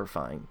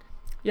terrifying.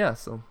 Yeah,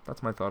 so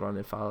that's my thought on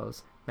It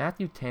Follows.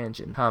 Matthew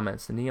Tangent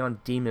comments, the Neon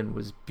Demon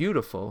was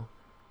beautiful,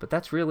 but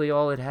that's really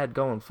all it had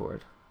going for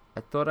it.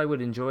 I thought I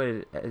would enjoy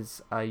it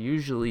as I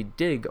usually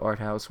dig art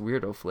house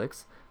weirdo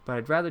flicks, but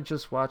I'd rather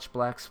just watch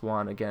Black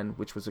Swan again,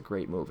 which was a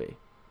great movie.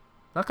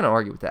 Not going to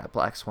argue with that.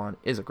 Black Swan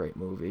is a great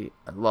movie.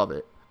 I love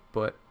it.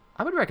 But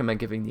I would recommend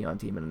giving Neon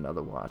Demon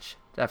another watch.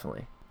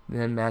 Definitely.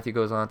 Then Matthew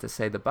goes on to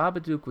say, the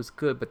Babadook was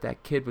good, but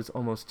that kid was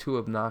almost too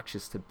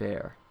obnoxious to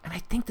bear. And I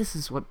think this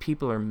is what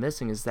people are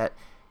missing, is that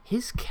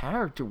his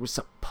character was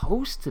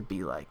supposed to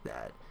be like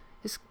that.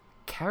 His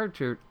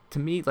character, to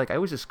me, like I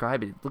always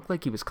describe it looked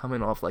like he was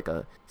coming off like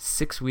a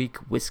 6-week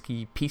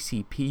whiskey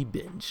PCP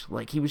binge.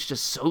 Like he was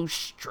just so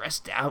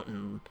stressed out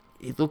and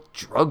he looked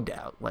drugged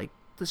out. Like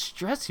the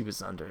stress he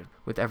was under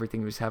with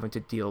everything he was having to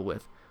deal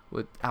with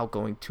without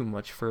going too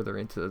much further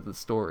into the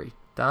story.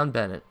 Don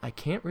Bennett, I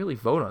can't really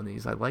vote on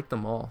these. I like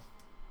them all.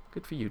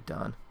 Good for you,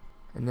 Don.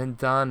 And then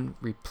Don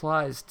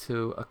replies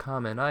to a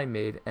comment I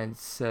made and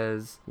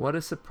says, what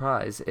a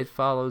surprise. It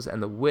Follows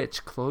and The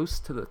Witch close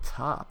to the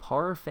top.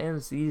 Horror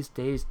fans these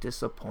days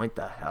disappoint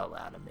the hell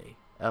out of me.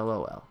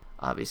 LOL.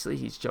 Obviously,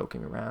 he's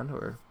joking around,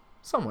 or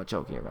somewhat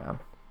joking around.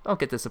 Don't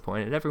get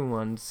disappointed.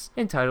 Everyone's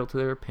entitled to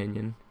their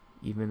opinion,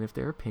 even if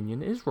their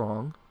opinion is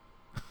wrong.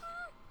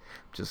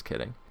 Just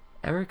kidding.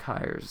 Eric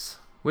Hires.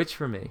 Witch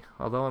for me,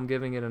 although I'm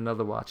giving it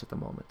another watch at the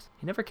moment.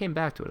 He never came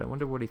back to it. I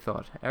wonder what he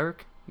thought.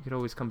 Eric, you could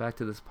always come back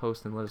to this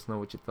post and let us know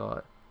what you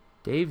thought.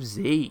 Dave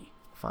Z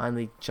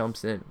finally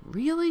jumps in.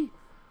 Really?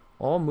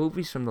 All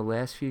movies from the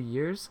last few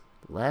years?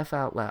 Laugh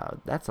out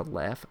loud. That's a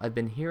laugh. I've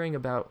been hearing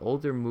about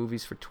older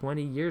movies for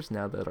 20 years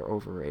now that are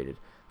overrated.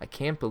 I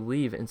can't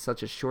believe in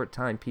such a short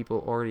time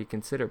people already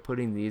consider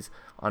putting these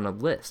on a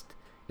list.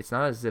 It's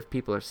not as if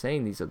people are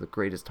saying these are the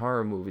greatest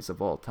horror movies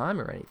of all time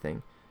or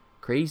anything.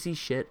 Crazy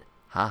shit.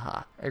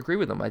 Haha. I agree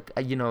with them. I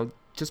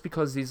just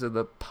because these are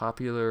the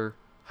popular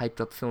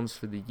hyped up films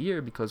for the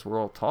year, because we're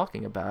all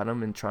talking about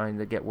them and trying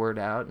to get word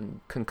out and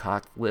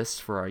concoct lists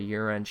for our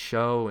year-end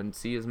show and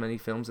see as many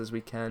films as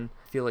we can,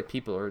 I feel like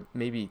people are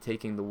maybe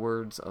taking the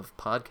words of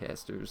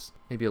podcasters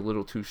maybe a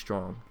little too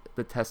strong.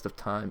 The test of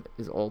time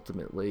is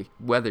ultimately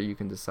whether you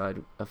can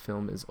decide a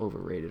film is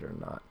overrated or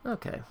not.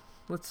 Okay,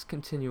 let's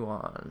continue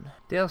on.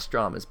 Dale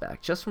Strom is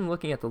back. Just from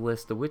looking at the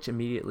list, The Witch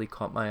immediately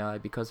caught my eye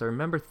because I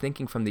remember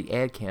thinking from the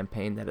ad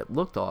campaign that it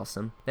looked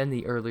awesome. Then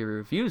the early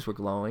reviews were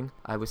glowing.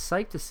 I was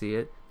psyched to see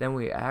it. Then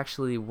we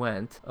actually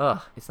went,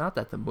 it's not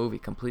that the movie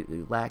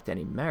completely lacked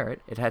any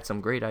merit. It had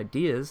some great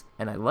ideas,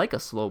 and I like a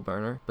slow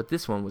burner, but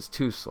this one was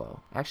too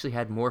slow. I actually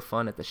had more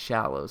fun at The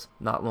Shallows,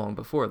 not long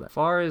before that. As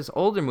far as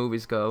older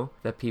movies go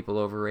that people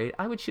overrate,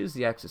 I would choose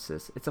The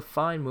Exorcist. It's a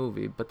fine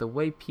movie, but the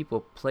way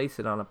people place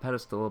it on a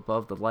pedestal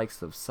above the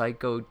likes of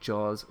Psycho,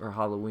 Jaws, or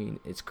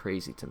Halloween is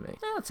crazy to me.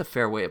 That's a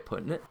fair way of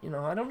putting it.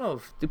 I don't know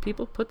do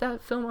people put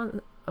that film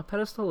on a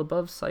pedestal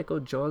above Psycho,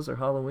 Jaws, or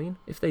Halloween?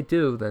 If they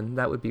do, then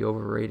that would be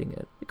overrating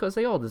it, because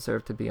they all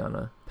deserve to be on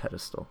a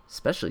pedestal,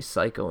 especially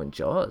Psycho and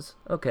Jaws.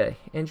 Okay,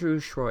 Andrew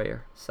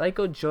Schroyer.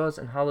 Psycho, Jaws,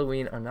 and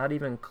Halloween are not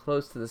even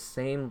close to the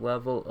same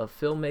level of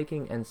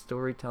filmmaking and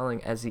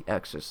storytelling as The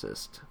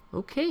Exorcist.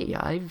 Okay,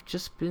 I've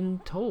just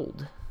been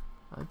told.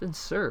 I've been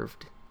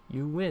served.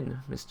 You win,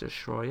 Mr.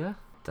 Schroyer.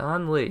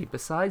 Don Lee,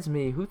 besides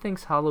me, who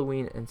thinks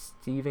Halloween and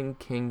Stephen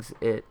King's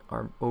It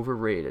are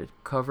overrated?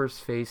 Covers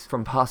face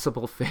from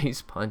possible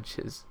face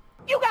punches.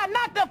 You got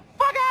knocked the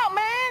fuck out,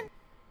 man!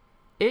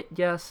 It,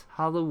 yes.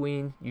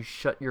 Halloween, you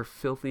shut your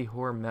filthy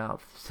whore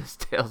mouth, says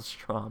Dale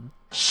Strom.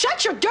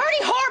 Shut your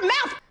dirty whore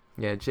mouth!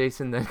 Yeah,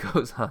 Jason then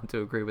goes on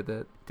to agree with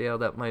it. Dale,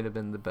 that might have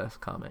been the best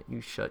comment. You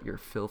shut your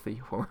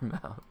filthy whore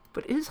mouth.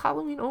 But is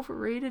Halloween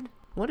overrated?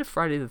 What if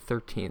Friday the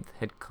 13th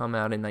had come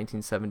out in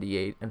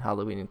 1978 and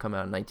Halloween had come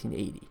out in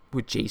 1980?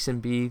 Would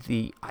Jason be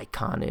the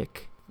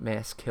iconic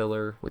mass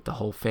killer with the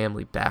whole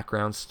family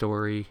background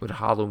story? Would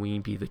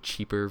Halloween be the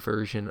cheaper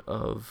version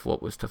of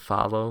what was to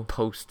follow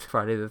post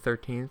Friday the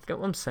 13th? Get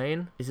what I'm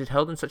saying? Is it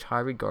held in such high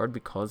regard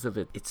because of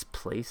its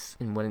place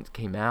and when it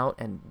came out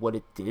and what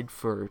it did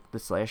for the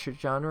slasher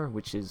genre,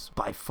 which is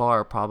by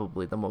far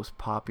probably the most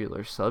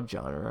popular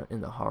subgenre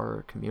in the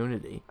horror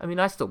community? I mean,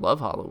 I still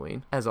love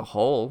Halloween. As a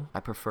whole,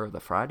 I prefer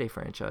the Friday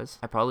franchise.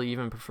 I probably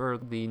even prefer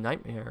the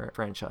Nightmare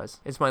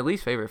franchise. It's my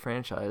least favorite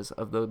franchise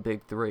of the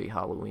big three,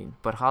 Halloween.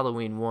 But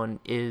Halloween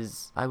 1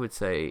 is, I would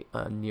say,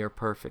 a near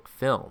perfect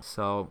film,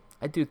 so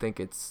I do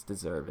think it's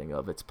deserving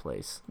of its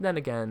place. Then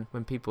again,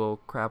 when people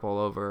crap all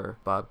over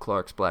Bob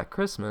Clark's Black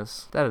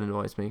Christmas, that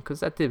annoys me, because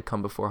that did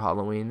come before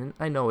Halloween, and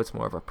I know it's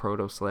more of a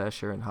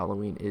proto-slasher, and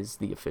Halloween is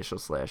the official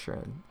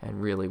slasher,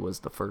 and really was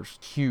the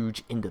first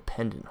huge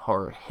independent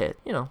horror hit.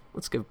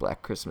 Let's give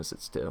Black Christmas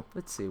its due.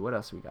 Let's see, what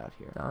else we got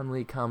here? Don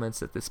Lee comments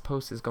that this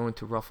post is going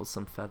to ruffle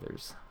some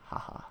feathers.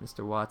 Haha.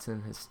 Mr.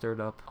 Watson has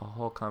stirred up a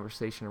whole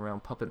conversation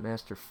around Puppet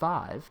Master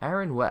 5.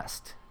 Aaron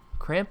West.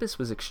 Krampus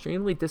was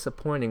extremely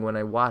disappointing when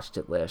I watched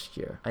it last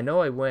year. I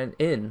know I went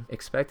in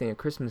expecting a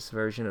Christmas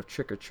version of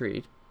Trick or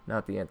Treat,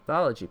 not the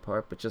anthology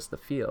part, but just the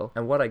feel,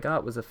 and what I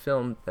got was a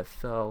film that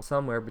fell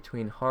somewhere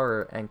between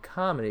horror and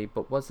comedy,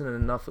 but wasn't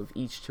enough of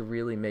each to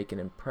really make an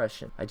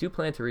impression. I do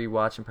plan to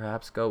rewatch and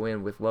perhaps go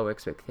in with low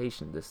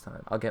expectation this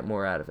time. I'll get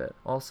more out of it.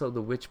 Also,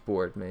 The Witch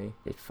bored me.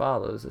 It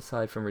follows,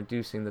 aside from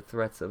reducing the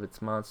threats of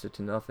its monster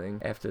to nothing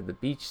after the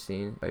beach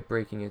scene by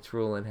breaking its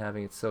rule and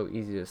having it so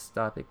easy to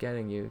stop it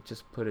getting you,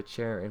 just put a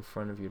chair in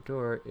front of your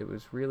door. It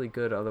was really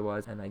good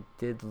otherwise, and I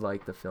did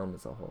like the film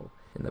as a whole.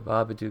 In The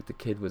Babadook, the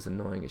kid was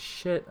annoying as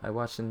shit. I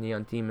watched The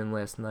Neon Demon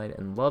last night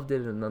and loved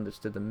it and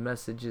understood the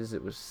messages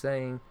it was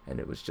saying, and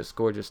it was just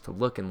gorgeous to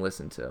look and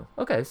listen to.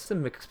 Okay, it's a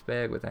mixed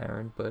bag with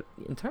Aaron, but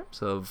in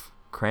terms of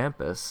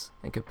Krampus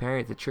and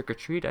comparing it to Trick or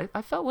Treat,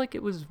 I felt like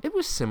it was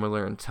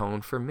similar in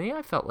tone for me.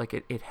 I felt like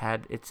it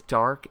had its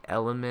dark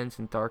elements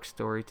and dark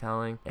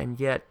storytelling, and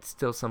yet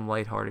still some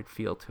lighthearted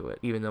feel to it,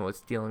 even though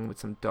it's dealing with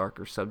some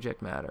darker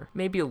subject matter.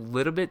 Maybe a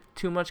little bit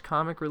too much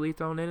comic relief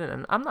thrown in it,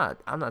 and I'm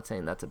not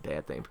saying that's a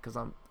bad thing, because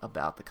I'm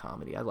about the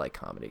comedy. I like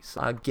comedy,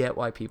 so I get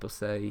why people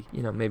say,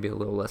 maybe a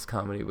little less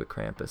comedy with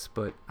Krampus,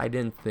 but I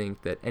didn't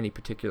think that any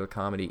particular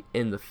comedy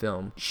in the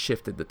film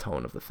shifted the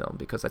tone of the film,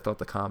 because I thought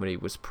the comedy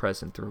was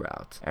present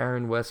throughout.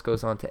 Aaron West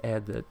goes on to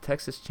add that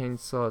Texas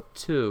Chainsaw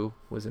 2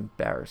 was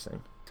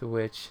embarrassing, to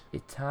which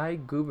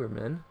Itai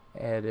Guberman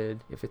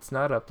added, if it's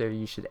not up there,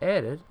 you should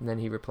add it. And then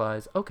he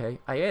replies, okay,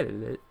 I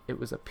added it. It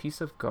was a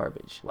piece of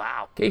garbage.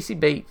 Wow. Casey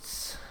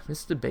Bates.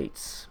 Mr.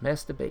 Bates.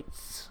 Master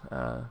Bates.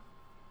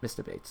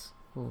 Mr. Bates.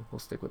 We'll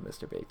stick with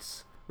Mr.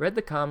 Bates. Read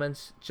the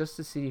comments just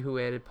to see who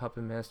added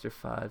Puppet Master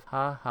 5.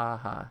 Ha ha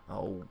ha.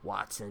 Oh,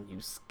 Watson,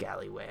 you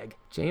scallywag.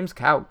 James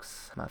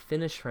Caux, my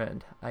Finnish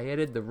friend. I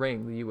added The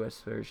Ring, the US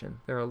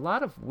version. There are a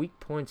lot of weak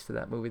points to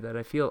that movie that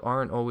I feel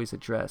aren't always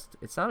addressed.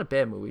 It's not a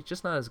bad movie, it's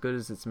just not as good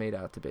as it's made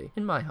out to be,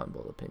 in my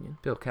humble opinion.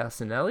 Bill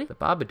Castanelli, The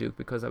Babadook,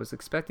 because I was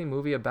expecting a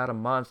movie about a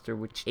monster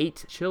which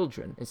ate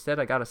children. Instead,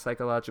 I got a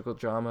psychological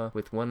drama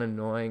with one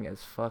annoying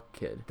as fuck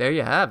kid. There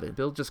you have it.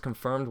 Bill just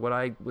confirmed what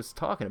I was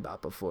talking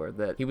about before,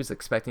 that he was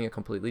expecting a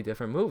completely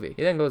different movie.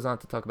 He then goes on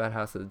to talk about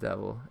House of the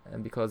Devil,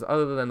 and because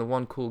other than the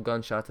one cool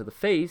gunshot to the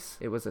face,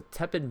 it was a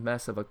tepid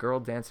mess of a girl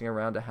dancing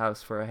around a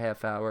house for a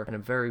half hour and a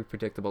very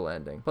predictable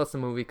ending. Plus the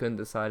movie couldn't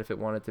decide if it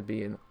wanted to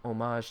be an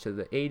homage to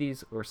the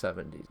 80s or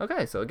 70s.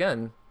 Okay, so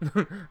again,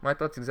 my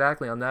thoughts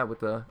exactly on that with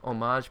the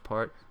homage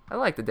part. I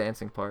like the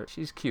dancing part.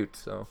 She's cute,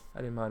 so I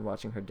didn't mind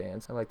watching her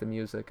dance. I like the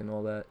music and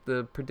all that.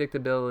 The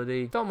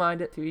predictability, don't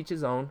mind it. To each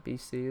his own.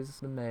 BC is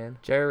the man.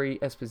 Jerry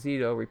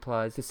Esposito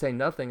replies, to say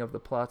nothing of the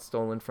plot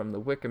stolen from The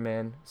Wicker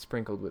Man,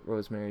 sprinkled with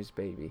Rosemary's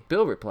Baby.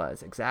 Bill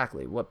replies,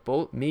 exactly what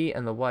both me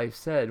and the wife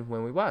said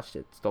when we watched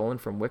it. Stolen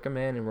from Wicker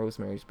Man and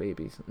Rosemary's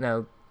Babies.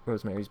 Now,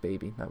 Rosemary's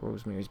Baby, not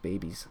Rosemary's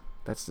Babies.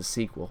 That's the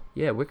sequel.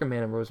 Yeah, Wicker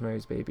Man and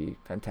Rosemary's Baby,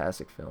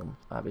 fantastic film.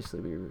 Obviously,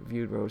 we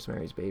reviewed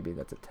Rosemary's Baby.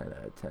 That's a 10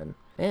 out of 10.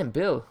 And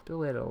Bill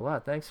added a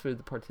lot. Thanks for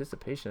the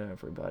participation,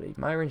 everybody.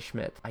 Myron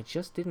Schmidt. I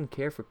just didn't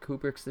care for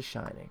Kubrick's The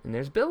Shining. And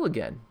there's Bill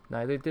again.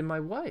 Neither did my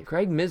wife.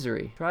 Craig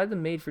Misery. Tried the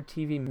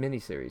made-for-TV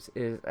miniseries.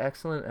 It is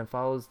excellent and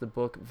follows the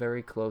book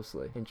very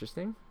closely.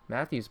 Interesting.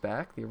 Matthew's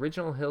back. The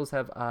original Hills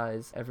Have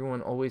Eyes.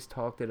 Everyone always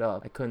talked it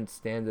up. I couldn't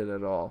stand it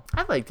at all.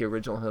 I like the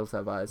original Hills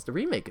Have Eyes. The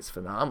remake is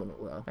phenomenal,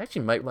 though. I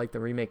actually might like the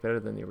remake better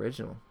than the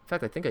original. In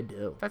fact, I think I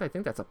do. In fact, I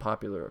think that's a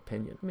popular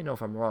opinion. Let me know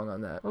if I'm wrong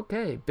on that.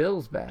 Okay,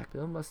 Bill's back.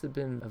 Bill must have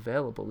been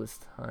available this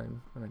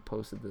time when I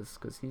posted this,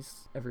 because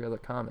he's every other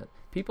comment.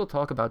 People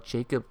talk about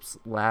Jacob's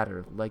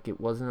Ladder like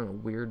it wasn't a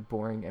weird,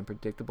 boring, and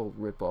predictable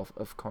ripoff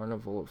of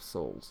Carnival of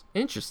Souls.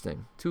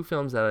 Interesting. 2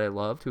 films that I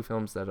love. 2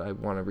 films that I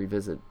want to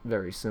revisit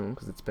very soon,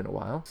 because it's been a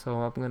while.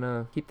 So I'm going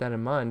to keep that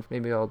in mind.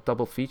 Maybe I'll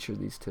double feature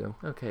these 2.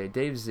 Okay,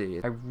 Dave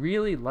Z. I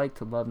really like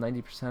to love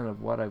 90%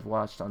 of what I've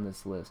watched on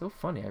this list. So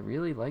funny. I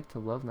really like to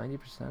love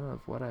 90%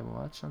 of what I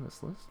watched on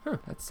this list.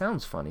 That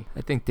sounds funny.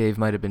 I think Dave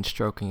might have been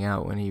stroking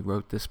out when he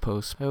wrote this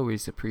post. I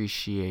always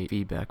appreciate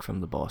feedback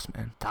from the boss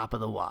man. Top of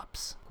the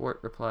wops. Court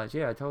replies,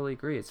 yeah, I totally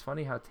agree. It's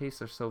funny how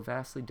tastes are so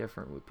vastly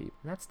different with people.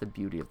 And that's the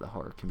beauty of the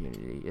horror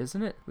community,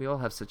 isn't it? We all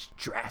have such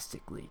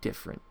drastically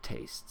different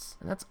tastes.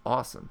 And that's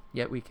awesome.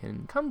 Yet we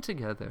can come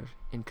together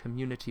in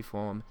community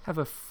form, have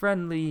a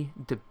friendly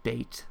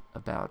debate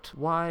about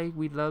why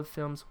we love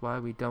films, why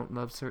we don't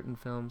love certain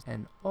films,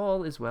 and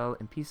all is well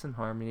and peace and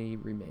harmony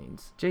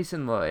remains.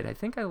 Jason Lloyd, I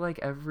think I like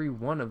every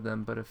one of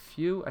them, but a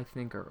few I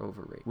think are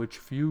overrated. Which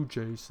few,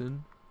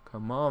 Jason?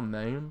 Come on,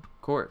 man.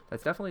 Court,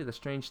 that's definitely the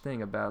strange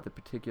thing about the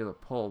particular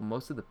poll.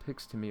 Most of the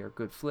picks to me are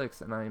good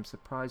flicks, and I am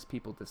surprised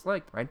people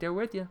disliked. Right there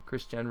with you.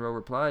 Chris Genro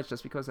replies,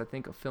 just because I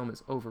think a film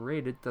is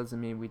overrated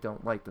doesn't mean we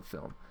don't like the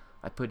film.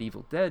 I put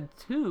Evil Dead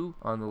 2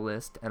 on the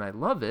list, and I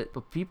love it,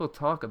 but people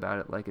talk about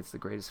it like it's the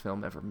greatest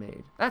film ever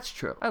made. That's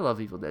true. I love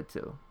Evil Dead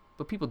 2.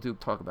 But people do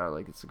talk about it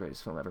like it's the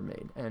greatest film ever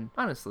made. And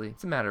honestly,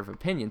 it's a matter of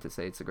opinion to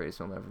say it's the greatest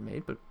film ever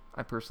made, but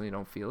I personally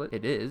don't feel it.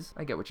 It is.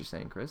 I get what you're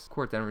saying, Chris.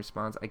 Court then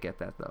responds, I get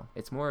that though.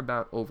 It's more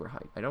about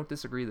overhype. I don't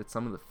disagree that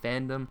some of the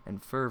fandom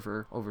and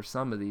fervor over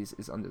some of these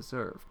is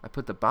undeserved. I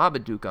put The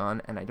Babadook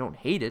on, and I don't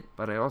hate it,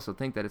 but I also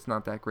think that it's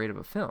not that great of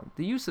a film.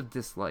 The use of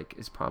dislike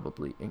is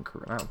probably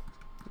incorrect. Wow.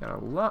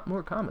 Got a lot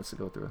more comments to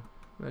go through.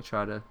 I'm going to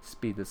try to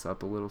speed this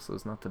up a little so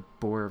as not to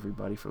bore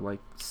everybody for like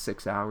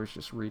 6 hours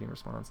just reading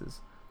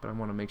responses. But I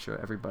want to make sure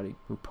everybody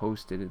who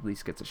posted at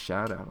least gets a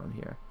shout out on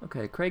here.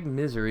 Okay, Craig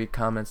Misery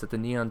comments that the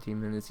Neon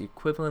Demon is the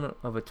equivalent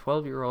of a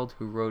 12-year-old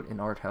who wrote an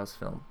art house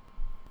film.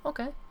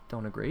 Okay.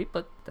 Don't agree,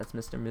 but that's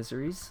Mr.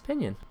 Misery's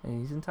opinion, and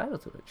he's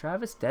entitled to it.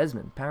 Travis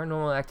Desmond,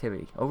 Paranormal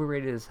Activity,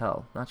 overrated as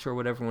hell. Not sure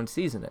what everyone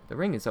sees in it. The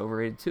Ring is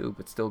overrated too,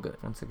 but still good.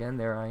 Once again,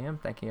 there I am,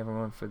 thanking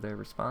everyone for their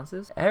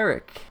responses.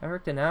 Eric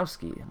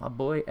Danowski, my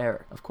boy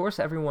Eric. Of course,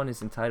 everyone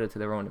is entitled to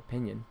their own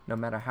opinion, no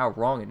matter how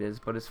wrong it is,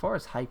 but as far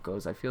as hype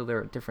goes, I feel there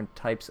are different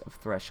types of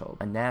threshold.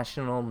 A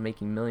national,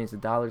 making millions of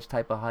dollars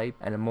type of hype,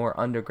 and a more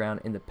underground,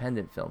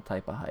 independent film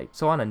type of hype.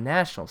 So on a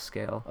national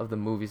scale of the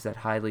movies that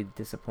highly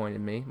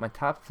disappointed me, my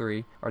top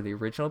 3 are the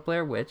original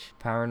Blair Witch,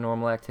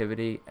 Paranormal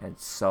Activity, and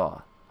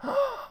Saw.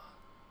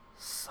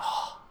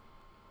 Saw.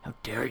 How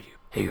dare you?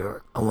 Hey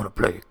Eric, I want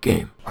to play a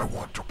game. I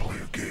want to play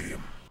a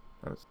game.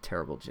 That was a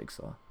terrible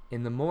Jigsaw.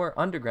 In the more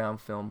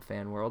underground film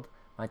fan world,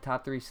 My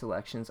top 3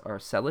 selections are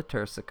Cella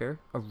Tersiker,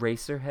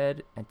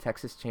 Eraserhead, and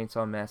Texas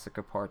Chainsaw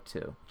Massacre Part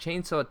 2.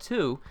 Chainsaw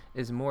 2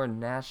 is more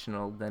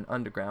national than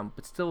underground,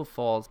 but still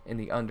falls in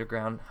the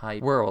underground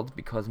hype world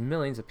because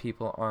millions of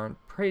people aren't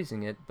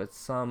praising it, but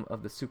some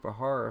of the super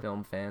horror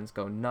film fans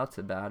go nuts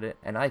about it,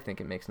 and I think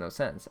it makes no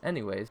sense.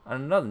 Anyways,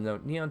 on another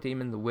note, Neon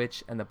Demon, The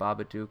Witch, and The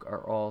Babadook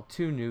are all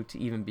too new to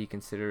even be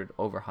considered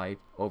overhyped,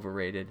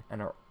 overrated,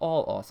 and are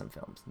all awesome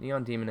films.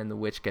 Neon Demon and The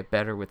Witch get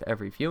better with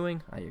every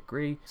viewing, I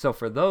agree. So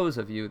for those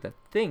of you that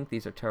think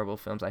these are terrible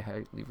films, I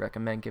highly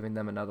recommend giving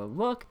them another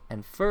look.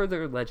 And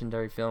further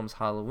legendary films,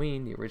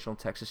 Halloween, the original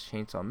Texas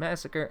Chainsaw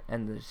Massacre,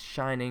 and The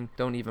Shining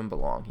don't even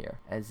belong here,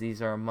 as these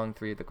are among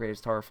 3 of the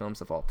greatest horror films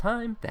of all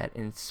time that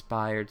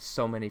inspired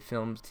so many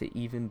films to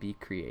even be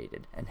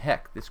created. And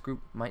heck, this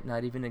group might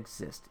not even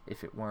exist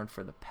if it weren't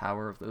for the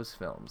power of those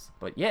films.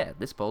 But yeah,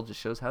 this poll just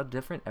shows how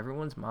different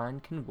everyone's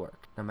mind can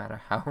work, no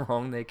matter how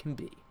wrong they can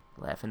be.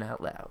 Laughing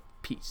out loud.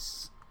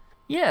 Peace.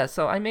 Yeah,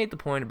 so I made the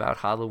point about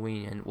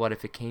Halloween and what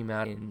if it came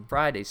out in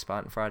Friday's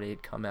spot and Friday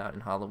had come out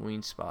in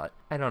Halloween's spot.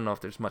 I don't know if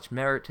there's much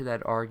merit to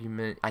that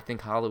argument. I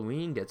think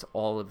Halloween gets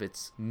all of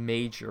its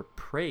major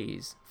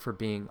praise for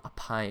being a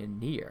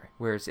pioneer.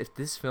 Whereas if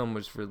this film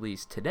was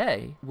released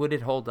today, would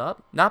it hold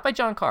up? Not by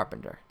John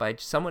Carpenter, by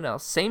someone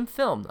else. Same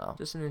film though.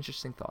 Just an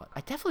interesting thought. I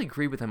definitely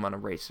agree with him on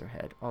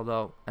Eraserhead,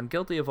 although I'm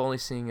guilty of only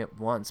seeing it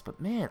once,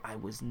 but man, I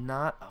was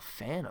not a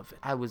fan of it.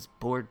 I was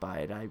bored by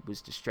it. I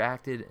was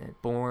distracted and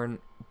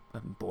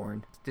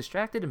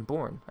distracted and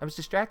born. I was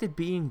distracted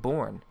being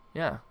born.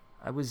 Yeah.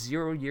 I was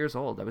 0 years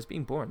old. I was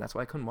being born. That's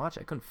why I couldn't watch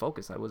it. I couldn't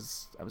focus. I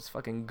was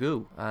fucking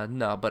goo.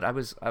 No, but I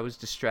was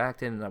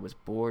distracted and I was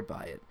bored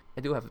by it.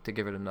 I do have to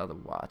give it another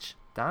watch.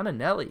 Donna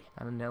Nelly,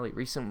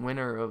 recent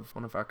winner of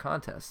one of our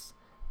contests.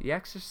 The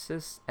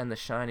Exorcist and The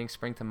Shining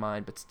spring to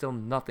mind, but still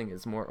nothing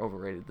is more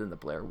overrated than The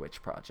Blair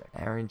Witch Project.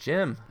 Aaron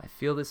Jim, I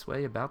feel this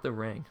way about The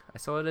Ring. I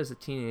saw it as a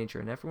teenager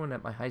and everyone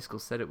at my high school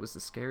said it was the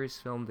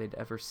scariest film they'd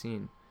ever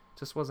seen.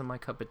 Just wasn't my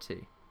cup of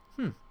tea.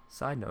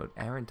 Side note,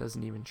 Aaron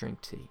doesn't even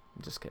drink tea.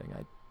 I'm just kidding.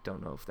 I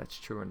don't know if that's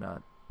true or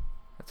not.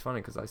 That's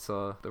funny because I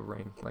saw The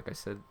Ring, like I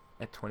said,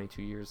 at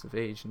 22 years of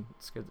age and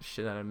it scared the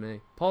shit out of me.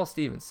 Paul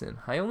Stevenson.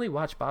 I only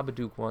watched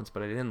Babadook once,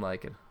 but I didn't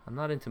like it. I'm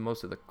not into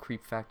most of the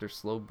creep factor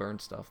slow burn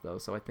stuff though,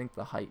 so I think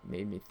the hype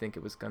made me think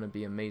it was going to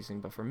be amazing,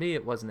 but for me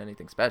it wasn't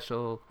anything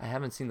special. I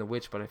haven't seen The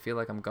Witch, but I feel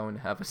like I'm going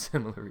to have a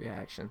similar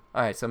reaction.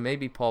 Alright, so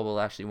maybe Paul will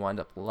actually wind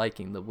up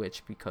liking The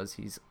Witch because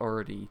he's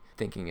already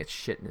thinking it's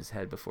shit in his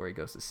head before he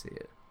goes to see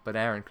it. But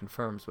Aaron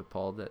confirms with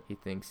Paul that he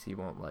thinks he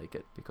won't like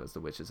it because The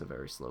Witch is a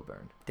very slow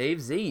burn.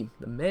 Dave Z,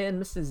 the man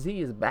Mr. Z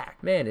is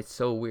back. Man, it's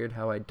so weird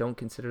how I don't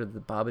consider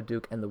The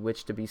Babadook and The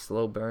Witch to be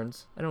slow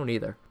burns. I don't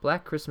either.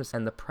 Black Christmas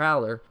and The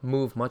Prowler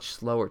move much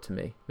slower to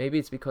me. Maybe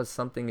it's because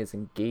something is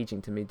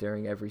engaging to me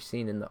during every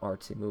scene in the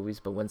artsy movies,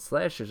 but when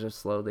slashers are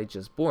slow, they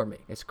just bore me.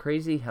 It's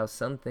crazy how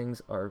some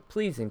things are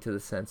pleasing to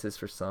the senses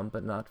for some,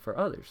 but not for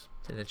others.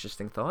 It's an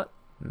interesting thought.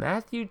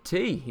 Matthew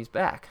T, he's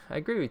back. I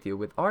agree with you.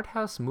 With art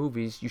house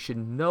movies, you should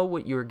know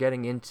what you are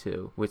getting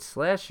into. With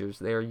slashers,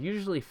 they are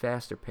usually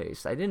faster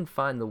paced. I didn't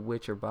find The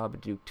Witch or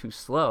Babadook too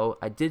slow.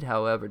 I did,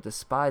 however,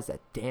 despise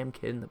that damn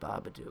kid in The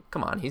Babadook.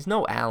 Come on, he's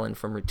no Alan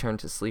from Return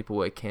to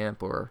Sleepaway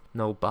Camp or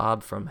no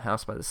Bob from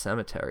House by the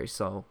Cemetery,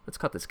 so let's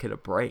cut this kid a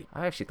break.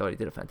 I actually thought he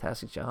did a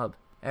fantastic job.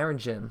 Aaron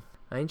Jim,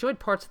 I enjoyed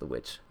parts of The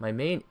Witch. My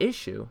main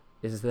issue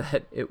is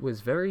that it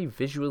was very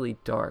visually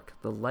dark.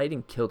 The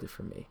lighting killed it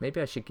for me.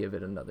 Maybe I should give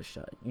it another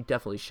shot. You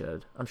definitely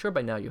should. I'm sure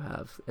by now you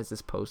have, as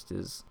this post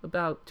is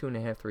about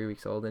 2.5, 3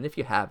 weeks old. And if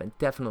you haven't,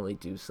 definitely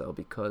do so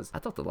because I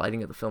thought the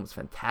lighting of the film was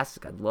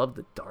fantastic. I love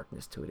the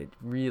darkness to it. It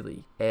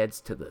really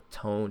adds to the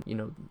tone. You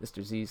know,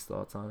 Mr. Z's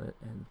thoughts on it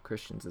and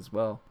Christian's as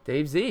well.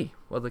 Dave Z.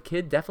 Well, the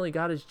kid definitely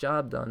got his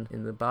job done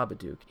in The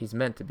Babadook. He's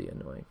meant to be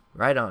annoying.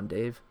 Right on,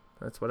 Dave.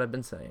 That's what I've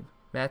been saying.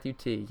 Matthew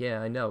T.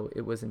 Yeah, I know.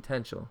 It was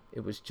intentional.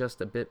 It was just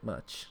a bit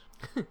much.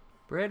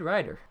 Brad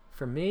Ryder.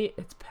 For me,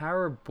 it's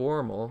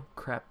paranormal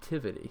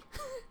craptivity.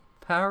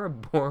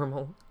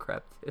 Paranormal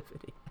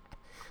craptivity.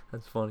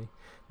 That's funny.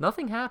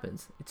 Nothing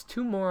happens. It's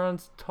two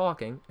morons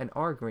talking and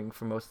arguing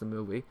for most of the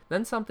movie.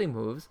 Then something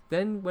moves.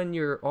 Then when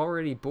you're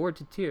already bored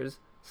to tears,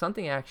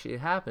 something actually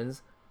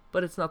happens,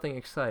 but it's nothing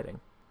exciting.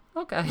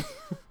 Okay.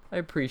 I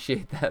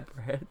appreciate that,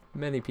 Brad.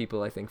 Many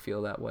people, I think,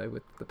 feel that way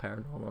with the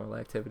Paranormal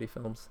Activity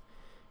films.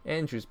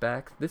 Andrew's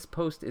back. This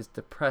post is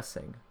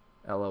depressing.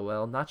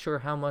 LOL. Not sure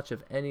how much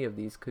of any of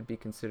these could be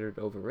considered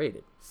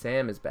overrated.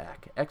 Sam is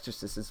back.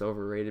 Exorcist is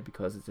overrated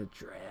because it's a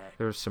drag.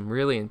 There are some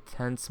really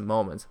intense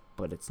moments,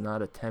 but it's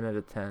not a 10 out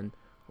of 10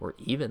 or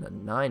even a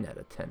 9 out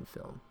of 10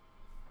 film.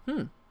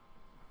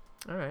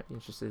 Alright,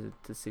 interested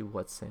to see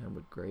what Sam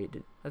would grade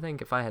it. I think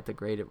if I had to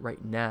grade it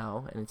right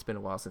now, and it's been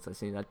a while since I've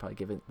seen it, I'd probably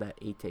give it that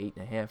 8 to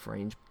 8.5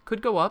 range.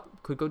 Could go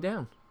up, could go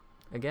down.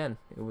 Again,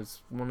 it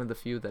was one of the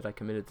few that I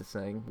committed to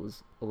saying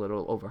was a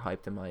little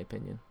overhyped in my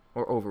opinion.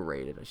 Or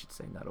overrated, I should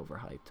say, not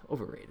overhyped.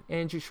 Overrated.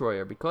 Andrew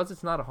Schroyer, because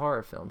it's not a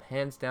horror film,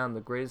 hands down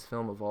the greatest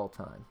film of all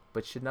time,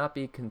 but should not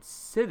be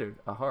considered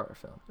a horror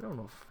film. I don't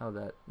know how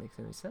that makes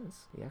any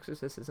sense. The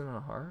Exorcist isn't a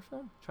horror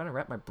film? I'm trying to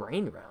wrap my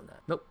brain around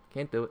that. Nope,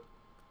 can't do it.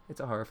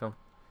 It's a horror film.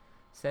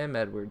 Sam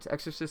Edwards,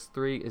 Exorcist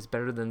 3 is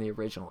better than the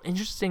original.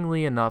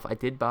 Interestingly enough, I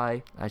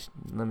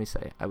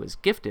was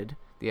gifted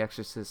the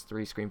Exorcist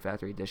 3 Scream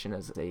Factory edition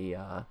as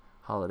a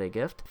holiday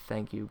gift.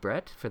 Thank you,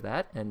 Brett, for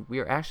that. And we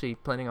are actually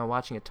planning on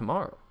watching it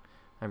tomorrow.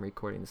 I'm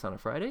recording this on a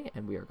Friday,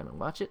 and we are going to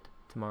watch it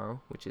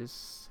tomorrow, which is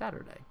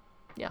Saturday.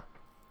 Yeah,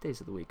 days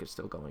of the week are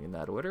still going in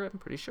that order, I'm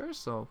pretty sure,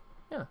 so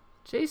yeah.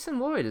 Jason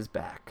Lloyd is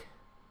back.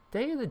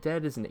 Day of the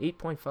Dead is an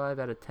 8.5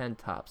 out of 10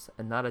 tops,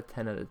 and not a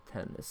 10 out of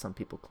 10, as some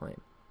people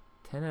claim.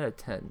 10 out of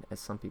 10,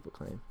 as some people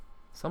claim.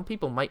 Some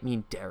people might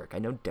mean Derek. I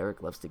know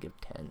Derek loves to give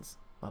 10s.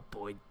 My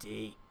boy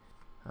D.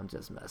 I'm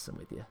just messing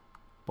with you.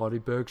 Body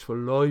bags for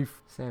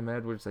life. Sam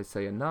Edwards, I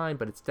say a 9,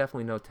 but it's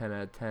definitely no 10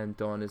 out of 10.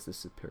 Dawn is the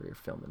superior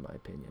film, in my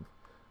opinion.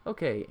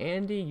 Okay,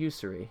 Andy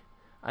Ussery.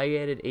 I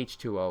added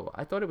H2O.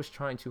 I thought it was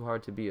trying too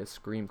hard to be a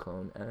Scream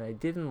clone, and I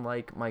didn't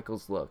like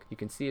Michael's look. You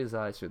can see his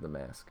eyes through the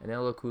mask. And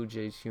LL Cool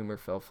J's humor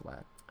fell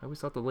flat. I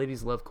always thought the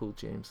ladies loved Cool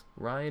James.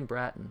 Ryan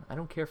Bratton. I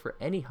don't care for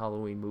any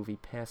Halloween movie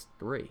past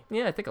 3.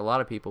 Yeah, I think a lot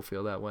of people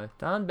feel that way.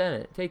 Don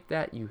Bennett. Take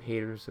that, you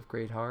haters of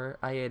great horror.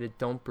 I added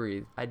Don't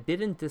Breathe. I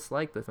didn't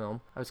dislike the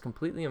film. I was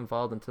completely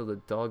involved until the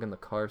dog in the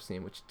car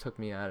scene, which took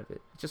me out of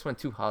it. It just went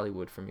too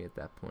Hollywood for me at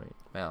that point.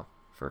 Wow.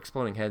 For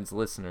Exploding Heads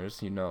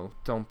listeners, you know,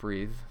 Don't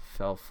Breathe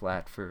fell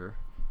flat for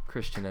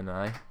Christian and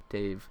I.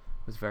 Dave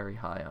was very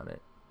high on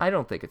it. I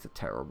don't think it's a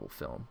terrible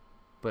film.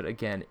 But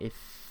again, it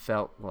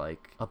felt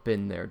like a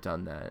been there,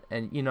 done that.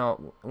 And, you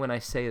know, when I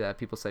say that,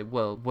 people say,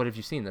 well, what have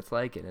you seen that's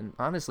like it? And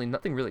honestly,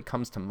 nothing really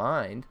comes to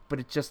mind, but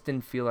it just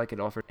didn't feel like it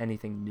offered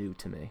anything new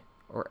to me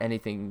or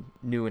anything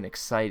new and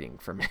exciting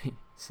for me.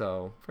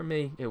 So, for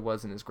me, it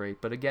wasn't as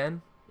great. But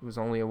again, it was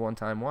only a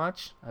one-time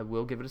watch. I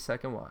will give it a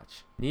second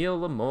watch. Neil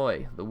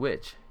Lemoy, The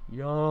Witch.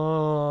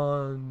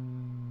 Yawn.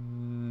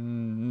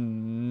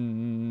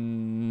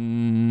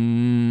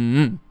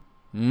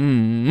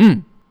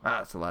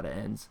 That's a lot of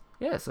ends.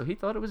 Yeah, so he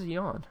thought it was a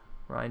yawn.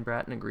 Ryan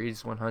Bratton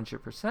agrees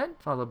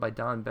 100%, followed by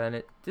Don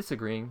Bennett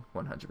disagreeing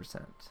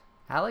 100%.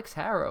 Alex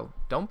Harrow,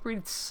 Don't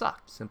Breathe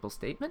sucked. Simple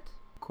statement.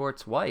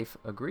 Court's wife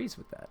agrees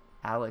with that.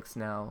 Alex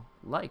now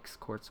likes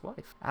Court's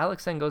wife.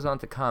 Alex then goes on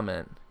to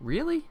comment,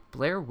 really?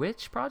 Blair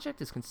Witch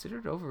Project is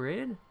considered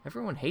overrated?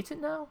 Everyone hates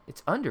it now?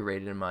 It's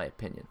underrated in my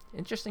opinion.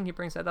 Interesting he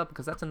brings that up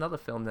because that's another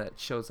film that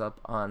shows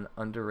up on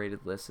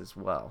underrated lists as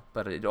well.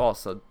 But it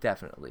also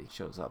definitely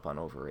shows up on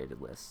overrated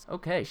lists.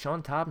 Okay,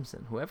 Sean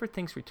Thompson. Whoever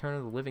thinks Return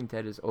of the Living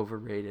Dead is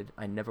overrated,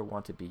 I never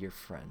want to be your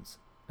friends.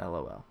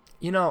 LOL.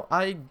 You know,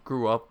 I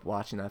grew up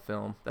watching that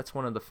film. That's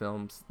one of the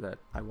films that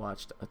I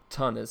watched a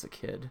ton as a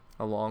kid,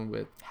 along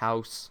with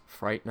House,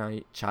 Fright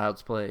Night,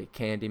 Child's Play,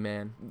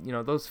 Candyman. You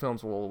know, those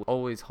films will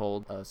always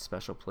hold a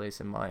special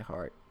place in my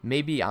heart.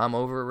 Maybe I'm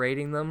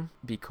overrating them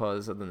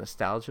because of the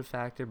nostalgia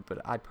factor, but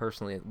I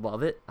personally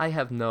love it. I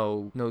have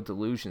no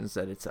delusions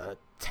that it's a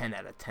 10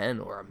 out of 10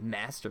 or a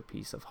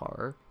masterpiece of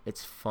horror.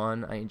 It's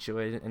fun, I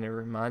enjoy it, and it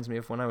reminds me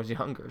of when I was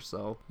younger,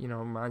 so, you know,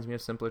 it reminds me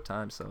of simpler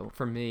times, so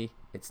for me,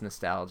 it's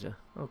nostalgia.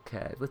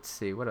 Okay, let's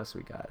see, what else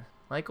we got?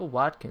 Michael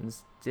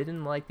Watkins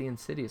didn't like the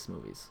Insidious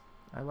movies.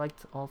 I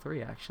liked all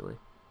 3, actually.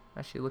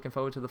 Actually looking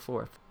forward to the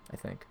 4th, I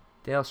think.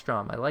 Dale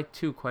Strom, I liked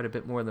 2 quite a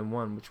bit more than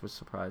 1, which was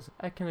surprising.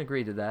 I can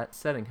agree to that.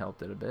 Setting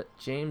helped it a bit.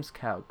 James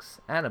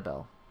Cowks,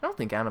 Annabelle. I don't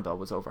think Annabelle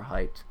was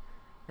overhyped.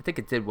 I think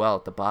it did well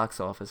at the box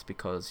office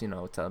because, you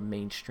know, it's a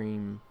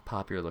mainstream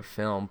popular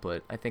film,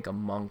 but I think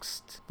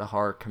amongst the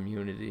horror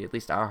community, at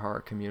least our horror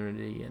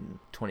community and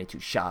 22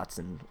 Shots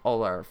and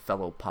all our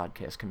fellow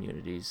podcast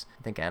communities,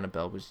 I think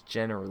Annabelle was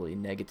generally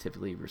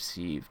negatively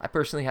received. I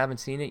personally haven't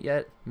seen it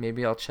yet.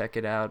 Maybe I'll check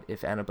it out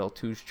if Annabelle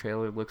 2's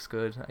trailer looks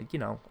good.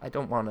 I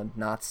don't want to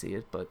not see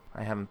it, but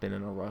I haven't been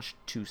in a rush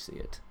to see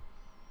it.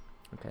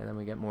 Okay, then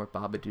we get more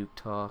Babadook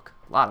talk.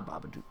 A lot of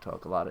Babadook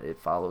talk, a lot of It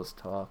Follows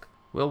talk.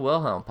 Will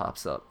Wilhelm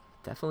pops up.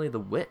 Definitely The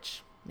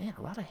Witch. Man,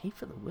 a lot of hate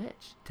for The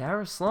Witch.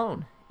 Tara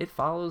Sloan. It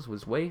Follows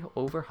was way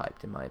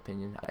overhyped in my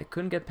opinion. I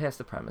couldn't get past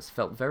the premise.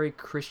 Felt very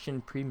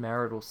Christian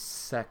premarital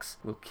sex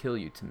will kill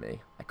you to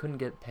me. I couldn't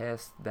get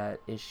past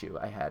that issue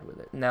I had with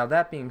it. Now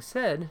that being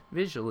said,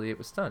 visually it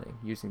was stunning.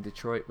 Using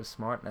Detroit was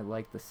smart and I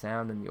liked the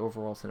sound and the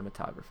overall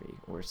cinematography.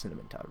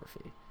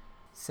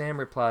 Sam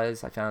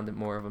replies, I found it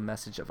more of a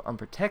message of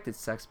unprotected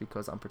sex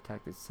because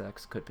unprotected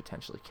sex could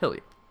potentially kill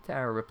you.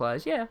 Tara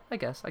replies, yeah, I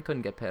guess. I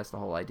couldn't get past the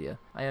whole idea.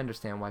 I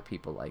understand why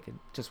people like it.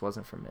 Just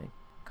wasn't for me.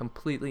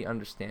 Completely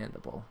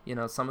understandable. You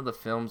know, some of the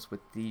films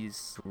with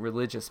these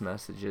religious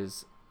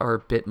messages are a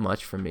bit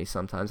much for me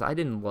sometimes. I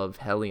didn't love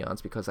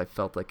Hellions because I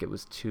felt like it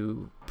was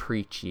too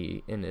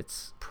preachy in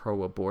its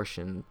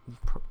pro-abortion.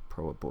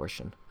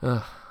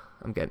 Ugh,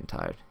 I'm getting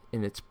tired.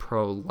 In its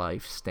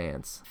pro-life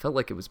stance. Felt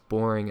like it was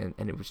boring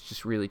and it was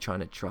just really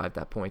trying to drive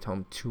that point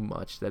home too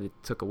much that it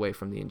took away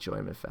from the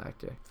enjoyment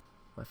factor.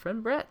 My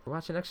friend Brett. We're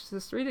watching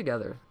Exorcist 3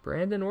 together.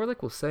 Brandon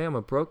Orlick will say I'm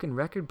a broken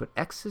record, but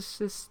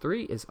Exorcist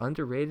 3 is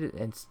underrated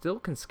and still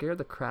can scare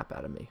the crap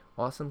out of me.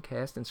 Awesome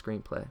cast and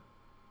screenplay.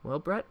 Well,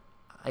 Brett,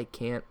 I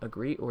can't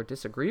agree or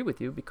disagree with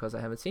you because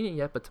I haven't seen it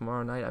yet, but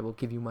tomorrow night I will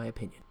give you my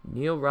opinion.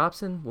 Neil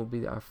Robson will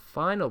be our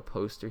final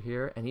poster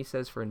here, and he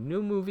says for a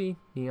new movie,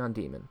 Neon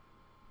Demon.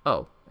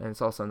 Oh, and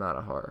it's also not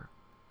a horror.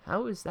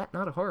 How is that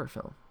not a horror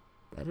film?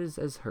 That is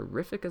as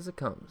horrific as it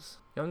comes.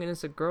 Young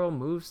innocent girl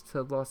moves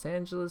to Los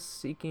Angeles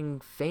seeking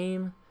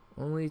fame,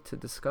 only to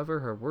discover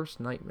her worst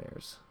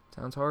nightmares.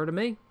 Sounds horror to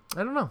me.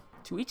 I don't know.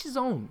 To each his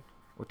own,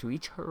 or to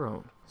each her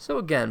own. So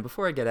again,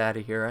 before I get out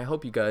of here, I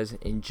hope you guys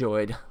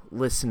enjoyed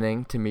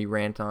listening to me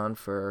rant on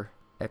for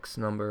X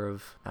number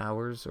of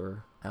hours,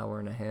 or hour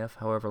and a half,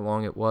 however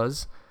long it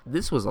was.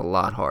 This was a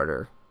lot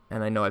harder,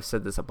 and I know I've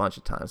said this a bunch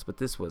of times, but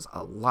this was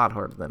a lot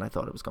harder than I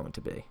thought it was going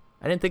to be.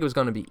 I didn't think it was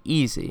going to be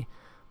easy,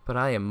 but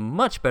I am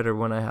much better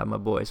when I have my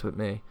boys with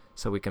me,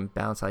 so we can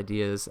bounce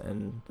ideas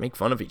and make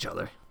fun of each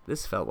other.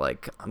 This felt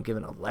like I'm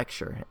giving a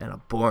lecture, and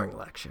a boring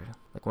lecture.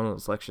 Like one of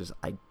those lectures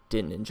I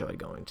didn't enjoy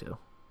going to,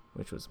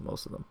 which was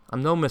most of them.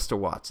 I'm no Mr.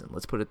 Watson,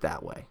 let's put it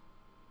that way.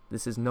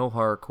 This is no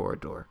Horror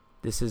Corridor.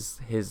 This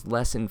is his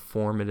less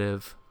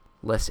informative,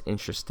 less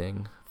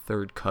interesting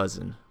third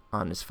cousin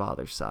on his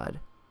father's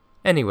side.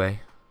 Anyway,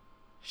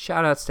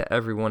 shout-outs to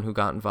everyone who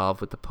got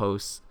involved with the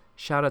posts.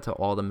 Shout out to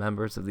all the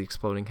members of the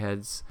Exploding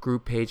Heads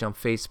group page on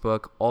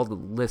Facebook, all the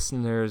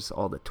listeners,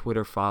 all the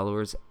Twitter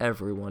followers,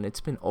 everyone.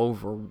 It's been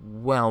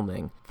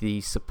overwhelming,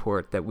 the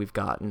support that we've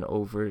gotten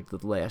over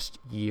the last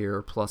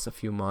year plus a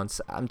few months.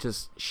 I'm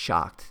just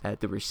shocked at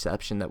the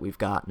reception that we've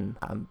gotten.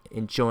 I'm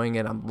enjoying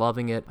it. I'm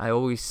loving it. I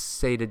always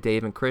say to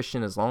Dave and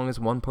Christian, as long as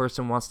one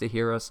person wants to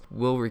hear us,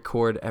 we'll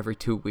record every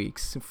 2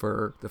 weeks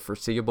for the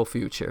foreseeable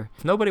future.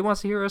 If nobody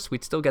wants to hear us,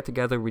 we'd still get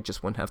together. We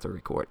just wouldn't have to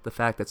record. The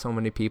fact that so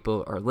many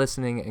people are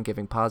listening and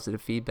giving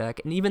positive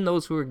feedback, and even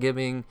those who are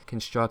giving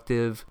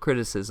constructive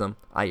criticism,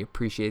 I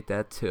appreciate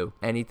that too.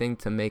 Anything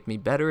to make me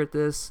better at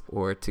this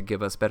or to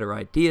give us better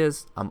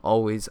ideas, I'm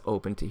always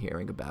open to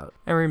hearing about.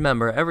 And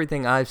remember,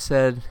 everything I've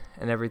said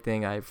and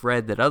everything I've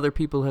read that other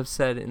people have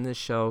said in this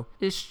show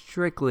is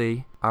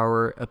strictly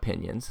our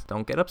opinions.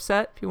 Don't get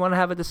upset. If you want to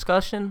have a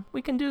discussion,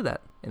 we can do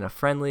that in a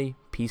friendly,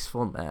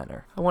 peaceful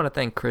manner. I want to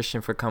thank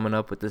Christian for coming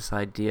up with this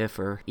idea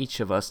for each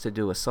of us to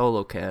do a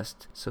solo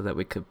cast so that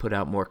we could put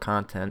out more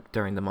content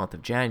during the month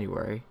of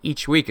January.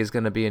 Each week is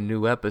going to be a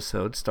new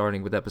episode,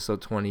 starting with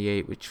episode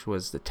 28, which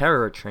was the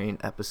Terror Train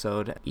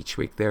episode. Each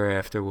week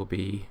thereafter will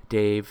be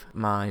Dave,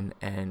 mine,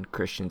 and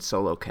Christian's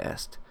solo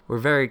cast. We're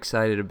very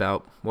excited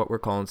about what we're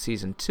calling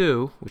Season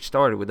 2, which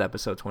started with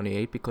episode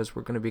 28, because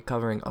we're going to be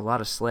covering a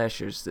lot of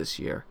slashers this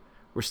year.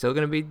 We're still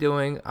going to be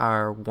doing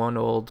our one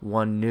old,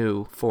 one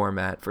new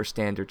format for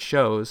standard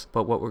shows,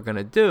 but what we're going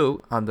to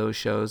do on those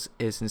shows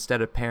is, instead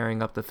of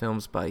pairing up the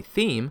films by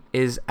theme,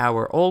 is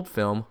our old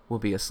film will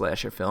be a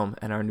slasher film,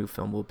 and our new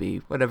film will be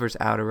whatever's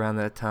out around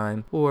that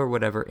time, or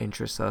whatever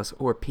interests us,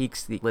 or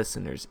piques the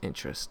listener's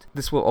interest.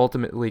 This will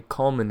ultimately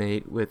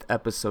culminate with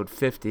episode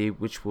 50,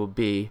 which will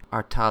be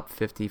our top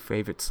 50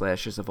 favorite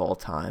slashers of all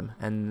time,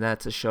 and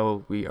that's a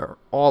show we are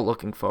all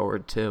looking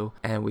forward to,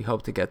 and we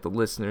hope to get the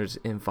listeners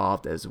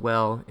involved as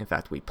well. In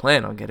fact, we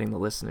plan on getting the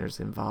listeners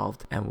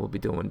involved, and we'll be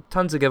doing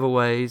tons of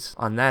giveaways.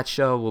 On that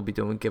show, we'll be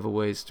doing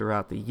giveaways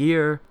throughout the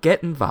year.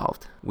 Get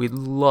involved. We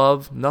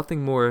love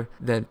nothing more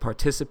than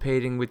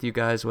participating with you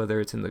guys, whether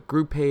it's in the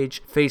group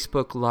page,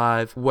 Facebook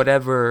Live,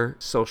 whatever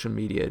social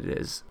media it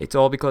is. It's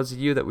all because of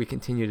you that we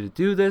continue to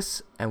do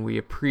this, and we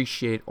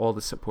appreciate all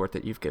the support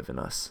that you've given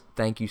us.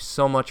 Thank you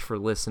so much for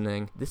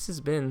listening. This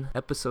has been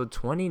episode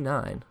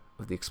 29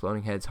 of the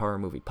Exploding Heads Horror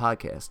Movie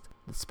Podcast,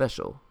 the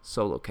special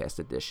solo cast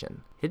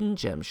edition, Hidden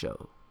Gem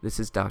Show.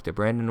 This is Dr.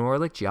 Brandon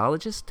Orlick,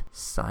 geologist,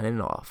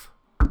 signing off.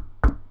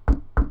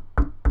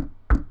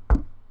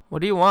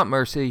 What do you want,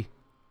 Mercy?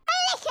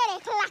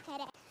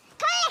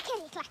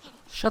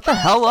 Shut the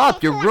hell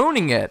up, you're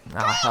ruining it.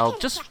 Ah, hell,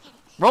 just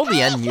roll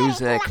the end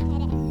music.